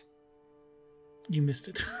 Damn it. You missed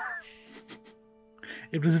it.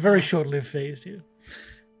 It was a very short-lived phase, dude.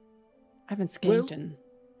 I've been Well- skanked in.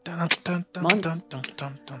 Dun, dun, dun, Months. dun, dun,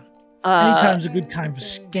 dun, dun. Anytime's a good time for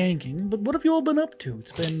skanking, but what have you all been up to?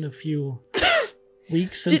 It's been a few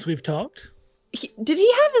weeks since Did- we've talked. Did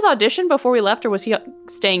he have his audition before we left, or was he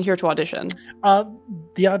staying here to audition?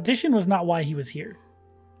 The audition was not why he was here.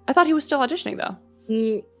 I thought he was still auditioning, though.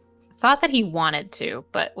 He thought that he wanted to,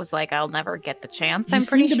 but was like, I'll never get the chance. He I'm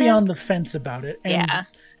pretty seemed to sure. be on the fence about it. And Yeah.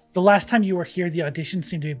 the last time you were here, the audition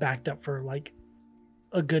seemed to be backed up for like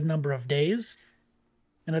a good number of days.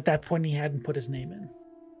 And at that point, he hadn't put his name in.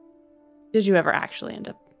 Did you ever actually end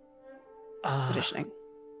up Uh, auditioning?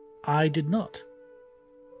 I did not.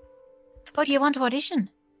 Oh, do you want to audition?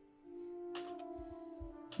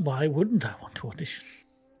 Why wouldn't I want to audition?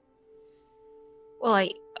 Well,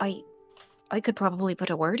 I could probably put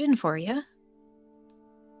a word in for you.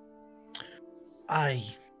 I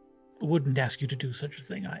wouldn't ask you to do such a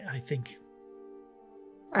thing. I think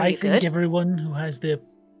Are I you think good? everyone who has the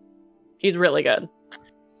He's really good.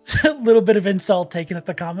 little bit of insult taken at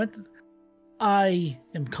the comment. I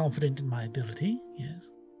am confident in my ability, yes.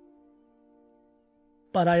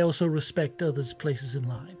 But I also respect others' places in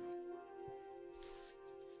line.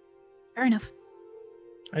 Fair enough.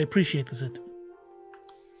 I appreciate the sentiment.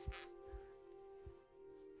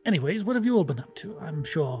 Anyways, what have you all been up to? I'm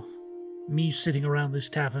sure me sitting around this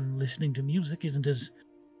tavern listening to music isn't as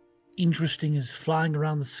interesting as flying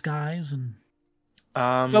around the skies and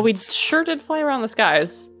But we sure did fly around the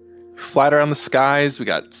skies. Flight around the skies. We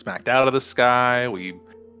got smacked out of the sky. We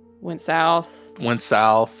Went south. went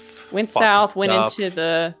south. Went bought some south. Went stuff. into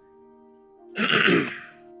the.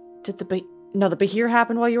 Did the no the Bahir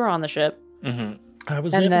happened while you were on the ship? Mhm. I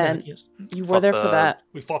was And there for then- that, yes. You were Fought there for the- that.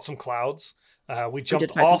 We fought some clouds. We did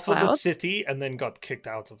jumped fight some off of the clouds. city and then got kicked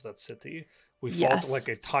out of that city. We fought like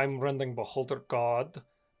a Yes. time-rending beholder god.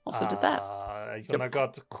 Also did that. Yona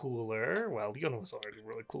got cooler. Well, Yona was already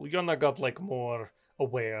really cool. Yona got like more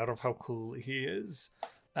aware of how cool he is.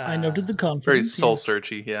 I noted the confidence. Very yes. soul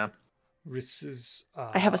searchy, yeah. Riss is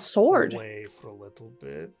I have a sword. away for a little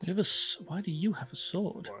bit. You have why do you have a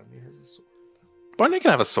sword? Barney has a sword. Barney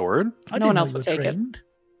can have a sword. I No didn't one know else you will were take it. trained.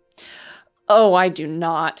 Oh, I do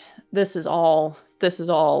not. This is all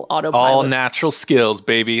autopilot. All natural skills,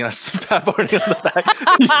 baby. And I pat Barney on the back.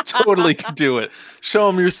 You totally can do it. Show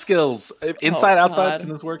him your skills. Inside, outside, God. can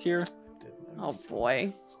this work here? Oh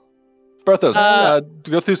boy. Brothos, Uh,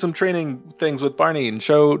 go through some training things with Barney and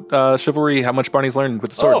show Chivalry how much Barney's learned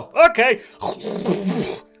with the sword. Oh, okay.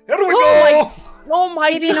 Here we Oh go. Oh my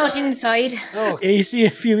Maybe not inside. Oh, You see a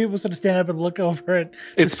few people sort of stand up and look over it.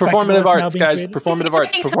 It's The spectacle performative is now arts, being guys. created. Performative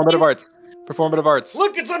arts. Thanks, Performative William. arts. Performative arts.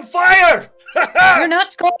 look, it's on fire! You're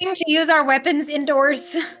not going to use our weapons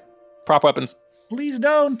indoors. Prop weapons. Please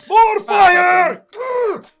don't. More fire!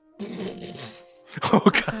 Oh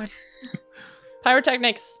god. God.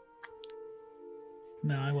 Pyrotechnics.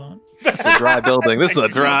 No, I won't. This is a dry building. This is a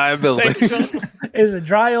dry building. Thanks, Sean. It's a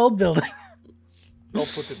dry old building. I'll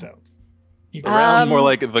put it out. You Around more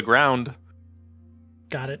like the ground.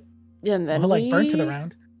 got it. Yeah, and then More like burnt to the we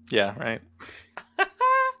round. Yeah, right.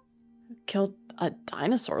 killed a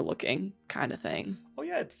dinosaur-looking kind of thing. Oh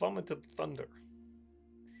yeah, it vomited thunder.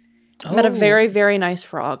 Met a Oh, very, very nice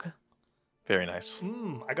frog. Very nice.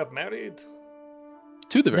 I got married.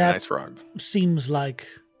 To the very That- nice frog. seems like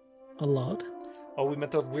a lot. Oh, we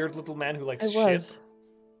met that weird little man who likes I shit. was.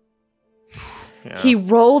 Yeah. He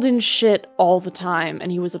rolled in shit all the time,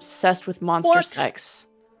 and he was obsessed with monster What? sex.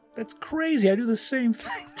 That's crazy. I do the same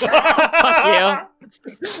thing. Fuck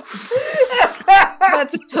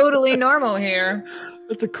That's totally normal here.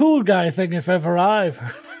 That's a cool guy thing if ever I've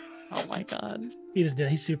heard. Oh my god. He just did.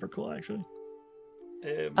 He's super cool, actually.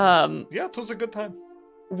 Yeah, it was a good time.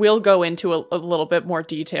 We'll go into a little bit more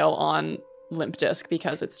detail on Limp Disc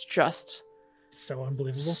because it's just So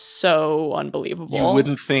unbelievable. so unbelievable. You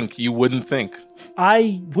wouldn't think. You wouldn't think.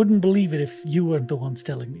 I wouldn't believe it if you weren't the ones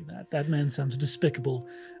telling me that. That man sounds despicable,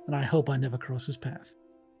 and I hope I never cross his path.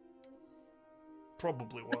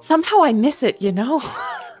 Probably was. Somehow I miss it, you know?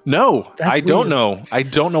 No, That's I don't weird. know. I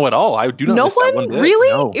don't know at all. I do not No miss that one one? bit. Really?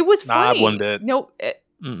 No. It was Not funny. one bit. No,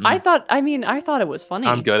 Mm-mm. I thought it was funny.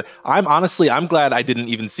 I'm good. I'm glad I didn't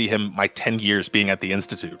even see him my 10 years being at the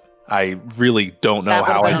Institute. I really don't know That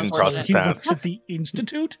how would've I been didn't cross his He path. works at the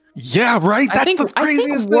Institute? Yeah, right. I That's think- the I think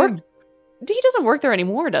craziest work- thing. He doesn't work there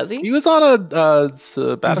anymore, does he? He was on a He was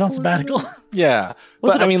sabbatical. on sabbatical. Yeah,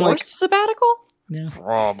 Was but it I mean, a like, forced sabbatical? Yeah.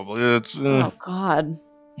 probably it's. Oh god. Would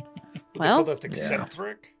they Well, call that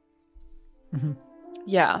eccentric?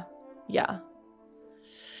 Yeah. Yeah.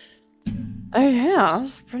 Oh yeah,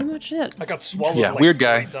 that's pretty much it. I got swallowed. yeah, like weird 3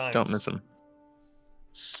 guy. times. Don't miss him.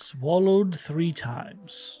 Swallowed 3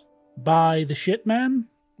 times. By the shit man?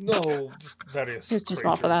 No, just various. He was too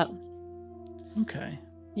small for that. creatures. Okay.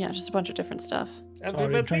 Yeah, just a bunch of different stuff. And Sorry, we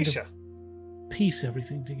I'm met trying to- Misha. Piece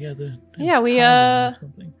everything together. in Yeah, we, timing or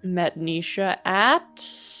something. Met Nisha at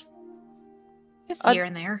Just here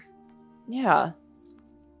and there. yeah.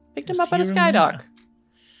 Picked him Just up at a here and skydock. there.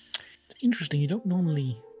 It's interesting. You don't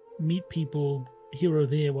normally meet people here or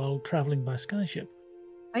there while traveling by skyship.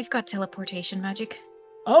 I've got teleportation magic.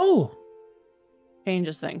 Oh!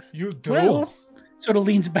 Changes things. You do? Well, sort of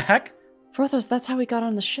leans back. Porthos, that's how we got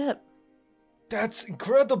on the ship. That's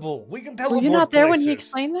incredible. We can Were teleport you not there when he places.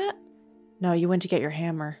 explained that? No, you went to get your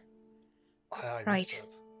hammer. I missed Right.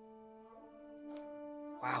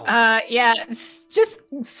 that. Wow. Yeah, just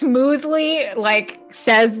smoothly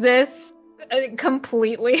says this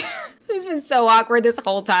completely. It's been so awkward this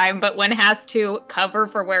whole time, but when has to cover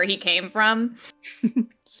for where he came from,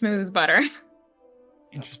 smooth as butter. That's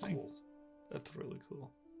Interesting. cool. That's really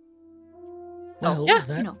cool. Well, yeah,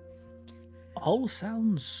 that You know, all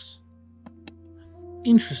sounds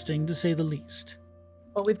interesting to say the least.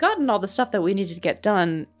 Well, we've gotten all the stuff that we needed to get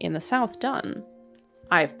done in the south done.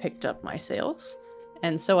 I've picked up my sails.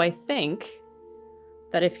 And so I think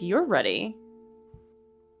that if you're ready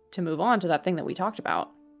to move on to that thing that we talked about,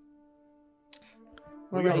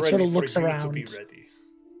 we're We are ready. ready Sort of for looks you to around. be ready.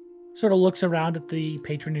 Sort of looks around at the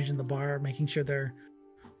patronage in the bar, making sure they're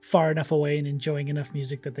far enough away and enjoying enough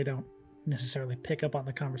music that they don't necessarily pick up on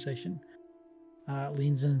the conversation.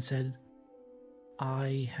 Leans in and said,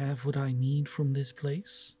 I have what I need from this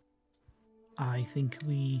place. I think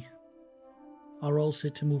we are all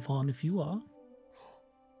set to move on if you are.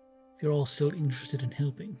 If you're all still interested in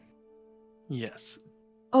helping. Yes.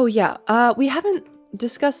 Oh yeah, we haven't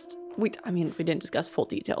discussed. We didn't discuss full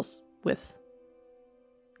details with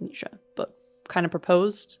Nisha, but kind of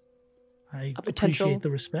proposed. I A potential- appreciate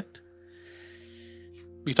the respect.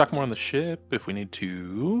 We can talk more on the ship if we need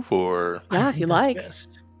to. For Yeah, I if think you that's like.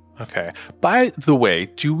 best. okay. By the way,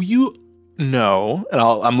 do you know? And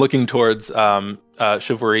I'm looking towards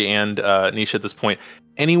Chivalry and Nisha at this point.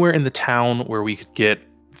 Anywhere in the town where we could get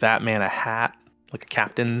that man a hat, like a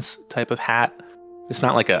captain's type of hat. It's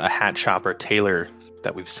not like a hat shop or tailor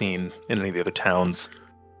that we've seen in any of the other towns.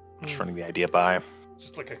 Just running the idea by.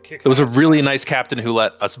 Just like a kick. There was a really nice captain who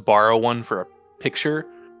let us borrow one for a picture,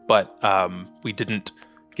 but we didn't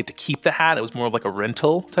get to keep the hat. It was more of like a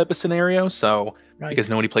rental type of scenario. So Right. because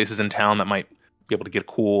nobody places in town that might be able to get a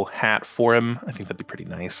cool hat for him. I think that'd be pretty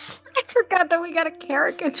nice. I forgot that we got a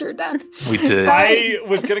caricature done. We did. I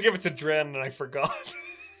was gonna give it to Dren and I forgot.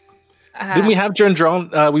 Didn't we have Dren drawn?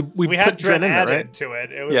 We had put Dren in it, added right? to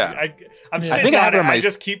it. It was, Yeah. I'm I sitting think I on have it. it on my- I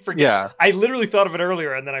just keep forgetting. Yeah. I literally thought of it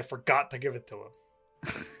earlier and then I forgot to give it to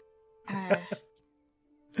him.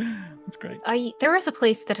 That's great. There was a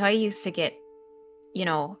place that I used to get,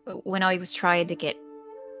 when I was trying to get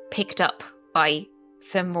picked up by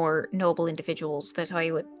some more noble individuals, that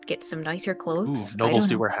I would get some nicer Ooh, clothes. nobles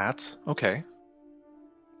do wear hats. Okay.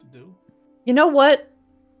 You know what?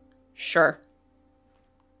 Sure.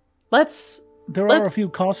 There are a Let's- few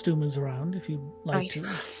costumers around if you'd like Right. to.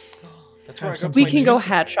 That's where I Have some got We my can go juicy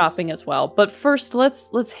hat days. shopping as well. But first,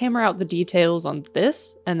 let's hammer out the details on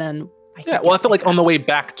this, and then Yeah. Well, I feel like on the way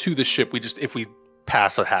back to the ship, if we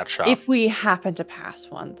pass a hat shop. if we happen to pass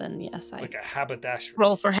one, then yes, Like a haberdashery.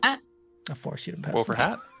 Roll for hat. I'll force you to pass. Roll for one.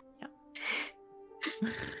 hat.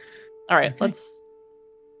 All right, Okay.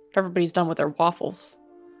 if everybody's done with their waffles.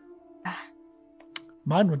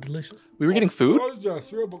 Mine were delicious. We were getting food. I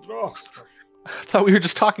thought we were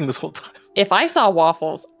just talking this whole time. If I saw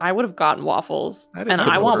waffles, I would have gotten waffles, I didn't and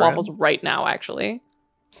put I an want order in. waffles right now. Actually,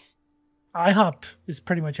 IHOP is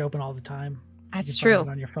pretty much open all the time. You That's can find true.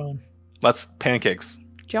 it on your phone. Let's pancakes.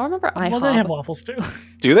 do y'all remember IHOP? Well, they have waffles too.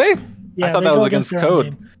 Do they? Yeah, thought they that go was against against their own code.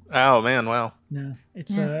 name. Oh man, wow. No,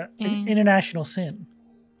 it's Yeah. an international sin.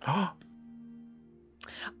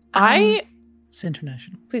 I It's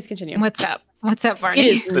international. please continue. What's up? What's up, It Barney?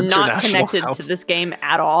 is not International connected house. to this game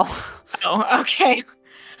at all. Oh, okay.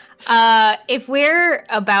 If we're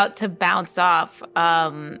about to bounce off,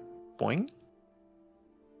 Boing.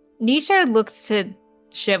 Nisha looks to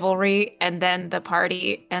Chivalry and then the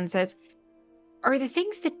party and says, Are the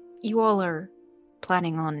things that you all are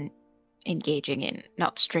planning on engaging in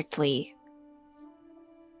not strictly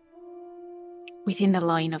within the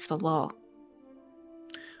line of the law?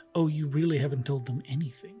 Oh, you really haven't told them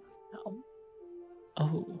anything. No.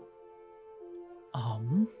 Oh.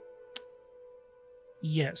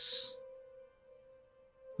 Yes.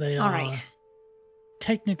 They All are, right.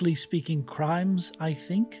 technically speaking, crimes, I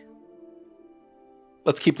think.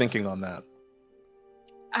 Let's keep thinking on that.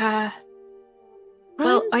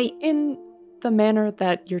 Well, Crimes in the manner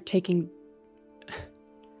that you're taking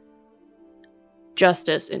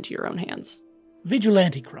justice into your own hands.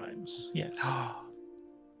 Vigilante crimes, yes.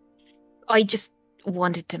 I just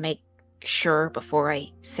wanted to make sure before I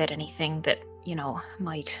said anything that,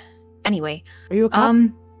 might. Anyway, Are you a cop?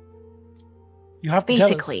 You have to tell us.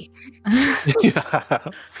 basically, Are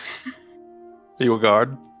you a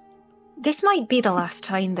guard? this might be the last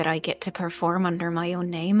time that I get to perform under my own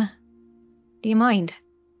name. Do you mind?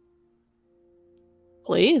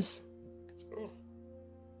 Please.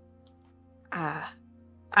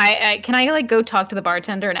 I can I go talk to the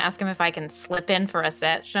bartender and ask him if I can slip in for a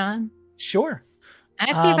set, Sean? Sure,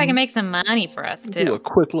 I see if I Um, can make some money for us Do a too.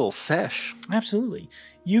 quick little sesh. absolutely.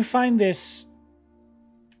 You find this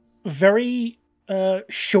very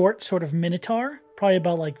short sort of minotaur, probably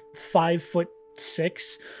about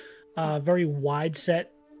 5'6", very wide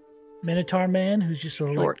set minotaur man who's just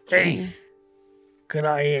sort of Short like, king. "Hey, could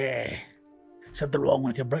I something wrong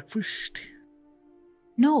with your breakfast?"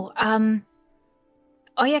 No,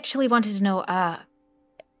 I actually wanted to know,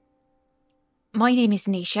 my name is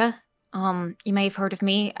Nisha. You may have heard of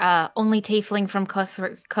me. Only tiefling from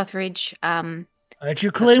Cuthridge. That's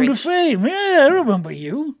your claim to Cuthridge. fame. Yeah, I remember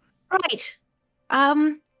you. Right.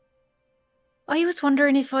 I was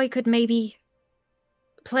wondering if I could maybe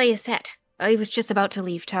play a set. I was just about to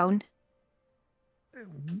leave town.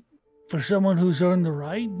 For someone who's earned the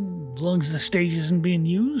right, as long as the stage isn't being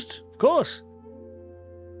used, of course.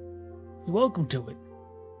 You're welcome to it.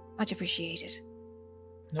 Much appreciated.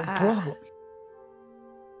 No Ah. problem.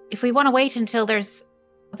 If we want to wait until there's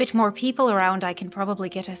a bit more people around, I can probably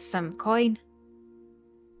get us some coin.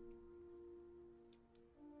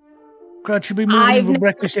 Crowd should be moving in for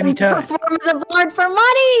breakfast anytime. Perform as a bard for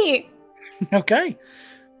money. Okay.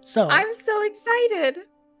 So, I'm so excited.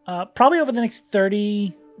 probably over the next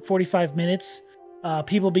 30, 45 minutes,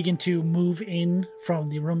 people begin to move in from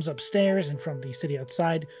the rooms upstairs and from the city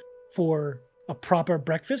outside for a proper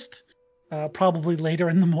breakfast. Probably later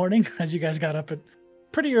in the morning, as you guys got up at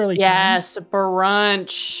pretty early times. Yes,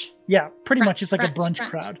 brunch. Yeah, pretty much. It's like a Brunch, brunch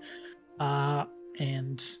brunch. crowd.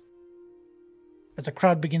 And as a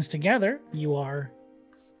crowd begins to gather, you are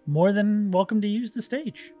more than welcome to use the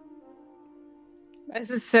stage. This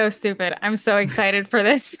is so stupid. I'm so excited for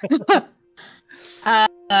this.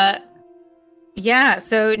 Yeah,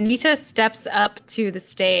 so Nisha steps up to the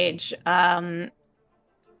stage.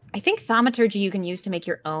 I think thaumaturgy you can use to make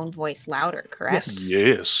your own voice louder, correct?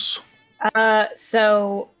 Yes. Yes.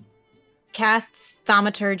 So casts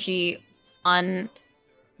thaumaturgy on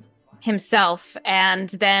himself and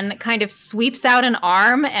then kind of sweeps out an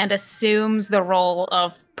arm and assumes the role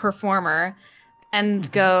of performer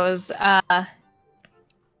and goes,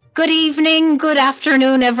 good evening, good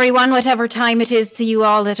afternoon, everyone, whatever time it is to you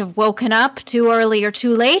all that have woken up, too early or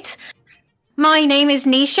too late. My name is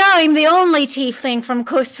Nisha. I'm the only tiefling from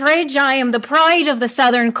Coastridge. I am the pride of the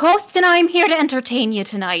southern coast, and I'm here to entertain you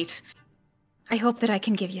tonight. I hope that I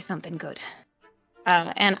can give you something good.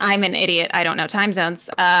 And I'm an idiot. I don't know time zones.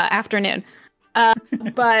 Afternoon.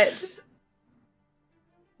 But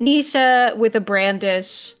Nisha, with a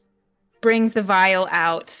brandish, brings the vial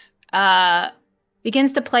out.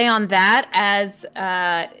 Begins to play on that as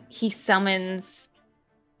he summons...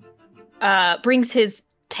 brings his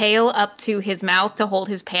tail up to his mouth to hold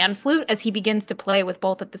his pan flute as he begins to play with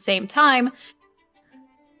both at the same time.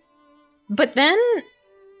 But then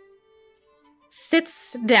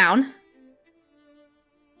sits down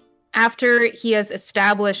after he has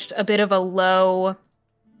established a bit of a low,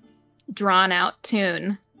 drawn-out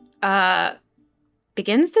tune.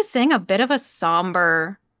 Begins to sing a bit of a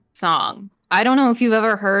somber song. I don't know if you've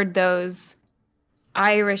ever heard those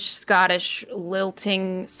Irish, Scottish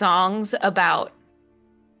lilting songs about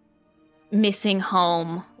missing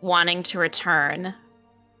home, wanting to return.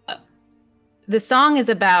 The song is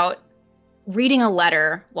about reading a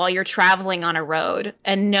letter while you're traveling on a road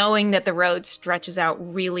and knowing that the road stretches out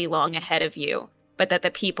really long ahead of you, but that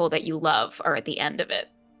the people that you love are at the end of it.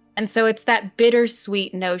 And so it's that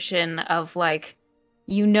bittersweet notion of like,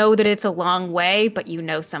 you know that it's a long way, but you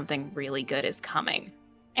know something really good is coming.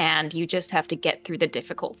 And you just have to get through the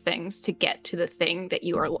difficult things to get to the thing that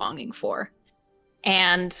you are longing for.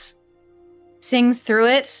 And sings through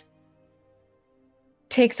it,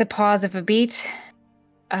 takes a pause of a beat,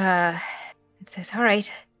 and says, all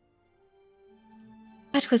right.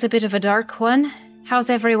 That was a bit of a dark one.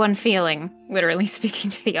 How's everyone feeling? Literally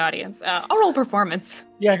speaking to the audience. I'll roll performance.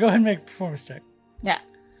 Yeah, go ahead and make a performance check. Yeah.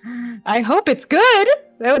 I hope it's good.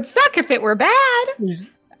 That would suck if it were bad.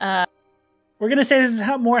 We're going to say this is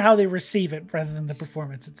how they receive it rather than the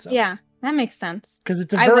performance itself. Yeah, that makes sense. Because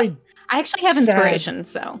it's a very... I actually have inspiration,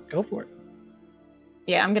 so... Go for it.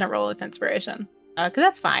 Yeah, I'm going to roll with inspiration. Because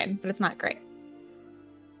that's fine, but it's not great.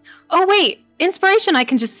 Oh, wait. Inspiration, I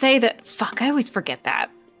can just say that... Fuck, I always forget that.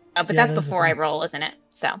 But that's before I roll, isn't it?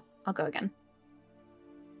 So, I'll go again.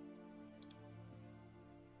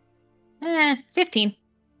 15.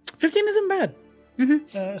 15 isn't bad.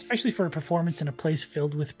 Mm-hmm. Especially for a performance in a place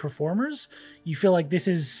filled with performers. You feel like this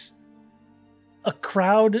is a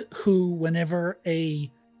crowd who, whenever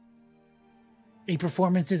a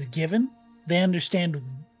performance is given, they understand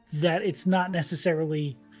that it's not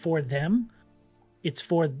necessarily for them. It's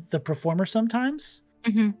for the performer sometimes.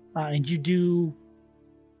 Mm-hmm. And you do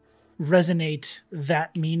resonate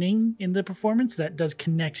that meaning in the performance that does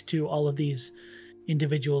connect to all of these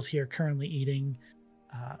individuals here currently eating.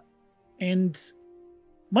 And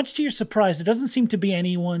much to your surprise, there doesn't seem to be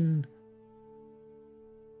anyone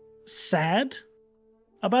sad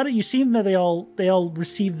about it. You seem that they all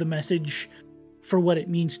receive the message for what it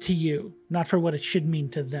means to you, not for what it should mean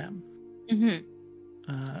to them. Mm-hmm.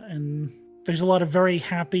 And there's a lot of very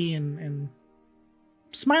happy and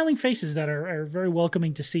smiling faces that are very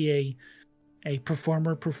welcoming to see a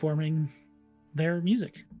performer performing their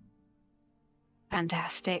music.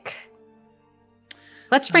 Fantastic.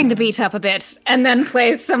 Let's bring the beat up a bit and then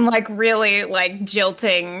play some like really like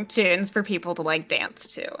jilting tunes for people to like dance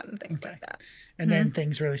to and things like that. And then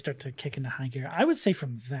things really start to kick into high gear. I would say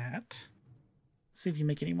from that, see if you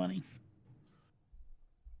make any money.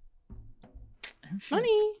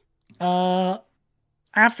 Money.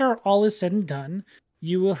 After all is said and done,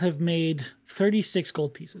 you will have made 36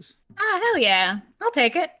 gold pieces. Ah, hell yeah. I'll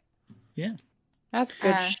take it. Yeah. That's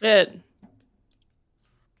good shit.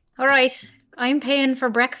 All right. I'm paying for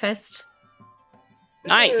breakfast.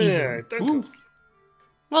 Nice. Yeah, thank you.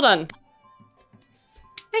 Well done.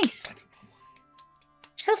 Thanks. It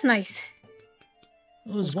felt nice.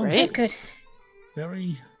 It was great. wonderful. It was good.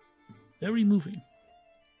 Very, very moving.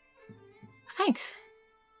 Thanks.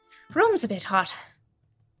 Room's a bit hot.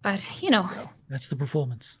 But, you know. That's the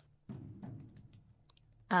performance.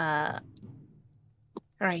 All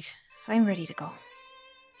right. I'm ready to go.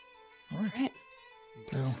 All right.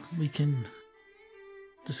 Right. So we can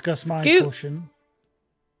discuss my Scoot. portion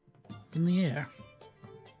in the air.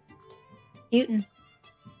 Newton.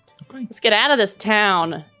 Okay. Let's get out of this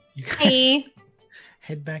town. You guys Hey.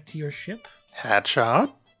 head back to your ship. Hat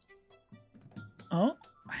shop. Oh,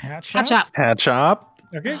 hat shop. Hot shop. Hat shop.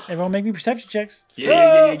 Okay, everyone make me perception checks.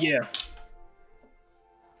 Yeah.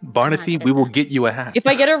 Barnaby, we will get you a hat. If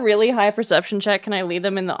I get a really high perception check, can I lead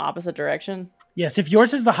them in the opposite direction? Yes, if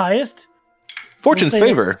yours is the highest. Fortune's We'll say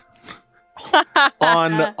favor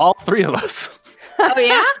on all three of us. Oh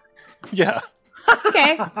yeah. Yeah.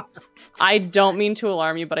 Okay. I don't mean to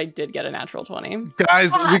alarm you, but I did get a natural 20.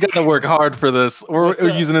 Guys, we got to work hard for this. We're What's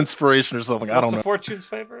up? using inspiration or something. I What's don't the know. Fortune's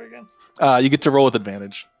favor again? You get to roll with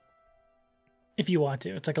advantage If you want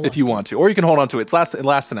to, it's like a. if you want to, or you can hold on to it. It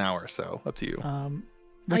lasts an hour, so up to you.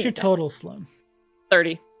 What's your total, Sloan?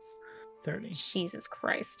 30. 30. Jesus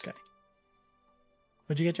Christ. Okay.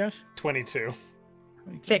 What'd you get, Josh? 22.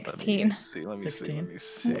 16. Let me 16.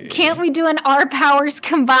 see. Can't we do an our powers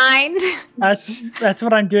combined? That's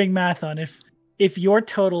what I'm doing math on. If your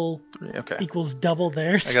total Okay. equals double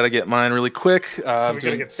theirs, I gotta get mine really quick. So we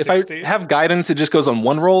gotta get if I 60? have guidance, it just goes on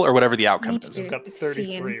one roll or whatever the outcome Me is. too. I've got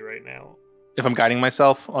 33 right now. If I'm guiding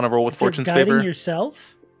myself on a roll with if you're Fortune's guiding favor,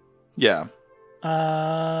 yourself, yeah,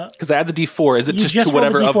 uh, because I add the D4. Is it you just to roll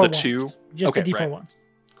whatever the of D4 the once. two? Just Okay, the D4 right. once,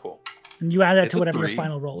 Cool. and you add that It's to a whatever 3. your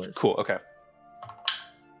final roll is. Cool. Okay.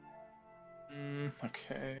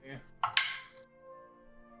 Okay.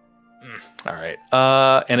 All right.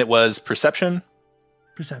 And it was perception.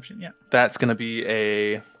 Perception, yeah, That's gonna be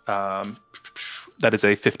a that is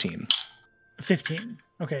a 15. 15.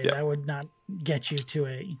 Okay, Yeah. that would not get you to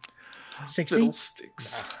a 60.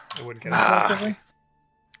 Fiddlesticks. I wouldn't get it. Collectively.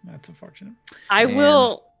 That's unfortunate. I Man.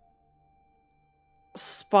 will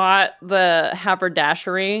spot the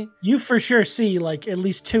haberdashery. You for sure see like at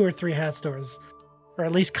least 2 or 3 hat stores, or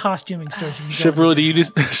at least costuming stores. You can go Chivalry, do you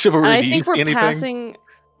into. do chivalry? And I do you think we're see anything? passing.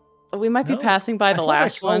 We might be No, passing by I the thought I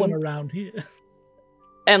last saw one around here.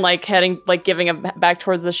 and like heading, like giving it back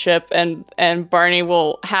towards the ship. And Barney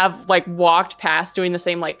will have like walked past doing the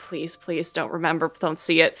same, like, please, don't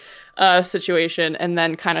see it situation. And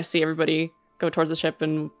then kind of see everybody go towards the ship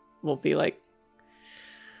and we'll be like,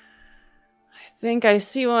 I think I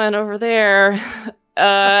see one over there.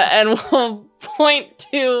 And we'll point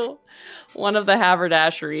to one of the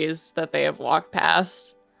haberdasheries that they have walked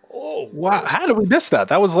past. Oh, Wow, how did we miss that?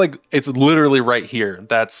 That was like, it's literally right here.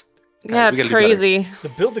 That's guys, Yeah, we it's gotta do better. crazy. The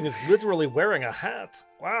building is literally wearing a hat.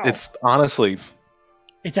 Wow. It's honestly,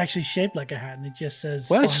 It's actually shaped like a hat, and it just says.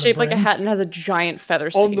 What? on It's the shaped like a brim. hat and has a giant feather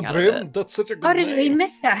on sticking the out of brim. it. That's such a good How did we name.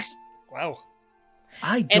 miss that? Wow.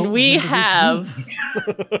 I don't And we remember this have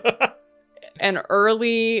movie. an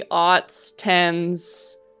early aughts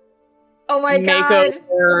 10s Oh my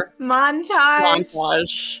makeover Montage.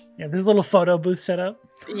 montage. Yeah, there's a little photo booth set up.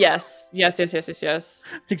 Yes.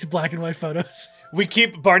 Takes black and white photos.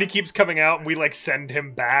 Barney keeps coming out and we like send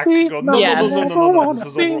him back. And go, no, Yes. no, this is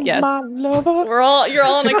over. Yes. You're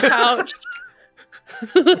all on a couch.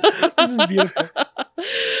 This is beautiful.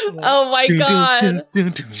 Oh my god.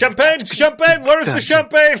 Champagne, where's the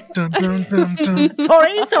champagne?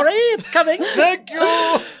 Sorry, it's coming. Thank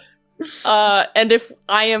you. And if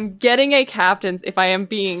I am getting a captain's, if I am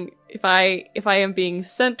being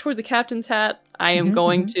sent toward the captain's hat, I am Mhm,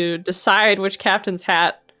 going to decide which captain's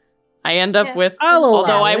hat I end up Yeah. with. I'll allow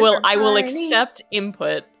Although I it. will Barney. accept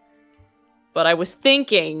input. But I was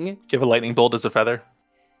thinking, give a lightning bolt as a feather.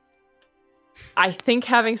 I think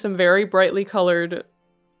having some very brightly colored,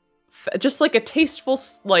 just like a tasteful,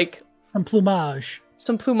 like Some plumage.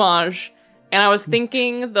 some plumage. And I was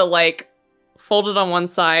thinking the like folded on one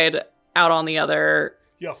side, out on the other,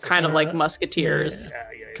 Yeah, for kind of sure. like musketeers.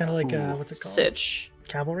 Yeah. Kind of like Ooh. what's it called? Sitch.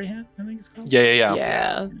 Cavalry hat, I think it's called.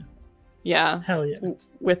 Yeah. Yeah. Hell yeah.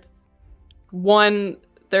 With one,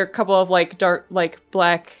 there are a couple of like dark, like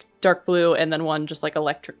black, dark blue, and then one just like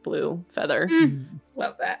electric blue feather. Mm.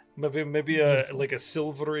 Love that. Maybe like a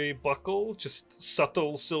silvery buckle, just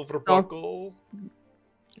subtle silver Oh. buckle.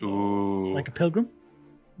 Ooh. Like a pilgrim.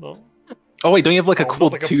 No. Oh wait, don't you have like a Oh, not cool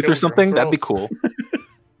like a tooth or pilgrim, something? That'd be gross. cool.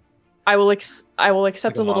 I will accept Like a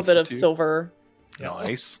a little monster bit of tooth? silver,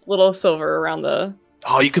 Nice. little silver around the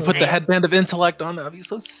Oh, you could put the Nice. headband of intellect on. That'd be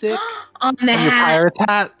so sick. On the And your hat. pirate's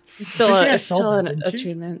hat. It's still, Yeah, it's still sold an that, didn't you?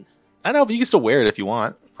 achievement. I know, but you can still wear it if you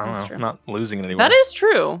want. I don't That's know. true. I'm not losing it anywhere. That is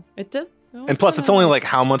true. It did. And plus, it's only like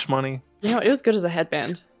how much money? You know, it was good as a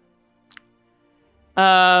headband.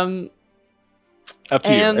 Up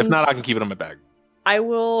to you. If And- not, I can keep it in my bag. I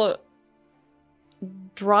will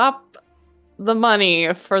drop the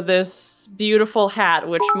money for this beautiful hat,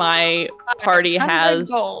 which my party 100 has.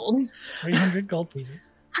 gold. 300 gold pieces.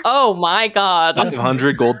 Oh my god!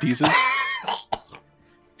 500 gold pieces.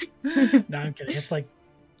 No, I'm kidding. It's like,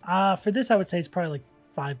 for this, I would say it's probably like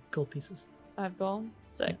 5 gold pieces. 5 gold.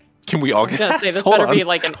 Sick. Can we all I was get gonna say this Hold better on. be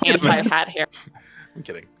like an Wait a minute. anti-hat hair. I'm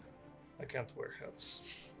kidding. I can't wear hats.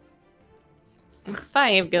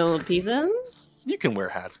 5 gold pieces. You can wear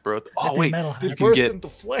hats, bro. I Oh think wait, metal They hats. can burst get- into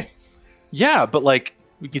flame. yeah, but like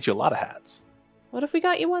we get you a lot of hats. What if we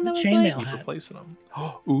got you one that was Chainmail. like, Keep replacing them.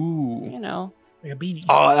 you Ooh. know, like a beanie.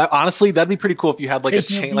 Oh, honestly, that'd be pretty cool if you had like a It's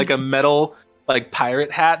no chain, like a beanie. metal like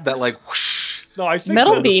pirate hat that like whoosh. No, I think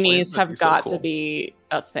metal that- beanies that'd have be so got cool. to be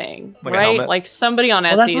a thing, Like a right? helmet? Like somebody on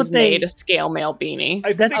Well, that's Etsy what has they- made a scale mail beanie.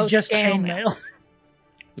 I That's think just scale chainmail.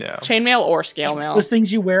 Yeah. Chainmail or scale mail. Those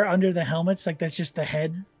things you wear under the helmets, like that's just the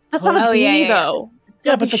head. That's not a Oh, beanie yeah, yeah, yeah. though. Yeah,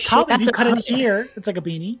 That'd but be the shit. top, if That's you a cut it hood. here, it's like a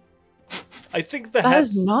beanie. I think the That hat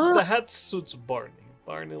is not- the hat suits Barney.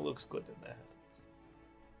 Barney looks good in the hat.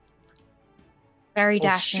 Very Oh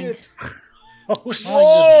dashing. shit! Oh, my goodness.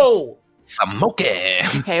 Whoa! Smoke. Okay.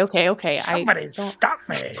 Somebody don't- stop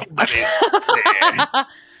me.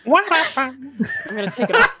 I'm gonna take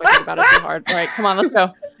it off thinking about it too hard. All right, come on, let's go.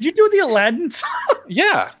 Did you do the Aladdin song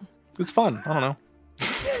Yeah, it's fun. I don't know.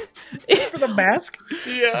 for the mask?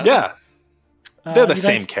 Yeah. Yeah, they're the you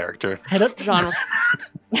same guys character. Head up, John,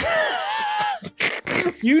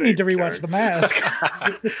 You need to rewatch The Mask.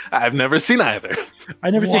 I've never seen either. I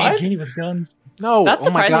never seen a What? genie with guns. No, That's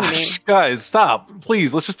oh my surprising to gosh, guys, stop!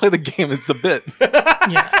 Please, let's just play the game. It's a bit.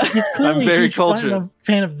 Yeah, he's clearly very a huge cultured.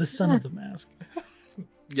 fan of The Son of the Mask.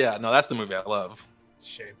 Yeah, no, that's the movie I love.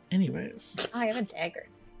 Shame. Anyways, Oh, I have a dagger.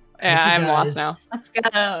 yeah, you I'm lost guys- now. Let's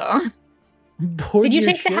go. board Did you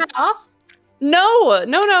your take the ship. hat off?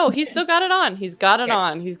 No, he's still got it on. He's got it Okay.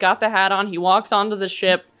 on. He's got the hat on. He walks onto the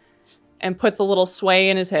ship and puts a little sway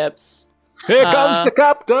in his hips. Here comes comes the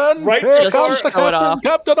captain. right Here just comes the show it captain. off.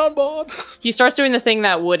 Captain on board. He starts doing the thing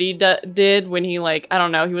that Woody did when he like, I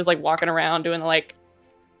don't know, he was like walking around doing like,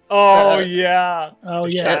 Oh Uh, yeah. Oh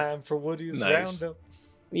It's yeah, time for Woody's Nice. roundup.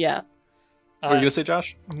 yeah. What were you gonna say,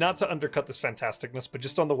 Josh? Not to undercut this fantasticness, but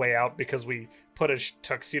just on the way out, because we put a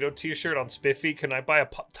tuxedo T-shirt on Spiffy, can I buy a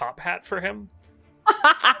top hat for him?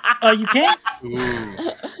 you can.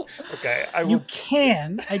 Ooh. Okay, I You will.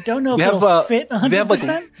 can. I don't know if We have, it'll fit Do they have like,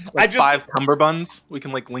 100%. like just- 5 cummerbunds we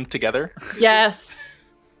can like link together? Yes.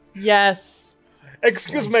 Yes.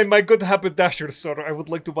 Excuse me, my good haberdasher, sir. I would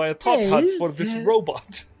like to buy a top hat Yes, for this yes.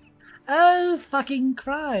 robot. Oh, fucking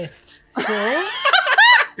Christ. Cool.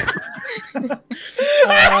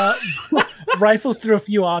 Rifles through a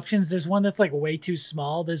few options. There's one that's like way too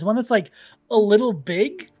small. There's one that's like a little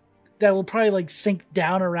big that will probably like sink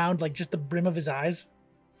down around like just the brim of his eyes.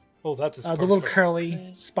 Oh, that is The little perfect.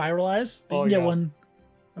 curly spiral eyes. But you Oh, can get yeah. one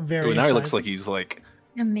very. Ooh, now he looks like he's like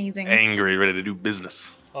Amazing. angry, ready to do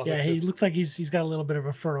business. Oh, Yeah, that's he it. looks like he's got a little bit of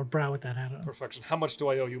a furrowed brow with that hat on. Perfection. How much do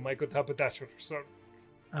I owe you, my good haberdasher, sir?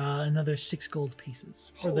 Another 6 gold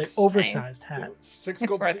pieces for the Oh, oversized hat. 6 It's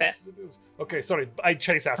gold worth it. pieces it is. Okay, sorry. I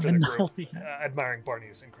chase after Of a the group, novelty hat. admiring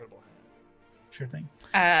Barney's incredible hat. Sure thing.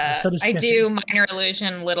 So does I Smithy. do minor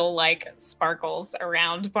illusion little like sparkles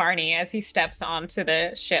around Barney as he steps onto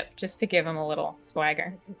the ship just to give him a little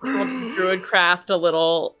swagger. Druid craft a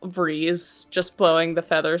little breeze, just blowing the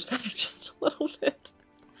feathers back just a little bit.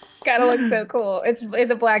 It's gotta look so cool.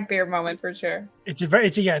 It's a Blackbeard moment for sure. It's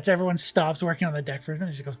everyone stops working on the deck for a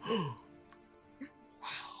minute. Just goes,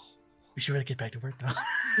 we should really get back to work though.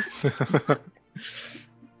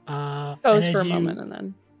 Goes and for a as you moment and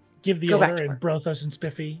then. give the Go back order, to and Brothos and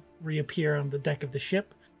Spiffy reappear on the deck of the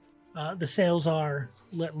ship. The sails are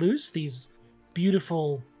let loose. These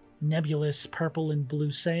beautiful, nebulous purple and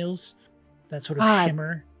blue sails that sort of Ah.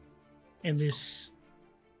 shimmer in this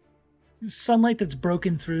sunlight that's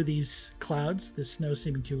broken through these clouds. The snow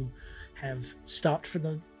seeming to have stopped for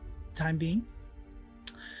the time being.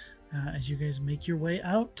 As you guys make your way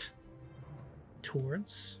out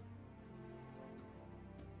towards.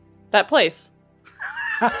 That place.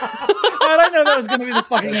 I don't know that was going to be the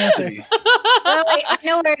fucking answer. Oh, wait, I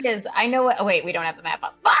know where it is. I know what. Oh wait, we don't have the map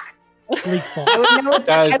up. Fuck. Bleak Falls. I would know what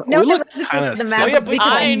Guys, I would know we the look recipe kinda of the sick. map. Oh, yeah, Bleak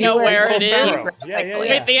because I Falls. know where it Full is. zero. Jesus, Yeah, like, yeah, wait.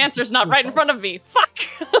 yeah. Wait, the answer's not right in front of me. Fuck.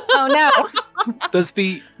 Oh no. Does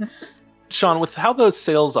the Sean, with how those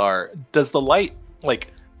sails are, does the light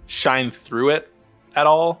like shine through it at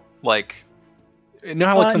all? Like, you know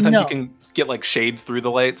how like sometimes no. you can get like shade through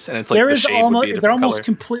the lights, and it's like There the is shade would almost be a they're different almost color.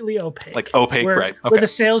 completely opaque. Like opaque, where, right? Where Okay. the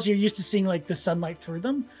sails you're used to seeing like the sunlight through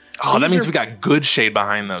them. Oh, that these means are- we got good shade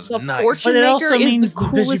behind those. The Nice. fortune- But it Maker also is the means the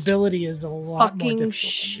coolest visibility is a lot more Fucking difficult.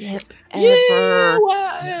 ship Yeah, ever.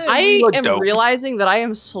 well, I you look am dope. realizing that I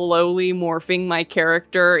am slowly morphing my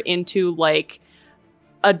character into like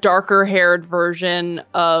a darker haired version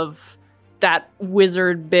of that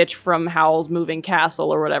wizard bitch from Howl's Moving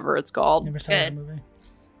Castle or whatever it's called. Never saw that Good. movie.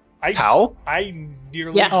 How? I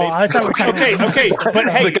nearly. Yes. Oh, I thought we were talking about- okay, but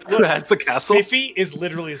hey, The guy who has the castle? Spiffy is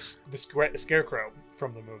literally the scarecrow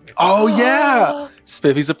from the movie. Oh yeah,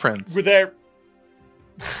 Spiffy's a prince. We're there.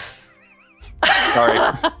 Sorry.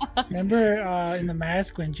 Remember in The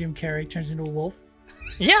Mask when Jim Carrey turns into a wolf?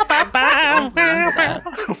 Yeah,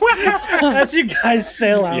 As you guys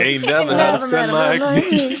sail out You ain't never had a friend like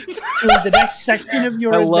me. to the next section of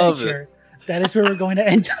your I love adventure, that is where we're going to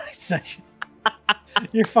end tonight's session.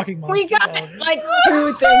 You're fucking monster. we got dog. like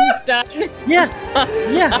 2 things done. Yeah,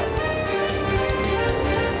 yeah.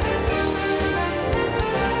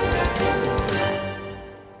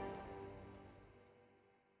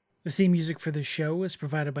 The theme music for this show was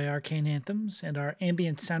provided by Arcane Anthems, and our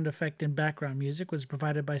ambient sound effect and background music was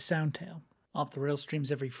provided by Soundtail. Off the Rails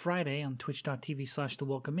streams every Friday on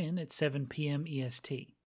twitch.tv/thewelcomein at 7 p.m. EST.